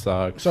 The Red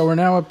Sox. So we're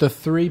now up to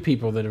 3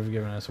 people that have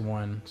given us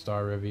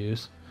 1-star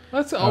reviews.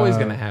 That's always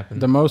going to happen.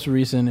 The most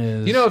recent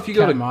is if you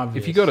go to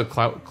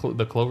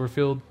the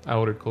Cloverfield, I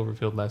ordered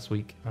Cloverfield last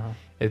week.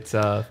 It's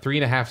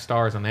 3.5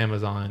 stars on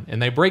Amazon,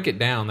 and they break it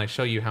down. They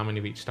show you how many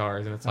of each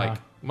stars, and it's like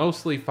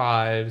mostly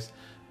 5s,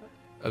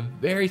 a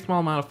very small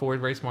amount of 4s,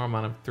 very small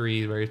amount of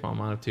 3s, very small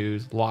amount of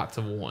 2s, lots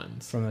of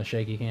 1s from the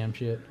shaky cam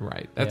shit.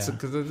 Right. That's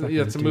because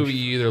that's a movie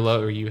you either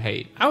love or you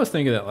hate. I was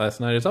thinking that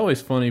last night. It's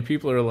always funny.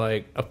 People are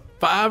like a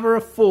 5 or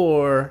a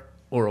 4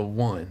 or a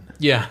 1.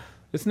 Yeah.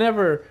 It's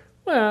never.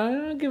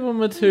 Well, I'll give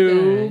them a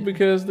 2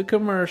 because the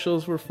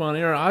commercials were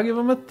funny, or I'll give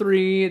them a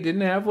 3. It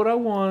didn't have what I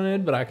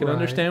wanted, but I can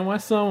understand why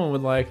someone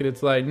would like it.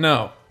 It's like,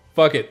 no,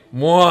 fuck it,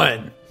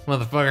 1,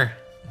 motherfucker,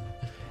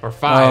 or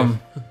 5.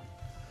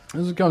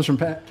 This comes from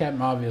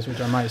Captain Obvious, which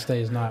I might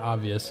say is not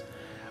obvious.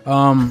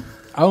 I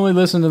only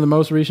listened to the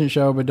most recent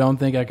show, but don't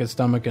think I could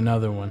stomach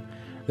another one.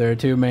 There are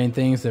 2 main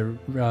things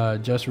that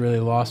just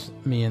really lost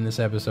me in this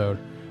episode.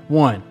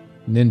 1,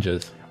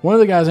 ninjas. One of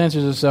the guys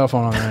answers his cell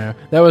phone on there.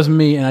 That was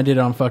me, and I did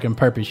it on fucking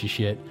purpose, you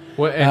shit.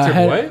 What?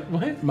 Answer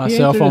what? My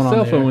cell phone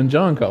on there. When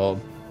John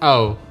called.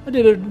 Oh. I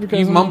did it because...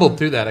 You mumbled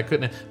through that. I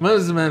couldn't...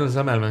 That's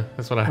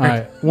what I heard.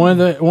 All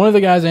right. One of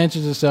the guys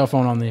answers his cell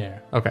phone on the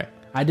air. Okay.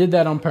 I did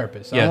that on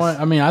purpose. Yes.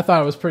 I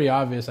thought it was pretty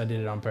obvious I did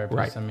it on purpose.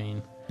 Right. I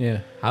mean...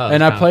 Yeah.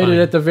 And I played it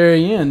at the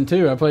very end,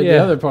 too. I played the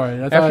other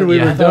part. After we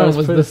were done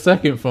was the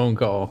second phone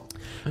call.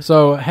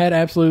 So, had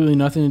absolutely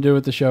nothing to do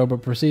with the show,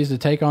 but proceeds to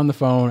take on the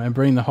phone and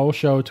bring the whole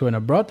show to an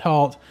abrupt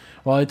halt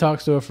while he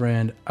talks to a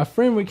friend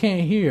we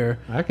can't hear,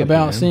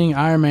 about seeing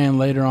Iron Man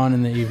later on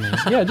in the evening.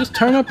 Yeah, just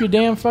turn up your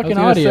damn fucking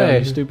audio,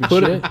 you stupid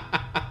shit.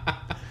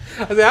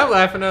 I'm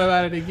laughing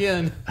about it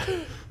again.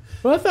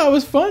 Well, I thought it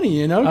was funny,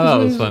 you know? I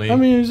thought it was funny. I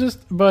mean, it was just,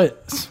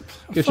 but...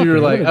 Because you were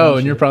like,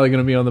 and you're probably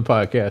going to be on the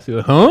podcast. You're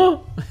like,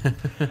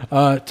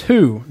 huh?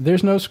 2,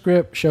 there's no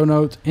script, show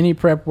notes, any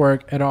prep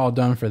work at all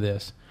done for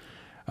this.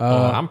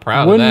 I'm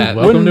proud of that.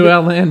 Welcome to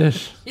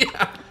Outlandish.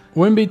 Yeah.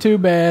 Wouldn't be too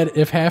bad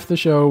if half the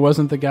show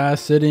wasn't the guy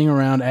sitting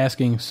around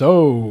asking,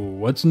 so,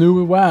 what's new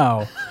with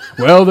WoW?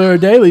 Well, there are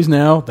dailies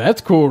now.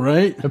 That's cool,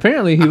 right?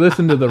 Apparently, he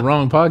listened to the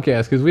wrong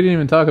podcast because we didn't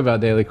even talk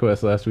about Daily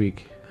Quest last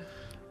week.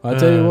 I'll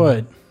tell you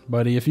what,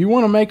 buddy, if you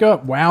want to make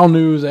up WoW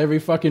news every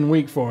fucking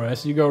week for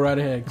us, you go right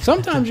ahead.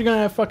 Sometimes you're going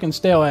to have fucking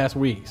stale-ass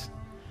weeks.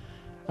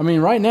 I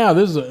mean, right now,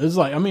 this is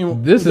like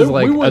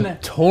a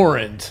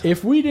torrent.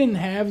 If we didn't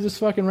have this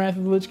fucking Wrath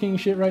of the Lich King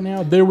shit right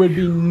now, there would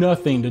be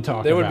nothing to talk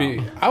about. There would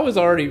be. I was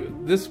already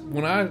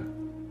when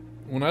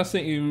I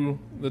sent you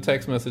the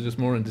text message this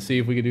morning to see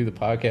if we could do the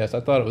podcast.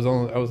 I thought it was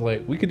only. I was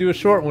like, we could do a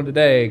short one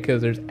today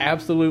because there's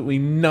absolutely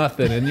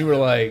nothing. And you were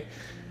like,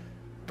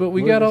 but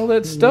we got all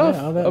that stuff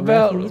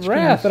about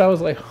Wrath. And I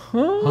was like,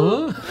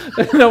 huh?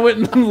 And I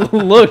went and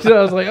looked, and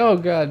I was like, oh,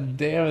 god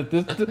damn it.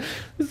 This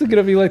is going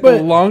to be like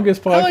the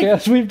longest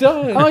podcast we've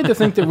done. I like to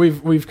think that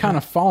we've kind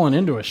of fallen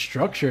into a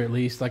structure, at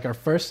least. Like, our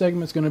first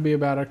segment's going to be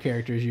about our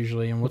characters,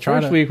 usually. And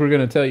first week, we're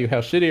going to tell you how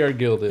shitty our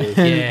guild is.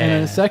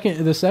 And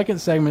the second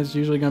segment's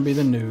usually going to be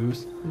the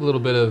news. A little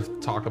bit of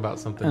talk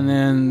about something. And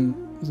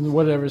then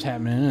whatever's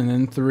happening. And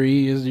then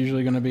 3 is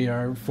usually going to be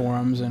our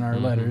forums and our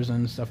letters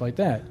and stuff like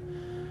that.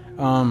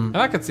 And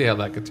I could see how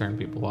that could turn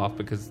people off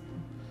because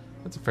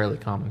that's a fairly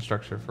common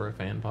structure for a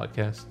fan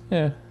podcast.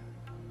 Yeah.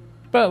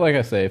 But like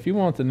I say, if you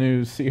want the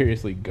news,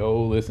 seriously,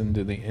 go listen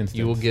to the Instance.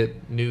 You will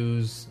get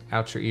news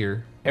out your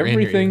ear.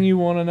 Everything you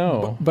want to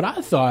know. But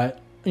I thought,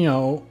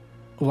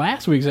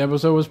 last week's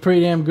episode was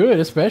pretty damn good,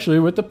 especially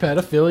with the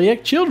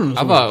pedophiliac children's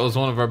I thought it was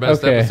one of our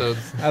best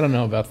episodes. I don't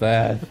know about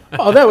that.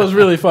 Oh, that was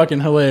really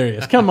fucking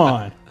hilarious. Come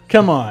on.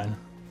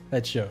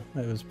 That show.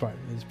 It was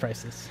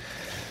priceless.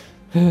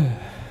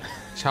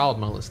 Child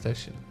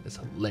molestation is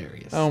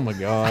hilarious. Oh my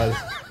god.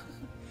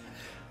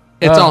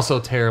 It's also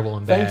terrible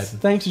and bad.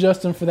 Thanks,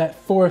 Justin, for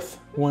that 4th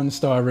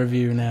 1-star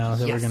review now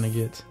that we're going to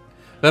get.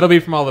 That'll be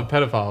from all the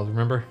pedophiles,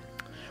 remember?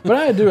 But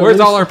I do. Where's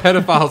all our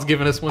pedophiles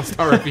giving us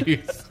 1-star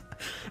reviews?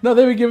 No,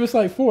 they would give us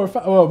like 4 or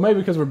 5. Well, maybe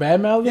because we're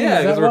bad-mouthing them?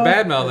 Yeah, because we're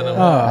bad-mouthing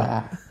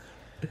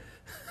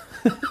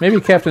them. Maybe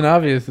Captain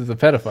Obvious is a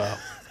pedophile.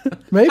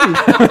 Maybe.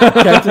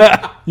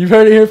 Captain, you've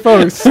heard it here,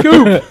 folks.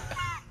 Scoop!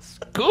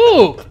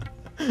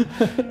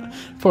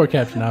 Poor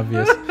Captain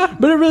Obvious.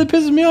 But it really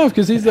pisses me off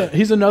because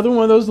he's another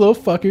one of those little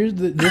fuckers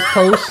that just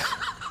posts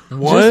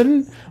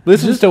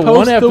listens to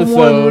one episode. The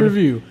one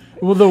review.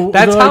 Well,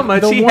 that's how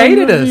much he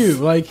hated us.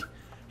 Like,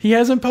 He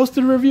hasn't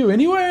posted a review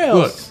anywhere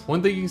Look, else.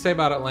 one thing you can say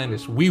about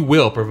Outlandish, we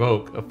will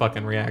provoke a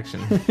fucking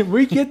reaction.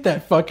 We get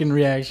that fucking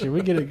reaction.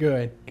 We get it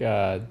good.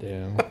 God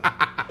damn.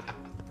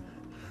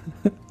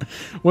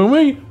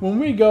 When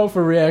we go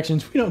for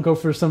reactions, we don't go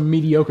for some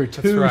mediocre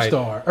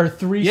 2-star or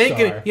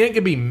 3-star. You ain't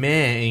gonna be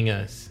meh-ing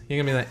us.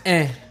 You're gonna be like,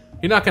 eh.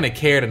 You're not gonna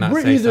care to not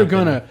We're say either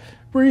something.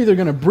 we're either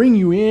gonna bring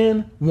you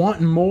in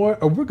wanting more,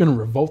 or we're gonna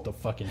revolt the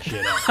fucking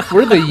shit out.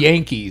 We're the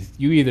Yankees.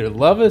 You either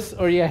love us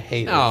or you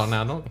hate us.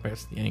 No, don't compare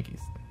us to the Yankees.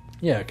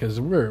 Yeah, because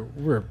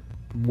we're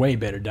way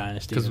better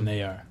dynasty than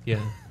they are.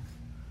 Yeah.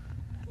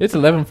 It's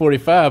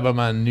 11:45 on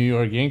my New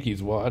York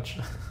Yankees watch.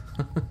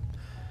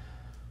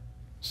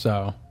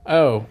 So,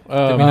 Oh,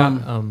 Did we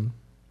not,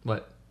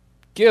 what?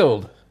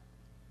 guild.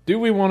 Do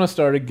we want to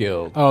start a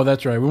guild? oh,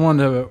 that's right.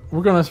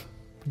 We're gonna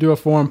do a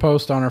forum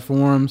post on our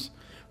forums.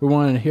 We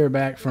wanted to hear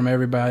back from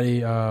everybody.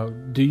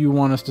 Do you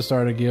want us to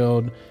start a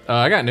guild?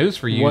 I got news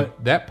for you.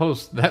 What- That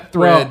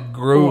thread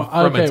grew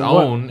from its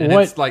own, and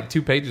it's like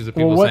 2 pages of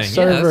people what saying,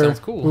 server? yeah, that sounds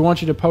cool. We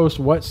want you to post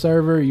what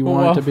server you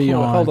want it to be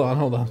on.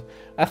 Hold on.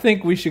 I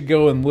think we should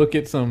go and look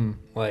at some,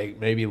 like,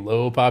 maybe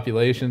low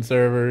population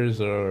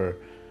servers or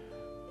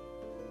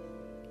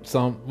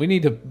some. We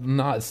need to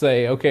not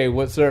say, okay,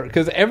 what server?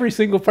 Because every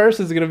single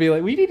person is going to be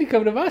like, we need to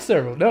come to my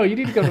server. No, you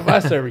need to come to my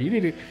server. We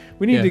need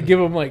to give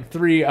them like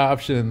 3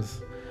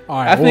 options. All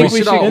right, I think we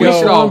should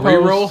all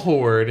reroll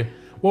Horde.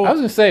 Well, I was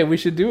going to say we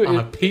should do it. On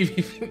a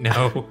PvP.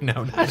 No,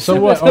 not so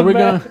what are we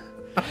gonna?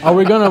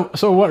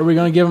 So what are we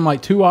gonna give them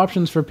like 2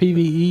 options for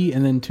PvE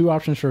and then 2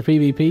 options for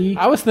PvP?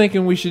 I was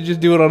thinking we should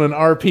just do it on an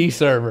RP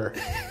server.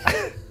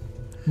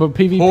 But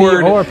PvP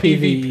Horde, or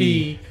PvE.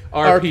 PvP,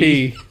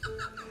 RP.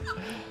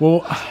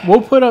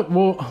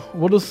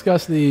 We'll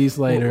discuss these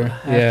later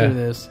Yeah. after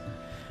this,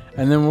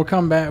 and then we'll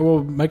come back.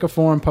 We'll make a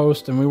forum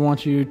post, and we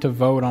want you to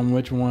vote on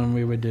which one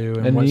we would do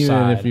and what even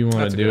side. if you want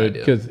That's to a do good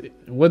it, idea. because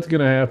what's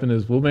going to happen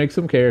is we'll make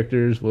some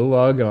characters, we'll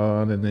log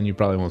on, and then you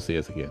probably won't see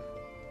us again.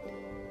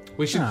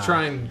 We should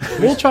try and...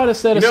 We'll try to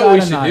set You know what aside we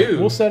a should night. do?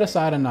 We'll set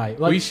aside a night.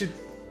 Like,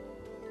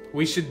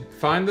 We should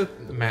find the...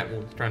 Matt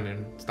was trying to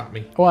stop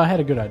me. well, I had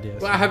a good idea.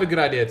 Well, I have a good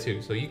idea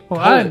too. So you Well,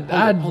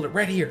 hold it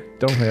right here.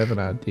 Don't have an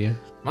idea.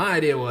 My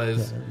idea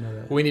was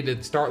we need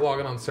to start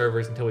logging on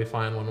servers until we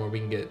find one where we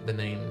can get the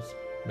names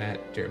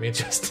Matt, Jeremy, and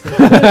Justin.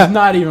 It's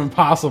not even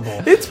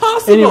possible. It's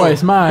possible.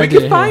 Anyways, my we idea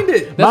can find here.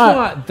 it.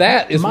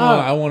 That is my-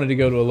 why I wanted to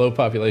go to a low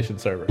population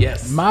server.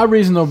 Yes. My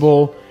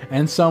reasonable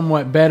and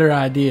somewhat better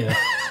idea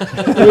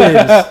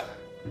is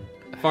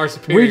Far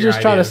superior. we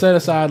just try to idea. set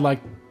aside like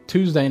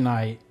Tuesday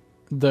night,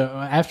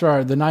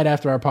 the night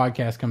after our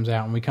podcast comes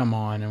out, and we come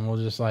on and we'll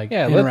just like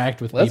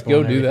interact with people. Let's go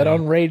and do that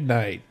everything. on raid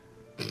night.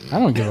 I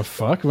don't give a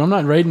fuck. I'm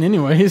not raiding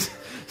anyways.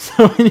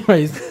 So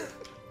anyways,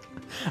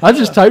 I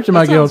just typed to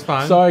my That guild. sounds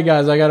fine. Sorry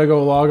guys, I gotta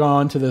go log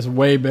on to this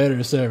way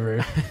better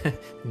server.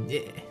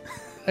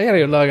 I gotta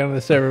go log on to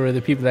the server where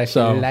the people actually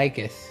So- like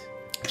us.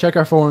 Check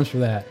our forums for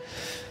that.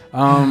 We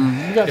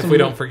got If we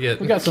don't forget.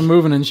 we got some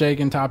moving and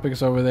shaking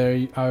topics over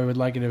there. I would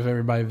like it if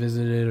everybody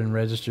visited and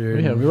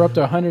registered. We were up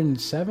to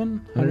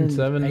 107,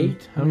 107,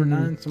 108,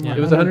 109. something Yeah. like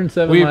It was that.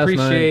 107 We last night.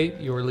 appreciate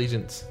your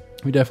allegiance.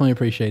 We definitely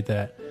appreciate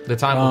that. The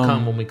time will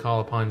come when we call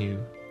upon you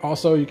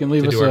Also, you can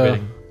leave to us do our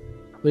bidding.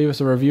 leave us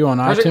a review on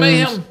Project iTunes.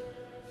 Mayhem.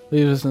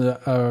 Leave us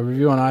a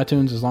review on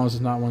iTunes as long as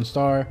it's not 1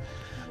 star.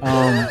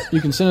 You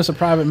can send us a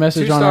private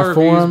message on 2-star our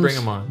reviews, forums. bring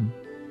them on.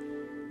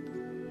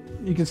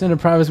 You can send a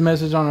private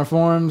message on our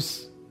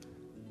forums,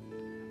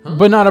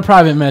 but not a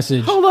private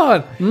message. Hold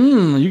on.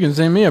 You can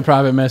send me a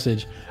private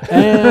message,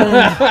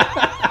 and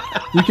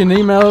you can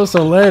email us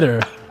a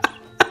letter.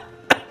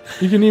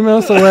 You can email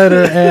us a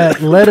letter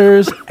at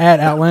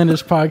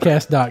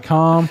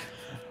letters@outlandishpodcast.com.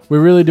 We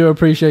really do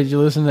appreciate you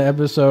listening to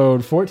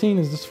episode 14.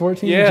 Is this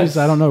 14? Yes.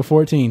 I don't know,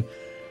 14.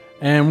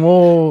 And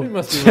we'll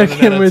must be check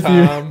running in out of with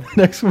time. you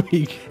next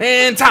week.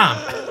 And Tom.